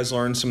okay. You guys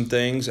learned some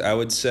things. I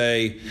would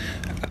say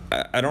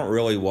I don't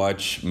really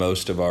watch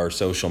most of our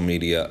social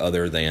media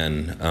other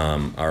than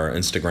our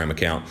Instagram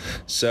account.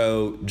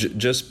 So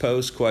just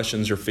post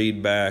questions or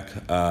feedback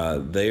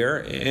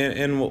there,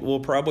 and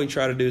we'll probably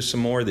try to do some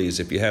more of these.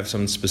 If you have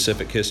some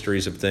specific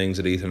histories of things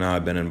that Ethan and I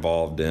have been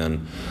involved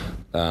in,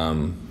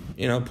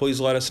 please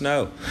let us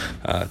know.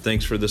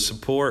 Thanks for the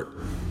support.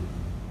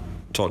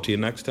 Talk to you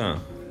next time.